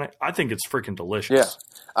seasoning on it. I think it's freaking delicious.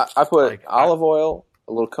 Yeah, I put olive oil,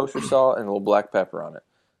 a little kosher salt, and a little black pepper on it.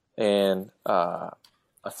 And I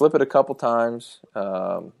flip it a couple times,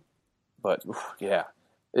 but yeah.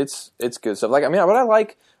 It's good stuff. But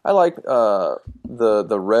I like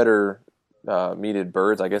the redder meated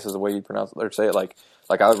birds, I guess is the way you pronounce it or say it. Like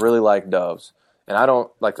I really like doves, and I don't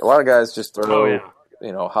like a lot of guys just throw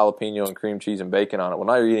jalapeno and cream cheese and bacon on it. Well,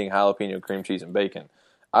 now you're eating jalapeno, cream cheese, and bacon.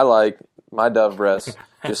 I like my dove breasts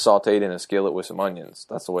just sautéed in a skillet with some onions.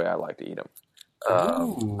 That's the way I like to eat them.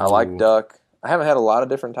 I like duck. I haven't had a lot of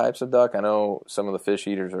different types of duck. I know some of the fish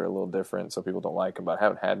eaters are a little different, so people don't like them, but I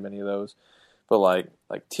haven't had many of those. But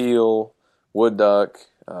like teal, wood duck,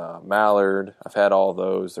 mallard, I've had all of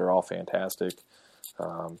those. They're all fantastic.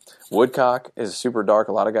 Woodcock is super dark.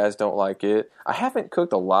 A lot of guys don't like it. I haven't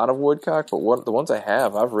cooked a lot of woodcock, but the ones I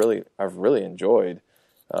have, I've really enjoyed.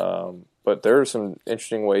 But there are some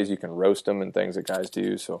interesting ways you can roast them and things that guys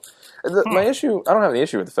do. So my issue, I don't have any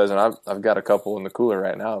issue with the pheasant. I've got a couple in the cooler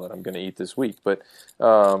right now that I'm going to eat this week. But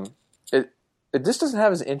it just doesn't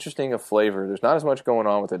have as interesting a flavor. There's not as much going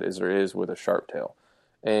on with it as there is with a sharp-tail.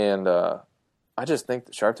 And I just think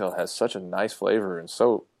the sharp-tail has such a nice flavor, and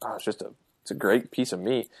so it's a great piece of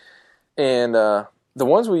meat. And the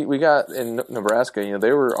ones we got in Nebraska,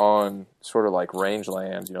 they were on sort of like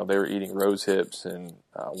rangeland. They were eating rose hips and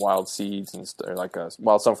wild seeds and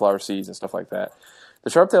wild sunflower seeds and stuff like that. The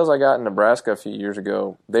sharp-tails I got in Nebraska a few years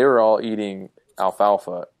ago, they were all eating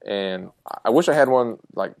alfalfa, and I wish I had one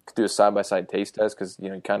like could do a side-by-side taste test, because you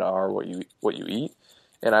kind of are what you eat.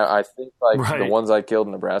 And I think the ones I killed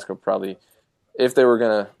in Nebraska probably, if they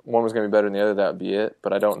were one was gonna be better than the other, that would be it.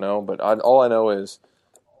 But I don't know. But all I know is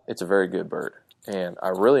it's a very good bird, and I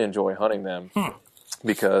really enjoy hunting them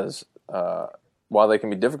because while they can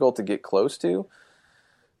be difficult to get close to,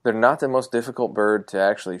 they're not the most difficult bird to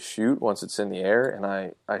actually shoot once it's in the air. And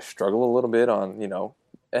I struggle a little bit on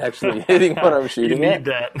actually hitting what I'm shooting you at. need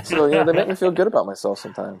that. So, they make me feel good about myself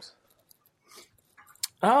sometimes.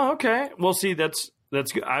 Oh, okay. Well, see, that's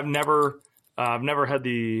good. I've never had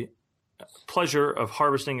the pleasure of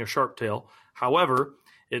harvesting a sharptail. However,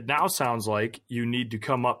 it now sounds like you need to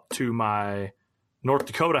come up to my North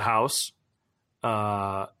Dakota house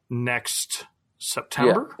next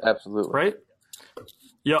September. Yeah, absolutely. Right?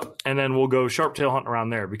 Yep. And then we'll go sharptail hunting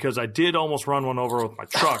around there, because I did almost run one over with my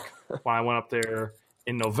truck when I went up there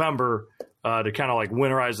in November to kind of like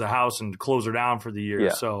winterize the house and close her down for the year.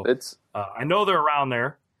 Yeah, so I know they're around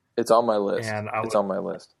there. It's on my list. And it's on my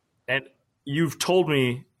list. And you've told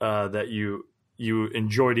me that you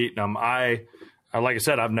enjoyed eating them. Like I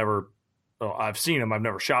said, I've seen them. I've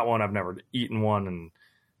never shot one. I've never eaten one. And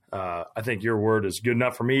I think your word is good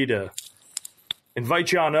enough for me to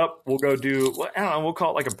invite you on up. We'll go do, I don't know, we'll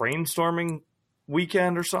call it like a brainstorming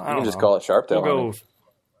weekend or something. You can just call it sharptail. We'll go.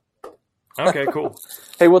 Okay, cool.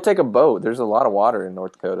 Hey, we'll take a boat. There's a lot of water in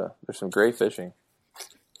North Dakota. There's some great fishing.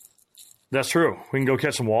 That's true. We can go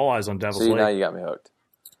catch some walleyes on Devil's Lake. Now you got me hooked.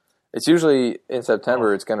 It's usually in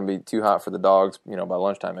September. It's going to be too hot for the dogs, by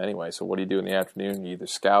lunchtime anyway. So what do you do in the afternoon? You either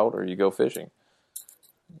scout or you go fishing.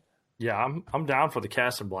 Yeah, I'm down for the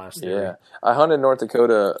cast and blast theory. Yeah, I hunted North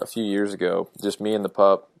Dakota a few years ago. Just me and the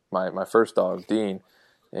pup, my first dog, Dean,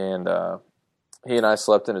 and he and I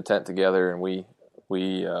slept in a tent together, and we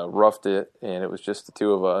roughed it, and it was just the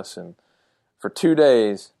two of us. And for 2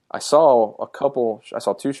 days, I saw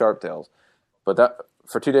two sharptails, but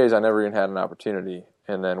for 2 days I never even had an opportunity.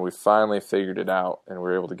 And then we finally figured it out, and we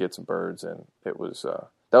were able to get some birds. And it was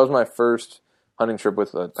that was my first hunting trip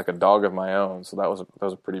with a dog of my own, so that was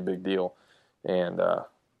a pretty big deal. And I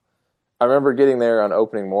remember getting there on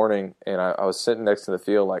opening morning, and I was sitting next to the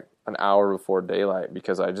field like an hour before daylight,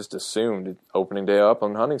 because I just assumed opening day up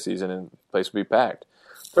on hunting season and the place would be packed.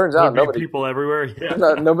 Turns out people everywhere. Yeah.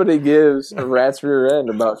 Nobody gives a rat's rear end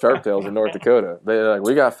about sharptails in North Dakota. They're like,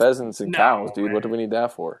 we got pheasants and cows, dude. What do we need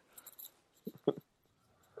that for?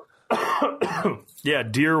 Yeah,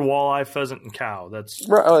 deer, walleye, pheasant, and cow. That's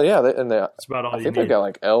right. Oh yeah, that's about all. I think they got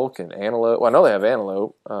like elk and antelope. Well, I know they have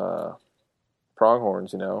antelope,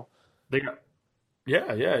 pronghorns. They got.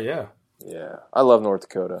 Yeah. Yeah, I love North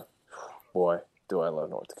Dakota. Boy, do I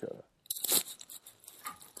love North Dakota.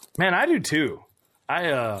 Man, I do too.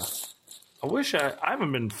 I wish I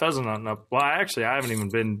haven't been pheasant hunting up. Well, I haven't even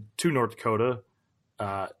been to North Dakota.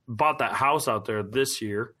 Bought that house out there this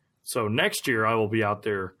year, so next year I will be out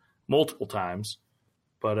there multiple times.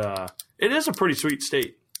 But it is a pretty sweet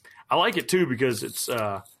state. I like it too because it's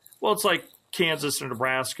it's like Kansas or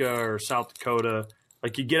Nebraska or South Dakota.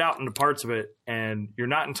 Like you get out into parts of it and you're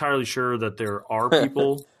not entirely sure that there are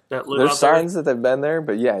people that live out there. There's signs that they've been there,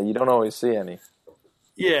 but yeah, you don't always see any.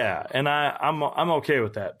 Yeah, and I'm okay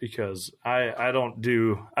with that because I don't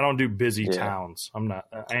do busy towns. I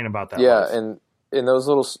ain't about that. Yeah, life. And in those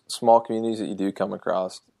little small communities that you do come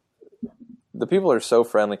across, the people are so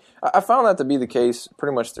friendly. I found that to be the case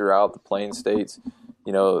pretty much throughout the Plain States.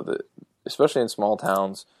 Especially in small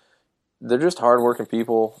towns, they're just hardworking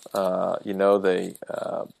people. Every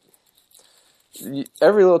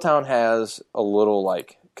little town has a little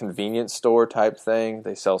like convenience store type thing.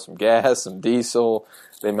 They sell some gas, some diesel.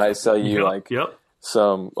 They might sell you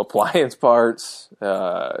some appliance parts.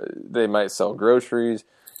 They might sell groceries.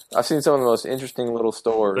 I've seen some of the most interesting little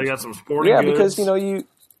stores. They got some sporting goods. Because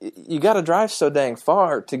you got to drive so dang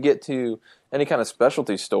far to get to any kind of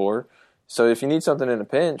specialty store. So if you need something in a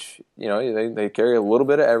pinch, they carry a little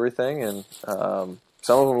bit of everything, and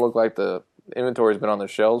some of them look like the inventory's been on their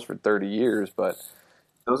shelves for 30 years, but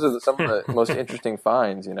those are some of the most interesting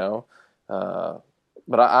finds, But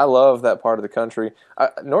I love that part of the country.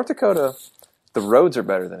 North Dakota, the roads are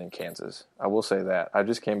better than in Kansas. I will say that. I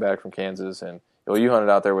just came back from Kansas, and you hunted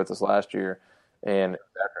out there with us last year, and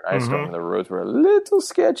after an ice storm, the roads were a little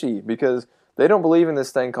sketchy because they don't believe in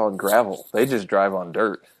this thing called gravel. They just drive on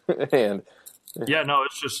dirt. And it's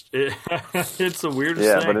the weirdest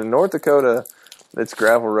thing. Yeah, but in North Dakota, it's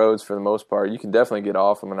gravel roads for the most part. You can definitely get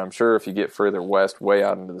off them, and I'm sure if you get further west, way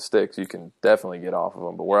out into the sticks, you can definitely get off of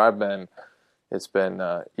them. But where I've been, it's been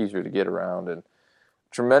easier to get around, and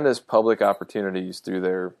tremendous public opportunities through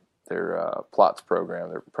their PLOTS program,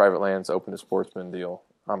 their private lands open to sportsmen deal.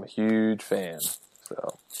 I'm a huge fan.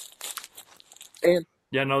 So, and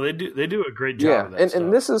they do a great job. Yeah,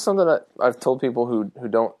 and this is something that I've told people who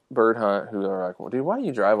don't bird hunt, who are like, well, dude, why do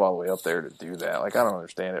you drive all the way up there to do that? Like, I don't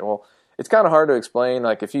understand it. Well, it's kind of hard to explain.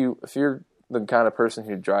 Like, if you're the kind of person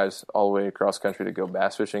who drives all the way across country to go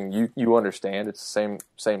bass fishing, you understand it's the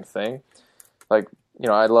same thing. Like,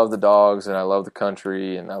 I love the dogs and I love the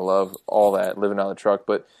country and I love all that, living out of the truck.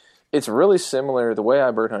 But it's really similar. The way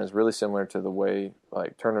I bird hunt is really similar to the way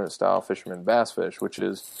like tournament style fishermen bass fish, which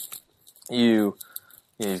is you've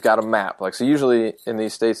got a map. Like, so usually in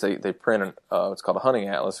these states they print it's called a hunting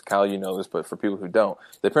atlas. Kyle, you know this, but for people who don't,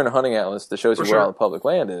 they print a hunting atlas that shows you where all the public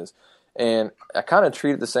land is. And I kind of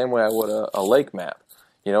treat it the same way I would a lake map.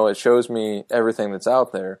 It shows me everything that's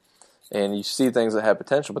out there, and you see things that have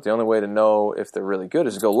potential, but the only way to know if they're really good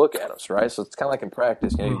is to go look at them, right? So it's kind of like in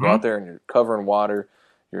practice. You go out there and you're covering water.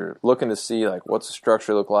 You're looking to see, like, what's the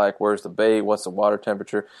structure look like, where's the bait, what's the water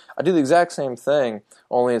temperature. I do the exact same thing,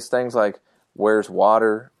 only it's things like where's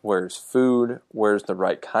water, where's food, where's the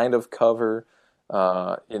right kind of cover,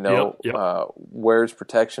 where's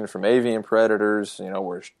protection from avian predators,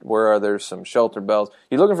 where are there some shelter belts.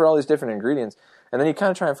 You're looking for all these different ingredients, and then you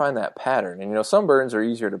kind of try and find that pattern. And, some birds are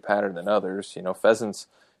easier to pattern than others. Pheasants,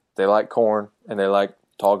 they like corn, and they like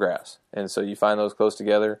tall grass. And so you find those close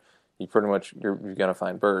together, you pretty much, you're going to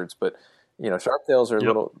find birds. But, sharptails are a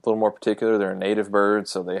little more particular. They're a native bird,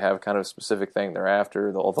 so they have kind of a specific thing they're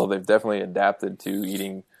after, although they've definitely adapted to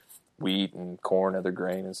eating wheat and corn, other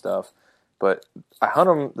grain and stuff. But I hunt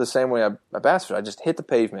them the same way I bass fish. I just hit the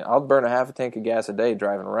pavement. I'll burn a half a tank of gas a day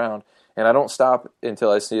driving around, and I don't stop until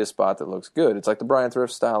I see a spot that looks good. It's like the Brian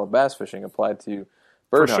Thrift style of bass fishing applied to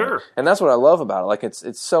bird hunting. Sure. And that's what I love about it. Like,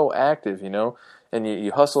 it's so active, and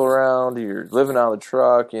you hustle around, you're living out of the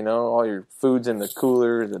truck, all your food's in the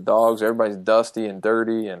cooler, the dogs, everybody's dusty and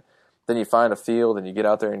dirty, and then you find a field and you get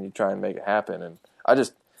out there and you try and make it happen. And I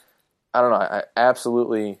don't know, I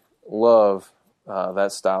absolutely love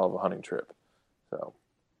that style of a hunting trip. So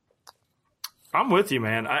I'm with you,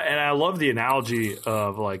 man. And I love the analogy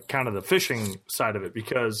of like kind of the fishing side of it,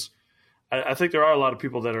 because I think there are a lot of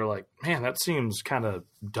people that are like, man, that seems kind of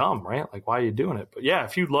dumb, right? Like, why are you doing it? But yeah,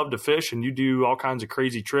 if you love to fish and you do all kinds of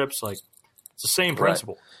crazy trips, like, it's the same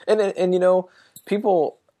principle. Right. And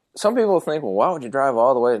some people think, well, why would you drive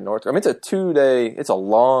all the way to North? I mean, it's a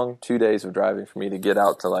long 2 days of driving for me to get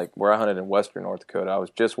out to like where I hunted in western North Dakota. I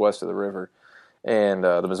was just west of the river, and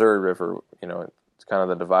the Missouri River, it's kind of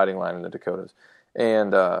the dividing line in the Dakotas.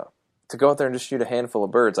 And to go out there and just shoot a handful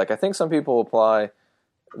of birds. Like, I think some people apply,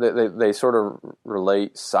 they sort of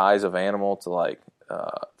relate size of animal to like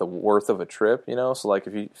the worth of a trip, So like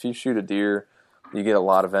if you shoot a deer, you get a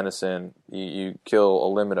lot of venison. You kill a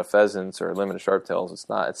limit of pheasants or a limit of sharptails.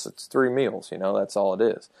 It's 3 meals, That's all it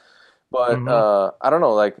is. But I don't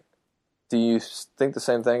know. Like, do you think the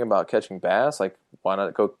same thing about catching bass? Like, why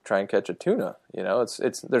not go try and catch a tuna?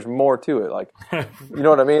 There's more to it. Like, you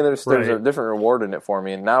know what I mean? There's a different reward in it for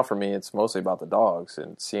me. And now for me, it's mostly about the dogs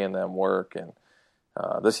and seeing them work. And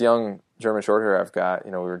this young German Shorthair I've got,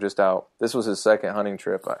 we were just out. This was his second hunting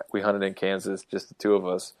trip. We hunted in Kansas, just the two of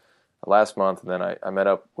us, last month. And then I met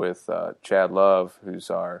up with Chad Love, who's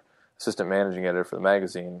our assistant managing editor for the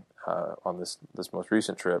magazine, on this most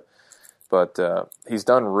recent trip. But he's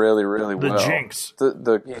done really, really well. The Jinx.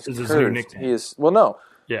 He's his new nickname. He is, well, no.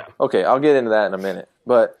 Yeah. Okay, I'll get into that in a minute.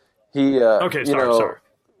 But he, sorry.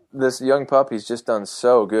 This young puppy's just done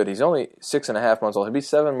so good. He's only 6.5 months old. He'll be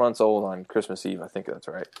 7 months old on Christmas Eve. I think that's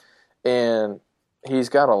right. And he's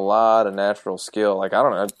got a lot of natural skill. Like, I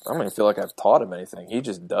don't even feel like I've taught him anything. He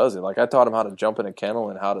just does it. Like, I taught him how to jump in a kennel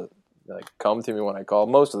and how to like come to me when I call,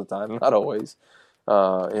 most of the time, not always.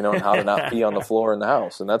 And how to not pee on the floor in the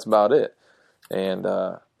house, and that's about it. And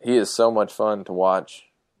he is so much fun to watch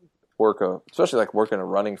work, especially like working a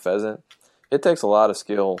running pheasant. It takes a lot of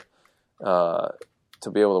skill to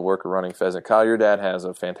be able to work a running pheasant. Kyle, your dad has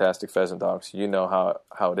a fantastic pheasant dog, so you know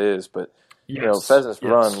how it is. But pheasants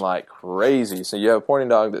run like crazy. So you have a pointing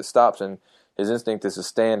dog that stops, and his instinct is to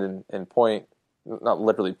stand and point, not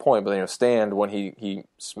literally point, but stand when he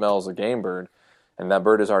smells a game bird. And that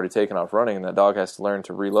bird has already taken off running, and that dog has to learn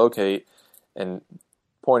to relocate and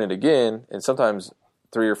point it again, and sometimes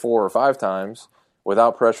 3 or 4 or 5 times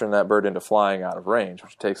without pressuring that bird into flying out of range,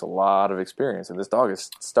 which takes a lot of experience. And this dog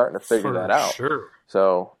is starting to figure that out. Sure.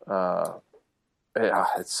 So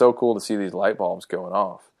it's so cool to see these light bulbs going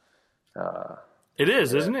off. It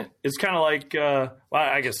is, isn't it? It's kind of like,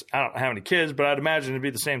 I guess I don't have any kids, but I'd imagine it'd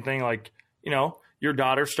be the same thing. Like, your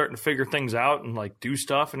daughter's starting to figure things out and like do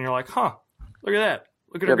stuff, and you're like, huh. Look at that.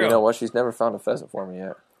 Look at her go. You know what? She's never found a pheasant for me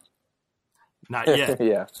yet. Not yet.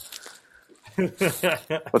 Yeah.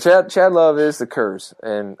 Well, Chad Love is the curse,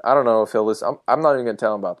 and I don't know if he'll listen. I'm not even going to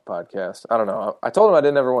tell him about the podcast. I don't know. I told him I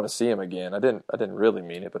didn't ever want to see him again. I didn't really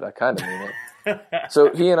mean it, but I kind of mean it.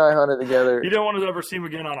 So he and I hunted together. You don't want to ever see him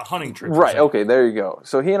again on a hunting trip. Right. Okay, there you go.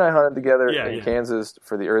 So he and I hunted together in Kansas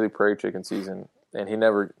for the early prairie chicken season, and he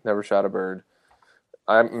never shot a bird.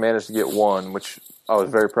 I managed to get one, which I was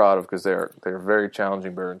very proud of because they're very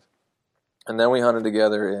challenging birds. And then we hunted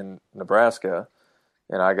together in Nebraska,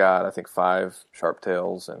 and I got, I think, 5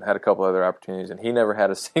 sharp-tails and had a couple other opportunities, and he never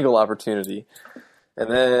had a single opportunity.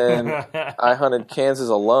 And then I hunted Kansas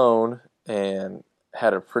alone and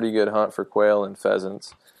had a pretty good hunt for quail and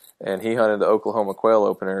pheasants. And he hunted the Oklahoma quail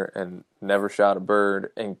opener and never shot a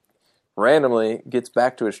bird, and randomly gets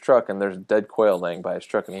back to his truck and there's dead quail laying by his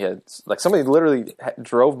truck, and he had, like, somebody literally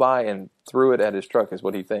drove by and threw it at his truck is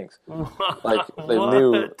what he thinks. Like, they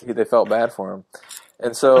knew, they felt bad for him.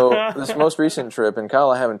 And so this most recent trip, and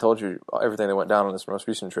Kyle, I haven't told you everything that went down on this most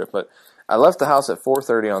recent trip, but I left the house at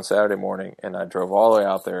 4:30 on Saturday morning, and I drove all the way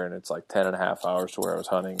out there, and it's like 10 and a half hours to where I was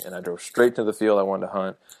hunting, and I drove straight to the field I wanted to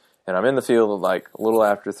hunt. And I'm in the field at like a little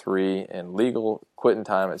after 3, and legal quitting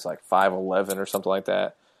time is like 5:11 or something like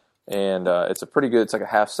that. And it's a pretty good, it's like a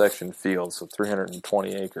half-section field, so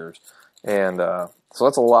 320 acres. And so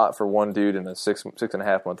that's a lot for one dude and a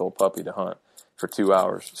 6.5-month-old puppy to hunt for 2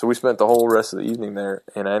 hours. So we spent the whole rest of the evening there,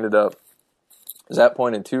 and I ended up, Zap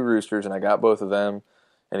pointed 2 roosters, and I got both of them,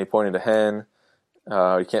 and he pointed a hen.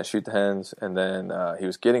 You can't shoot the hens. And then he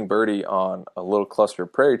was getting birdie on a little cluster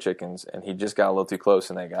of prairie chickens, and he just got a little too close,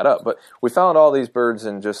 and they got up. But we found all these birds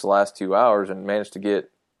in just the last 2 hours and managed to get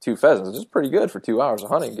 2 pheasants. It's just pretty good for 2 hours of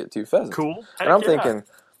hunting to get 2 pheasants. Cool. And I'm thinking,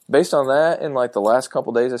 based on that, and like the last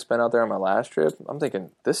couple days I spent out there on my last trip, I'm thinking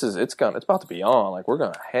it's about to be on. Like, we're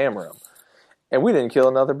gonna hammer them. And we didn't kill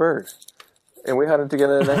another bird. And we hunted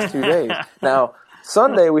together the next 2 days. Now,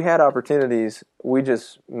 Sunday we had opportunities. We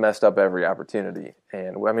just messed up every opportunity.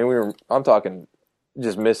 And I mean, I'm talking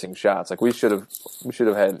just missing shots. Like, we should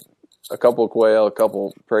have had a couple of quail, a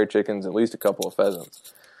couple prairie chickens, at least a couple of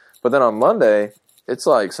pheasants. But then on Monday, it's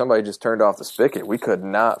like somebody just turned off the spigot. We could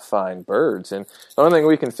not find birds. And the only thing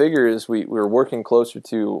we can figure is we were working closer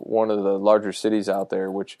to one of the larger cities out there,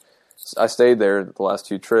 which I stayed there the last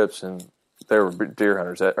 2 trips, and there were deer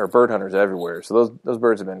hunters or bird hunters everywhere. So those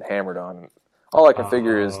birds have been hammered on. All I can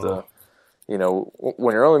figure is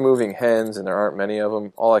when you're only moving hens and there aren't many of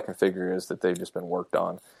them, all I can figure is that they've just been worked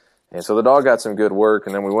on. And so the dog got some good work,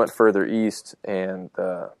 and then we went further east, and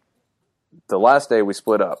the last day we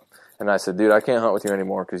split up. And I said, dude, I can't hunt with you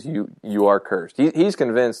anymore because you are cursed. He's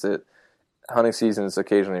convinced that hunting seasons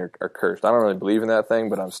occasionally are cursed. I don't really believe in that thing,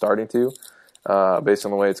 but I'm starting to, based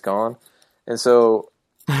on the way it's gone. And so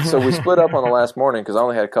we split up on the last morning because I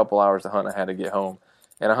only had a couple hours to hunt. I had to get home.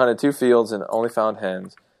 And I hunted 2 fields and only found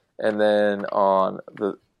hens. And then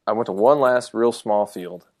I went to one last real small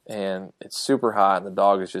field, and it's super hot, and the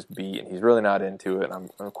dog is just beat, and he's really not into it. And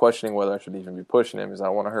I'm questioning whether I should even be pushing him because I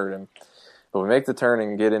don't want to hurt him. But we make the turn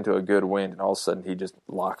and get into a good wind, and all of a sudden he just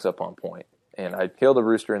locks up on point. And I killed a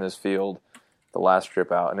rooster in this field the last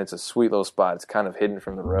trip out, and it's a sweet little spot. It's kind of hidden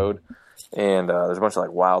from the road, and there's a bunch of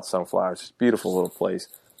like wild sunflowers. It's a beautiful little place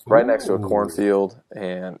right next to a cornfield,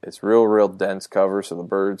 and it's real dense cover, so the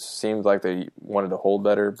birds seemed like they wanted to hold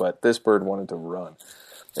better, but this bird wanted to run.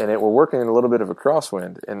 And we're working in a little bit of a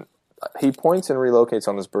crosswind, and he points and relocates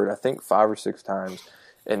on this bird, I think 5 or 6 times,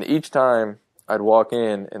 and each time I'd walk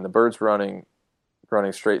in, and the bird's running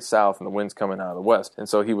straight south, and the wind's coming out of the west. And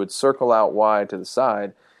so he would circle out wide to the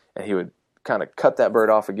side, and he would kind of cut that bird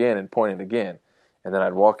off again and point it again. And then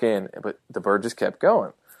I'd walk in, but the bird just kept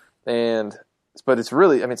going. But it's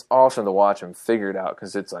really, it's awesome to watch him figure it out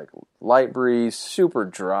because it's like light breeze, super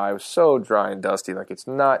dry, so dry and dusty. Like, it's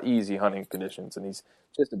not easy hunting conditions, and he's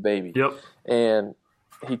just a baby. Yep. And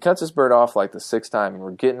he cuts this bird off like the 6th time, and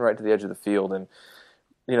we're getting right to the edge of the field. And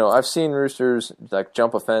I've seen roosters like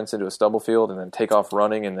jump a fence into a stubble field and then take off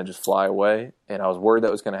running and then just fly away. And I was worried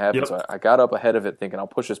that was going to happen. Yep. So I got up ahead of it thinking I'll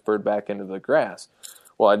push this bird back into the grass.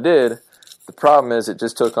 Well, I did. The problem is it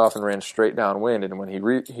just took off and ran straight downwind. And when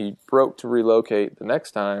he broke to relocate the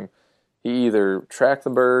next time, he either tracked the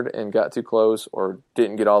bird and got too close or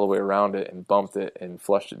didn't get all the way around it and bumped it and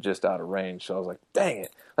flushed it just out of range. So I was like, dang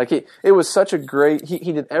it. Like, it was such a great,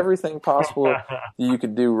 he did everything possible you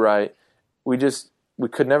could do right. We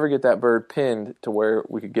could never get that bird pinned to where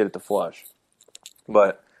we could get it to flush.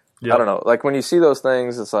 But yep. I don't know. Like, when you see those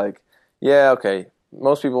things, it's like, yeah, okay.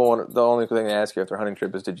 Most people the only thing they ask you after a hunting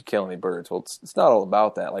trip is, did you kill any birds? Well, it's not all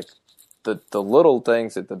about that. Like, the little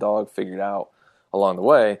things that the dog figured out along the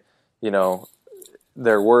way,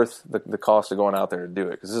 they're worth the cost of going out there to do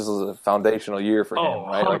it. Because this is a foundational year for him,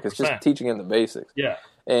 right? 100%. Like, it's just teaching him the basics. Yeah.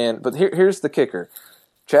 But here's the kicker.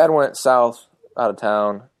 Chad went south out of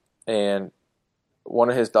town, and one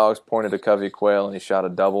of his dogs pointed a covey of quail, and he shot a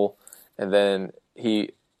double. And then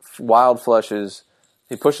he wild flushes.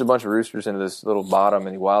 He pushed a bunch of roosters into this little bottom,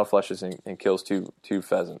 and he wild flushes and kills two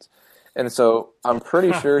pheasants. And so I'm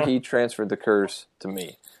pretty sure he transferred the curse to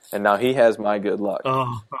me. And now he has my good luck.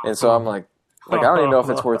 And so I'm like, Like, I don't even know if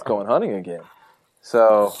it's worth going hunting again.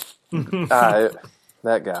 So,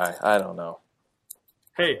 that guy, I don't know.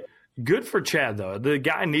 Hey, good for Chad, though. The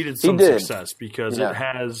guy needed some success because it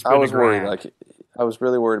has been I was worried. I was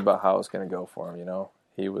really worried about how it was going to go for him, you know?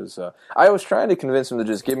 He was. I was trying to convince him to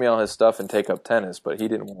just give me all his stuff and take up tennis, but he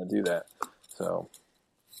didn't want to do that. So.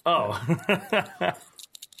 Oh.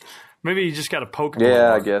 Maybe you just got to poke him.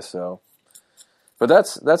 Yeah, I guess so. But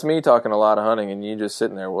that's me talking a lot of hunting, and you just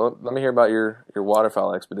sitting there. Well, let me hear about your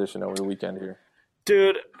waterfowl expedition over the weekend here.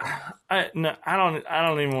 Dude, I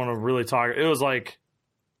don't even want to really talk. It was like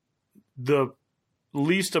the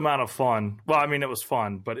least amount of fun. Well, I mean, it was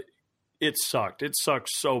fun, but it sucked. It sucked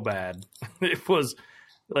so bad. It was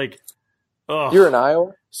like, you're in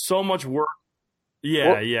Iowa? So much work.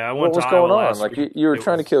 Yeah, I went to Iowa. What was going on? Like you were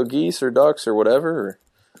trying to kill geese or ducks or whatever? Or?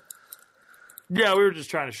 Yeah, we were just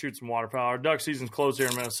trying to shoot some waterfowl. Our duck season's closed here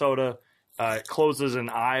in Minnesota. It closes in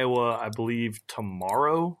Iowa, I believe,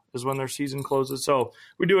 tomorrow is when their season closes. So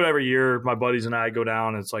we do it every year. My buddies and I go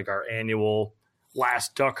down. It's like our annual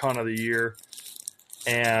last duck hunt of the year.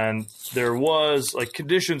 And there was, like,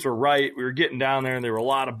 conditions were right. We were getting down there, and there were a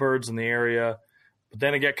lot of birds in the area. But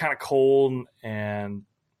then it got kind of cold, and,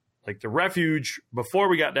 like, the refuge, before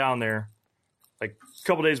we got down there, like, a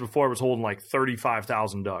couple days before, it was holding, like,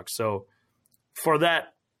 35,000 ducks. So for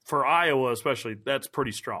Iowa especially, that's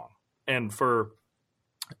pretty strong. And for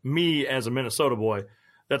me as a Minnesota boy,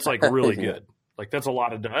 that's like really good. Like that's a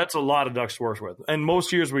lot of ducks to work with. And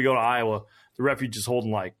most years we go to Iowa, the refuge is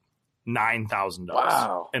holding like 9,000 ducks.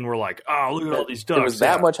 Wow. And we're like, oh, look at all these ducks. It was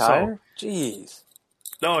that much higher? Jeez.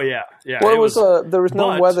 Oh yeah. Well, there was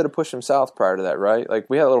no weather to push them south prior to that, right? Like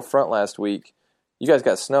we had a little front last week. You guys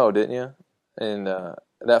got snow, didn't you? And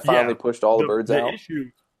that finally pushed all the birds out.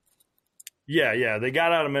 Yeah, they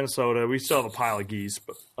got out of Minnesota. We still have a pile of geese,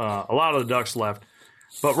 but a lot of the ducks left.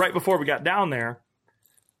 But right before we got down there,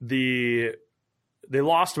 they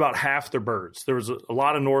lost about half their birds. There was a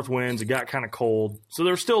lot of north winds. It got kind of cold. So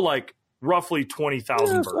there were still like roughly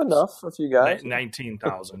 20,000 birds. Enough, a few guys.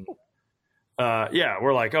 19,000.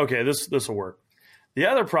 We're like, okay, this will work. The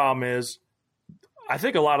other problem is I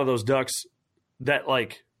think a lot of those ducks that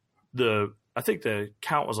like I think the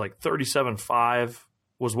count was like 37.5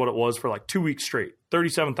 was what it was for like 2 weeks straight.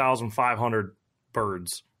 37,500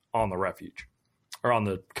 birds on the refuge or on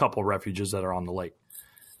the couple refuges that are on the lake.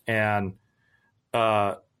 And,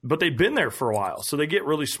 but they've been there for a while, so they get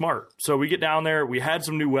really smart. So we get down there, we had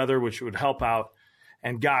some new weather, which would help out.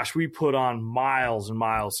 And gosh, we put on miles and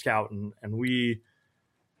miles scouting, and we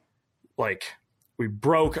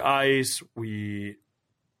broke ice. We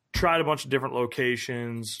tried a bunch of different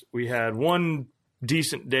locations. We had one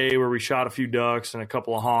decent day where we shot a few ducks and a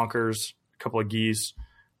couple of honkers, a couple of geese.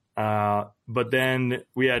 But then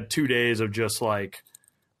we had 2 days of just like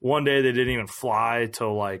one day they didn't even fly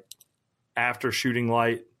till like after shooting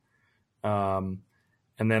light. And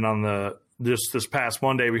then on this past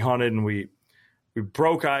Monday we hunted and we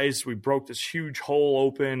broke ice. We broke this huge hole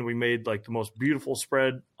open. We made like the most beautiful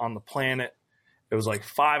spread on the planet. It was like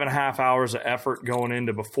 5.5 hours of effort going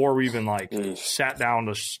into before we even like sat down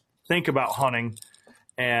to think about hunting.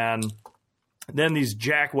 And then these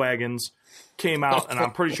jack wagons came out, and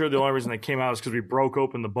I'm pretty sure the only reason they came out is because we broke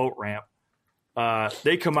open the boat ramp.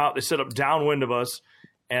 They come out, they sit up downwind of us,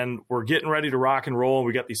 and we're getting ready to rock and roll.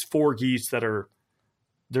 We got these 4 geese they're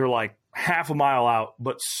like half a mile out,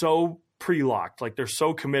 but so pre-locked. Like they're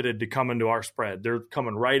so committed to coming to our spread. They're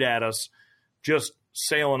coming right at us, just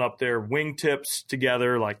sailing up there, wingtips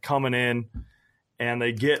together, like coming in, and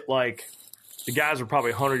they get like – the guys are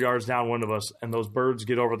probably 100 yards downwind of us, and those birds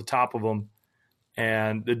get over the top of them,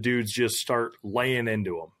 and the dudes just start laying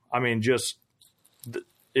into them. I mean,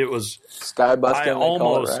 it was sky busting.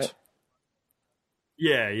 Right?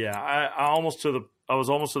 Yeah. I was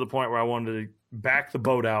almost to the point where I wanted to back the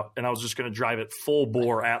boat out, and I was just going to drive it full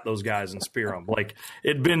bore at those guys and spear them. Like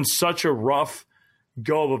it'd been such a rough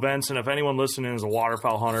go of events, and if anyone listening is a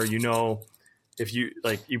waterfowl hunter, you know, if you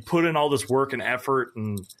put in all this work and effort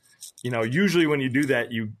and you know, usually when you do that,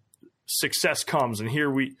 success comes. And here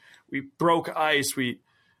we broke ice. We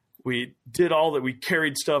did all that. We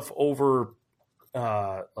carried stuff over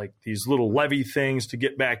like these little levee things to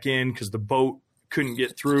get back in because the boat couldn't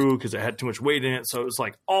get through because it had too much weight in it. So it was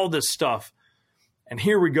like all this stuff. And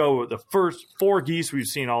here we go. The first 4 geese we've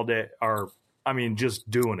seen all day are, I mean, just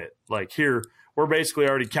doing it. Like here, we're basically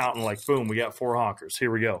already counting like, boom, we got 4 honkers.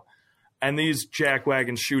 Here we go. And these jack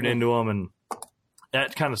wagons shoot into them, and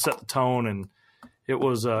that kind of set the tone, and it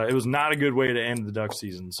was not a good way to end the duck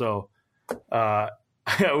season. So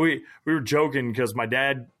we were joking because my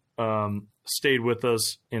dad stayed with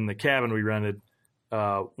us in the cabin we rented,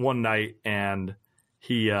 one night, and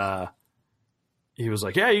he was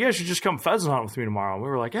like, yeah, you guys should just come pheasant hunt with me tomorrow. And we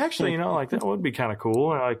were like, actually, like that would be kind of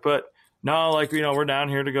cool. And like, but no, like, we're down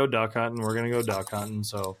here to go duck hunting. We're going to go duck hunting.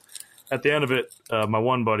 So at the end of it, my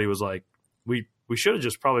one buddy was like, we should have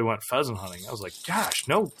just probably went pheasant hunting. I was like, gosh,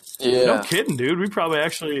 no kidding, dude. We probably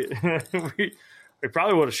actually, we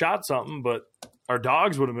probably would have shot something, but our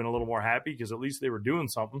dogs would have been a little more happy because at least they were doing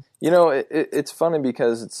something. It's funny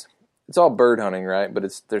because it's all bird hunting, right? But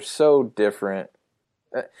they're so different.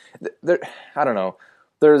 I don't know.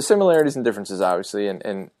 There are similarities and differences, obviously,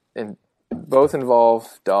 and both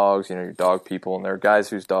involve dogs. Your dog people, and there are guys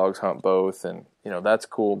whose dogs hunt both, and that's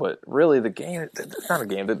cool. But really, the game, it's not a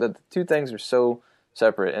game. The two things are so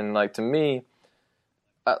separate. And like to me,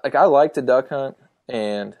 I like to duck hunt,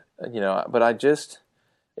 and but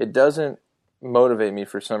it doesn't motivate me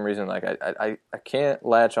for some reason. Like I can't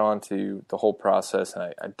latch on to the whole process,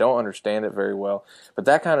 and I don't understand it very well. But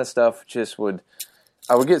that kind of stuff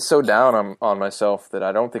I would get so down on myself that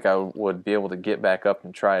I don't think I would be able to get back up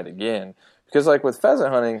and try it again. Because like with pheasant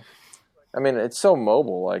hunting, I mean, it's so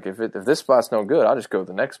mobile. Like if this spot's no good, I'll just go to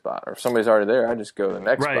the next spot. Or if somebody's already there, I just go to the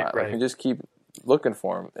next spot. Right. Like, you just keep looking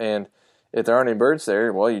for them. And if there aren't any birds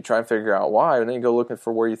there, well, you try and figure out why, and then you go looking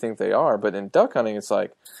for where you think they are. But in duck hunting, it's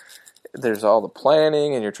like there's all the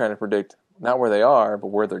planning, and you're trying to predict not where they are, but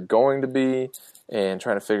where they're going to be, and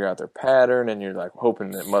trying to figure out their pattern, and you're like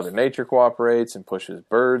hoping that Mother Nature cooperates and pushes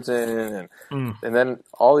birds in, and then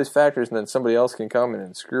all these factors, and then somebody else can come in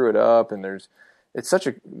and screw it up, and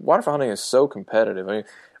waterfowl hunting is so competitive. I mean,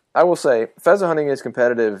 I will say pheasant hunting is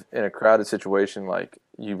competitive in a crowded situation like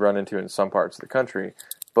you run into in some parts of the country,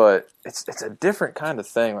 but it's a different kind of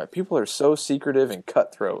thing. Like people are so secretive and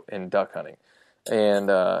cutthroat in duck hunting. And,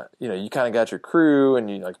 you kind of got your crew and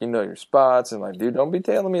you your spots and like, dude, don't be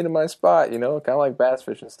tailing me to my spot, kind of like bass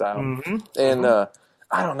fishing style. Mm-hmm. And,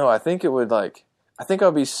 I don't know. I think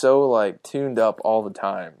I'll be so like tuned up all the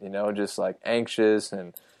time, just like anxious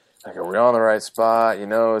and like, are we on the right spot?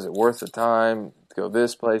 Is it worth the time to go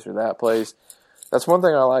this place or that place? That's one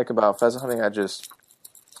thing I like about pheasant hunting.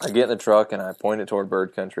 I get in the truck and I point it toward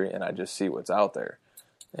bird country and I just see what's out there.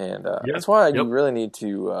 And, that's why you really need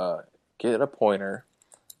to, get a pointer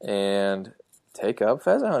and take up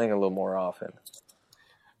pheasant hunting a little more often.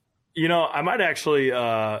 I might actually,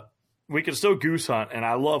 we can still goose hunt, and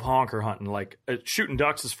I love honker hunting. Like shooting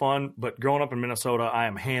ducks is fun, but growing up in Minnesota, I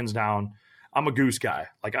am hands down, I'm a goose guy.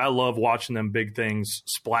 Like I love watching them big things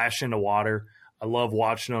splash into water. I love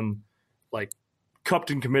watching them like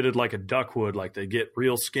cupped and committed like a duck would. Like they get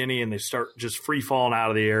real skinny and they start just free falling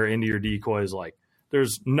out of the air into your decoys. Like,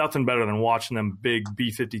 there's nothing better than watching them big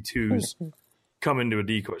B-52s come into a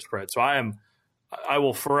decoy spread. So I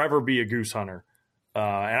will forever be a goose hunter. And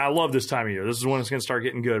I love this time of year. This is when it's going to start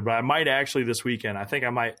getting good. But I might actually this weekend, I think I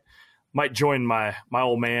might join my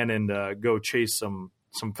old man and go chase some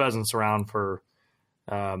pheasants around for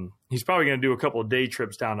he's probably going to do a couple of day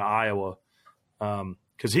trips down to Iowa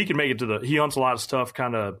because he can make it he hunts a lot of stuff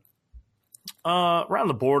kind of around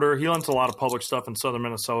the border. He hunts a lot of public stuff in southern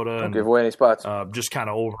Minnesota. Don't give away any spots. Just kind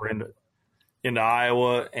of over into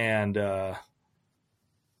Iowa, and but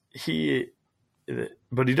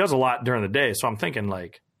he does a lot during the day. So I'm thinking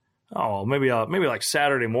like, maybe like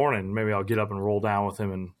Saturday morning, maybe I'll get up and roll down with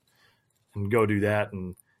him and go do that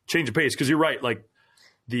and change the pace. Because you're right, like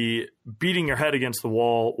the beating your head against the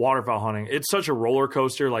wall, waterfowl hunting, it's such a roller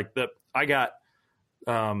coaster. Like that, I got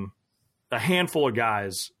a handful of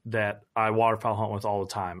guys that I waterfowl hunt with all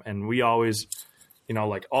the time. And we always,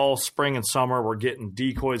 like all spring and summer, we're getting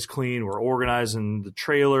decoys clean. We're organizing the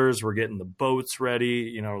trailers. We're getting the boats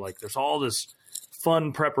ready. Like there's all this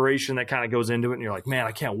fun preparation that kind of goes into it. And you're like, man,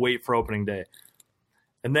 I can't wait for opening day.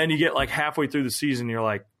 And then you get like halfway through the season. You're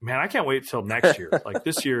like, man, I can't wait till next year. Like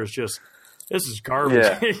this year is this is garbage.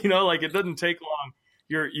 Yeah. Like it doesn't take long.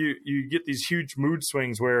 You get these huge mood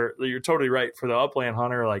swings where you're totally right for the upland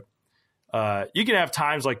hunter. Like, you can have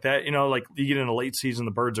times like that, like you get in a late season,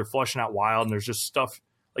 the birds are flushing out wild and there's just stuff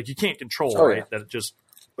like you can't control, right? Yeah.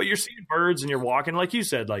 But you're seeing birds and you're walking, like you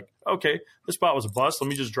said, like, okay, this spot was a bust. Let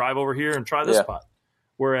me just drive over here and try this spot.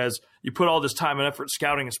 Whereas you put all this time and effort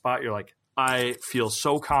scouting a spot, you're like, I feel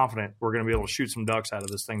so confident we're going to be able to shoot some ducks out of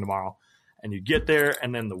this thing tomorrow. And you get there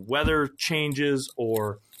and then the weather changes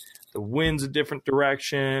or the wind's a different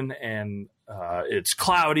direction and it's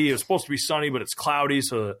cloudy. It was supposed to be sunny, but it's cloudy.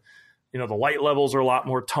 So the light levels are a lot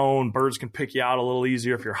more toned. Birds can pick you out a little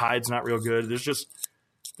easier if your hide's not real good.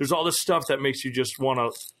 There's all this stuff that makes you just want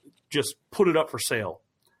to just put it up for sale.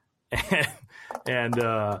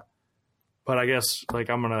 But I guess like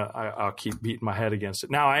I'll keep beating my head against it.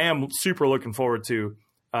 Now I am super looking forward to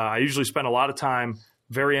I usually spend a lot of time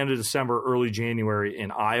very end of December, early January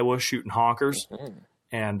in Iowa shooting honkers. Mm-hmm.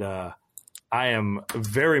 And I am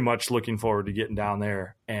very much looking forward to getting down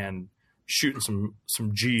there and shooting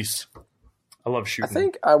some G's. I love shooting. I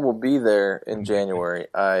think I will be there in January.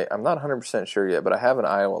 I'm not 100% sure yet, but I have an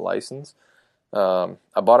Iowa license. I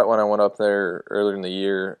bought it when I went up there earlier in the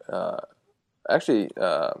year.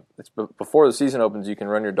 It's before the season opens. You can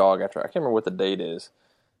run your dog after. I can't remember what the date is,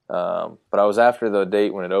 but I was after the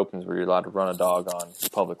date when it opens where you're allowed to run a dog on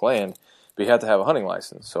public land, but you have to have a hunting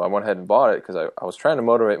license. So I went ahead and bought it because I was trying to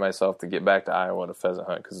motivate myself to get back to Iowa to pheasant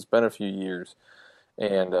hunt because it's been a few years.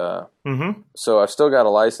 And so I've still got a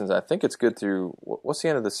license. I think it's good through, what's the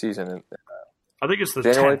end of the season? I think it's the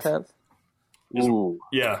January 10th. Ooh.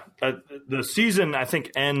 Yeah. The season, I think,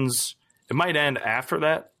 ends – it might end after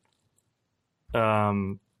that.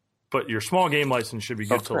 But your small game license should be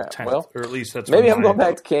good till the 10th. Well, or at least that's maybe I'm going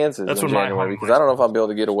back to Kansas in January because I don't know if I'll be able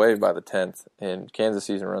to get away by the 10th. And Kansas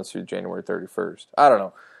season runs through January 31st. I don't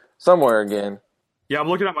know. Somewhere again. Yeah, I'm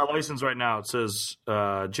looking at my license right now. It says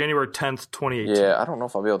January 10th, 2018. Yeah, I don't know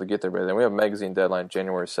if I'll be able to get there by then. We have a magazine deadline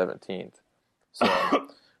January 17th. So,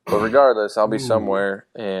 but regardless, I'll be somewhere,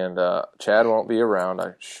 and Chad won't be around,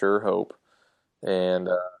 I sure hope. And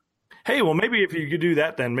hey, well, maybe if you could do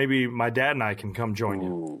that, then maybe my dad and I can come join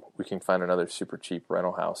you. We can find another super cheap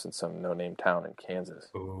rental house in some no-name town in Kansas.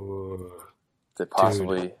 Ooh. That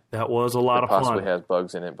possibly Dude, that was a lot of fun. Possibly has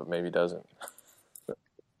bugs in it, but maybe doesn't.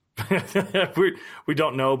 we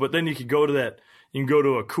don't know, but then you could go to that. You can go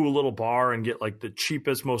to a cool little bar and get like the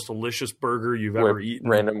cheapest, most delicious burger you've ever eaten.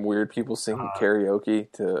 Random weird people singing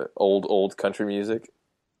karaoke to old country music.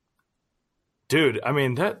 Dude, I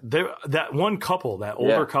mean that one couple, that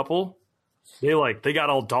older couple, they got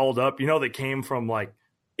all dolled up. You know, they came from like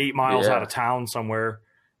 8 miles out of town somewhere,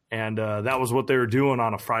 and that was what they were doing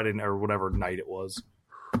on a Friday night or whatever night it was.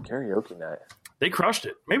 Karaoke night. They crushed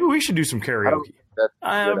it. Maybe we should do some karaoke.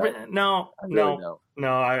 No,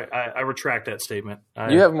 I retract that statement.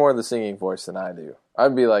 You have more of the singing voice than I do.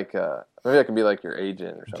 I'd be like, maybe I can be like your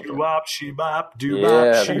agent or something. Doo-wop, she-bop,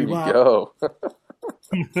 doo-bop, she-bop.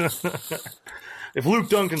 There you go. If Luke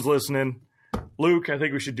Duncan's listening, Luke, I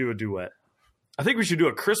think we should do a duet. I think we should do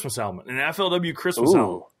a Christmas album, an FLW Christmas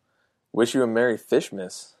album. Wish You a Merry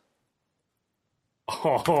Fishmas.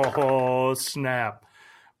 Oh, snap.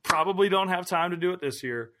 Probably don't have time to do it this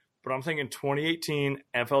year, but I'm thinking 2018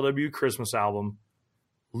 FLW Christmas album,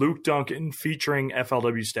 Luke Duncan featuring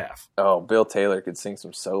FLW staff. Oh, Bill Taylor could sing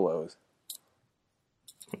some solos.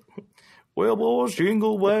 Well, boys,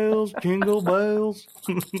 jingle bells, jingle bells.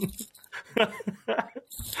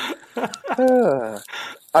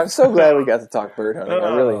 I'm so glad we got to talk bird hunting.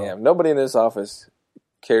 I really am. Nobody in this office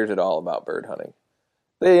cares at all about bird hunting.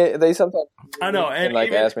 They sometimes and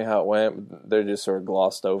ask me how it went. They're just sort of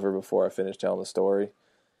glossed over before I finish telling the story.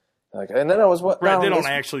 And then I was right. They don't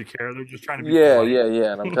actually care. They're just trying to be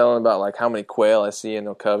polite. And I'm telling about like how many quail I see in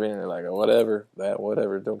the covey, and they're like, oh,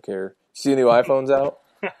 whatever, don't care. See the new iPhones out?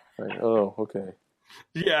 Like, oh, okay.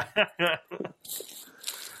 Yeah.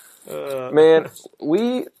 Man,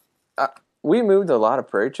 we moved a lot of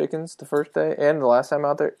prairie chickens the first day and the last time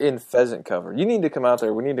out there in pheasant cover. You need to come out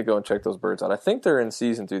there. We need to go and check those birds out. I think they're in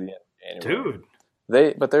season through the end of January. Dude.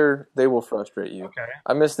 They will frustrate you. Okay.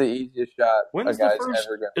 I missed the easiest shot. When's the first?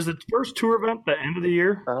 Is the first tour event the end of the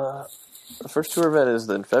year? The first tour event is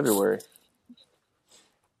in February.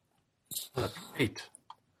 Great.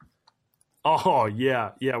 Oh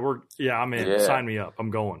yeah. I'm in. Yeah. Sign me up. I'm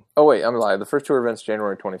going. Oh wait, I'm lying. The first tour event's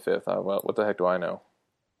January 25th. Well, what the heck do I know?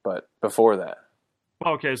 But before that.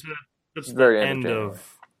 Okay, so that's very the end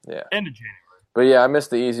of January. But yeah, I missed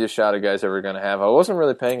the easiest shot a guy's ever going to have. I wasn't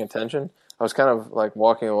really paying attention. I was kind of like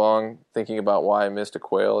walking along, thinking about why I missed a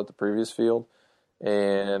quail at the previous field,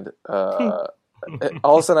 and all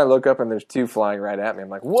of a sudden I look up and there's 2 flying right at me. I'm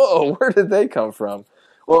like, whoa, where did they come from?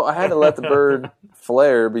 Well, I had to let the bird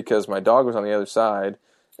flare because my dog was on the other side,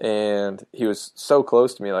 and he was so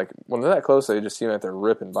close to me. Like, when they're that close, they just seem like they're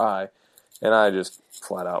ripping by, and I just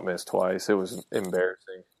flat out missed twice. It was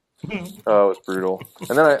embarrassing. Oh, it was brutal.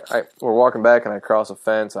 And then we're walking back, and I cross a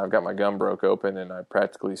fence, and I've got my gun broke open, and I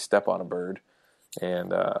practically step on a bird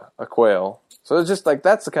and a quail. So it's just like,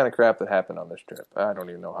 that's the kind of crap that happened on this trip. I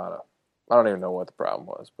don't even know what the problem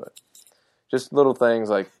was, but just little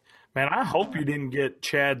things like, man, I hope you didn't get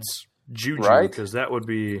Chad's juju, because that would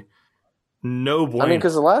be no bueno. I mean,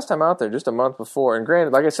 because the last time out there, just a month before, and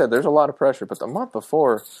granted, like I said, there's a lot of pressure, but the month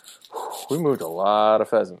before, we moved a lot of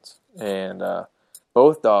pheasants, and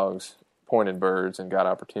both dogs pointed birds and got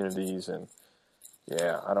opportunities, and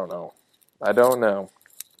I don't know.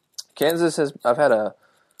 Kansas I've had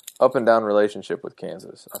a up and down relationship with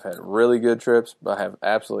Kansas. I've had really good trips, but I have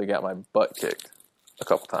absolutely got my butt kicked a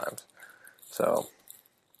couple times. So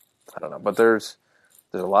I don't know, but there's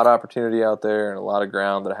a lot of opportunity out there and a lot of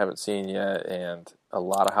ground that I haven't seen yet, and a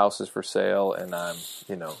lot of houses for sale. And I'm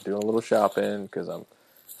doing a little shopping because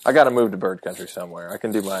I got to move to bird country somewhere. I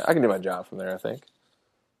can do my job from there, I think.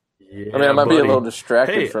 Yeah, I mean, I might be a little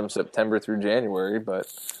distracted from September through January, but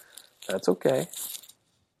that's okay.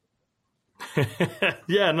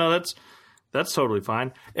 Yeah, no, that's totally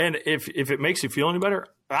fine. And if it makes you feel any better,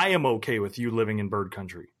 I am okay with you living in bird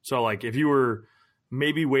country. So, like, if you were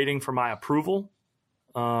maybe waiting for my approval,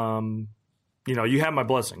 you have my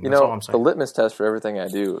blessing. That's all I'm saying. The litmus test for everything I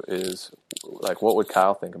do is, like, what would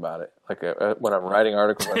Kyle think about it? Like, when I'm writing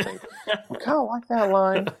articles, I think, would Kyle like that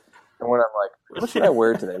line? And when I'm like, what should I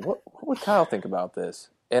wear today? What would Kyle think about this?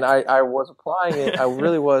 And I was applying it. I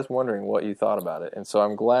really was wondering what you thought about it. And so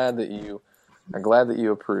I'm glad that you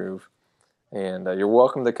approve. And you're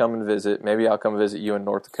welcome to come and visit. Maybe I'll come visit you in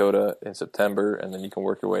North Dakota in September, and then you can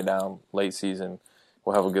work your way down late season.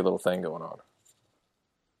 We'll have a good little thing going on.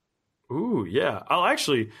 Ooh, yeah. I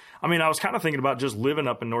was kind of thinking about just living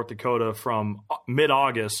up in North Dakota from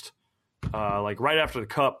mid-August, like right after the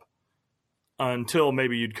Cup, until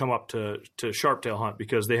maybe you'd come up to Sharptail hunt,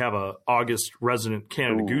 because they have a August resident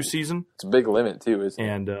Canada goose season. It's a big limit too, isn't it?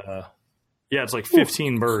 And it's like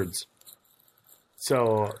 15 birds.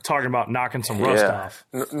 So talking about knocking some rust off.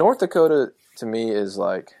 North Dakota to me is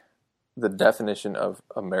like the definition of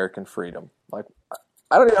American freedom. Like,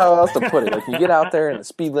 I don't know how else to put it. Like, you get out there and the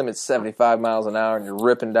speed limit's 75 miles an hour and you're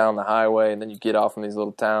ripping down the highway, and then you get off in these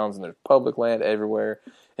little towns and there's public land everywhere.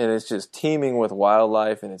 And it's just teeming with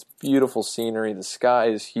wildlife, and it's beautiful scenery. The sky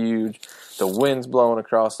is huge. The wind's blowing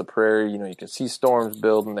across the prairie. You can see storms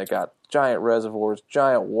building. They got giant reservoirs,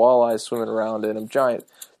 giant walleyes swimming around in them, giant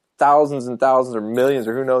thousands and thousands or millions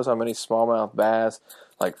or who knows how many smallmouth bass,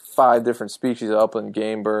 like 5 different species of upland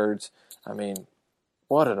game birds. I mean,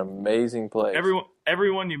 what an amazing place.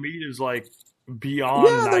 Everyone you meet is like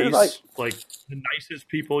beyond nice, like the nicest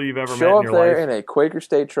people you've ever met in your life. Show up there in a Quaker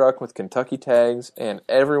State truck with Kentucky tags, and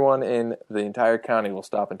everyone in the entire county will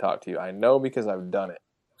stop and talk to you. I know because I've done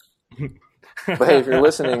it. But hey, if you're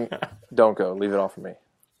listening, don't go. Leave it all for me.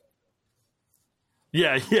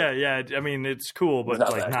 Yeah. I mean, it's cool, but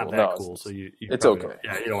not that cool. So it's okay.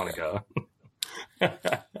 You don't want to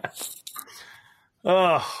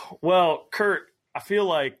go. Well, Kurt, I feel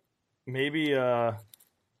like maybe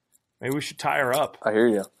we should tie her up. I hear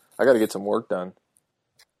you. I got to get some work done.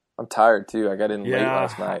 I'm tired too. I got in late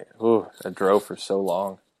last night. Ooh, I drove for so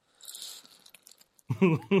long.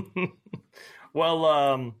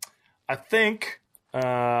 Well, I think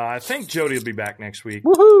Jody will be back next week.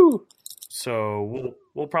 Woohoo! So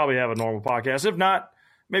we'll probably have a normal podcast. If not,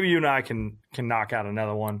 maybe you and I can knock out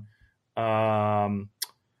another one.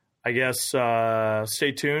 I guess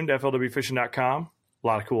stay tuned, FLWfishing.com. A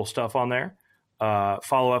lot of cool stuff on there.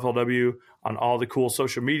 Follow FLW on all the cool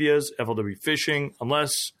social medias, FLW Fishing.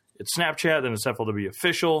 Unless it's Snapchat, then it's FLW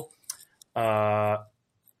Official. I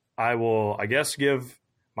will, I guess, give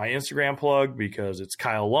my Instagram plug because it's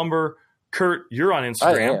Kyle Lumber. Kurt, you're on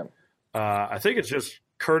Instagram. I am. I think it's just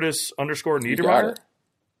Curtis_Niedermeyer.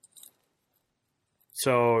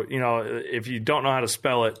 So, if you don't know how to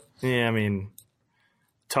spell it,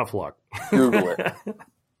 tough luck. Google it.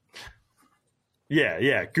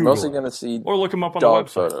 Yeah, Google. Mostly going to see or look them up on dog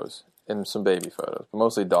the website. photos and some baby photos,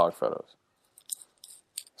 mostly dog photos.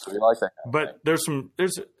 So we like that. But there's some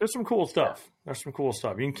cool stuff. Yeah. There's some cool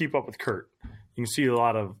stuff. You can keep up with Kurt. You can see a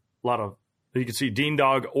lot of. You can see Dean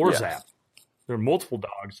Dog or Zap. There are multiple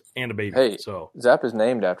dogs and a baby. Hey, so Zap is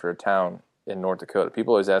named after a town in North Dakota.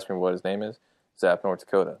 People always ask me what his name is. Zap, North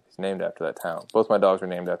Dakota. He's named after that town. Both my dogs are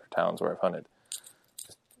named after towns where I've hunted.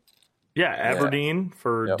 Yeah, Aberdeen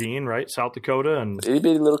for Dean, right? South Dakota and itty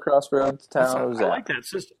bitty little crossroads town. I like that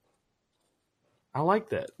system. I like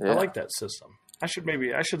that. Yeah. I like that system. I should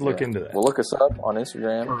look into that. Well, look us up on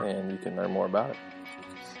Instagram and you can learn more about it.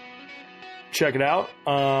 Check it out.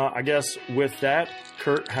 I guess with that,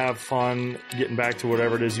 Kurt, have fun getting back to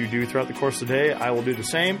whatever it is you do throughout the course of the day. I will do the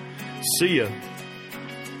same. See ya.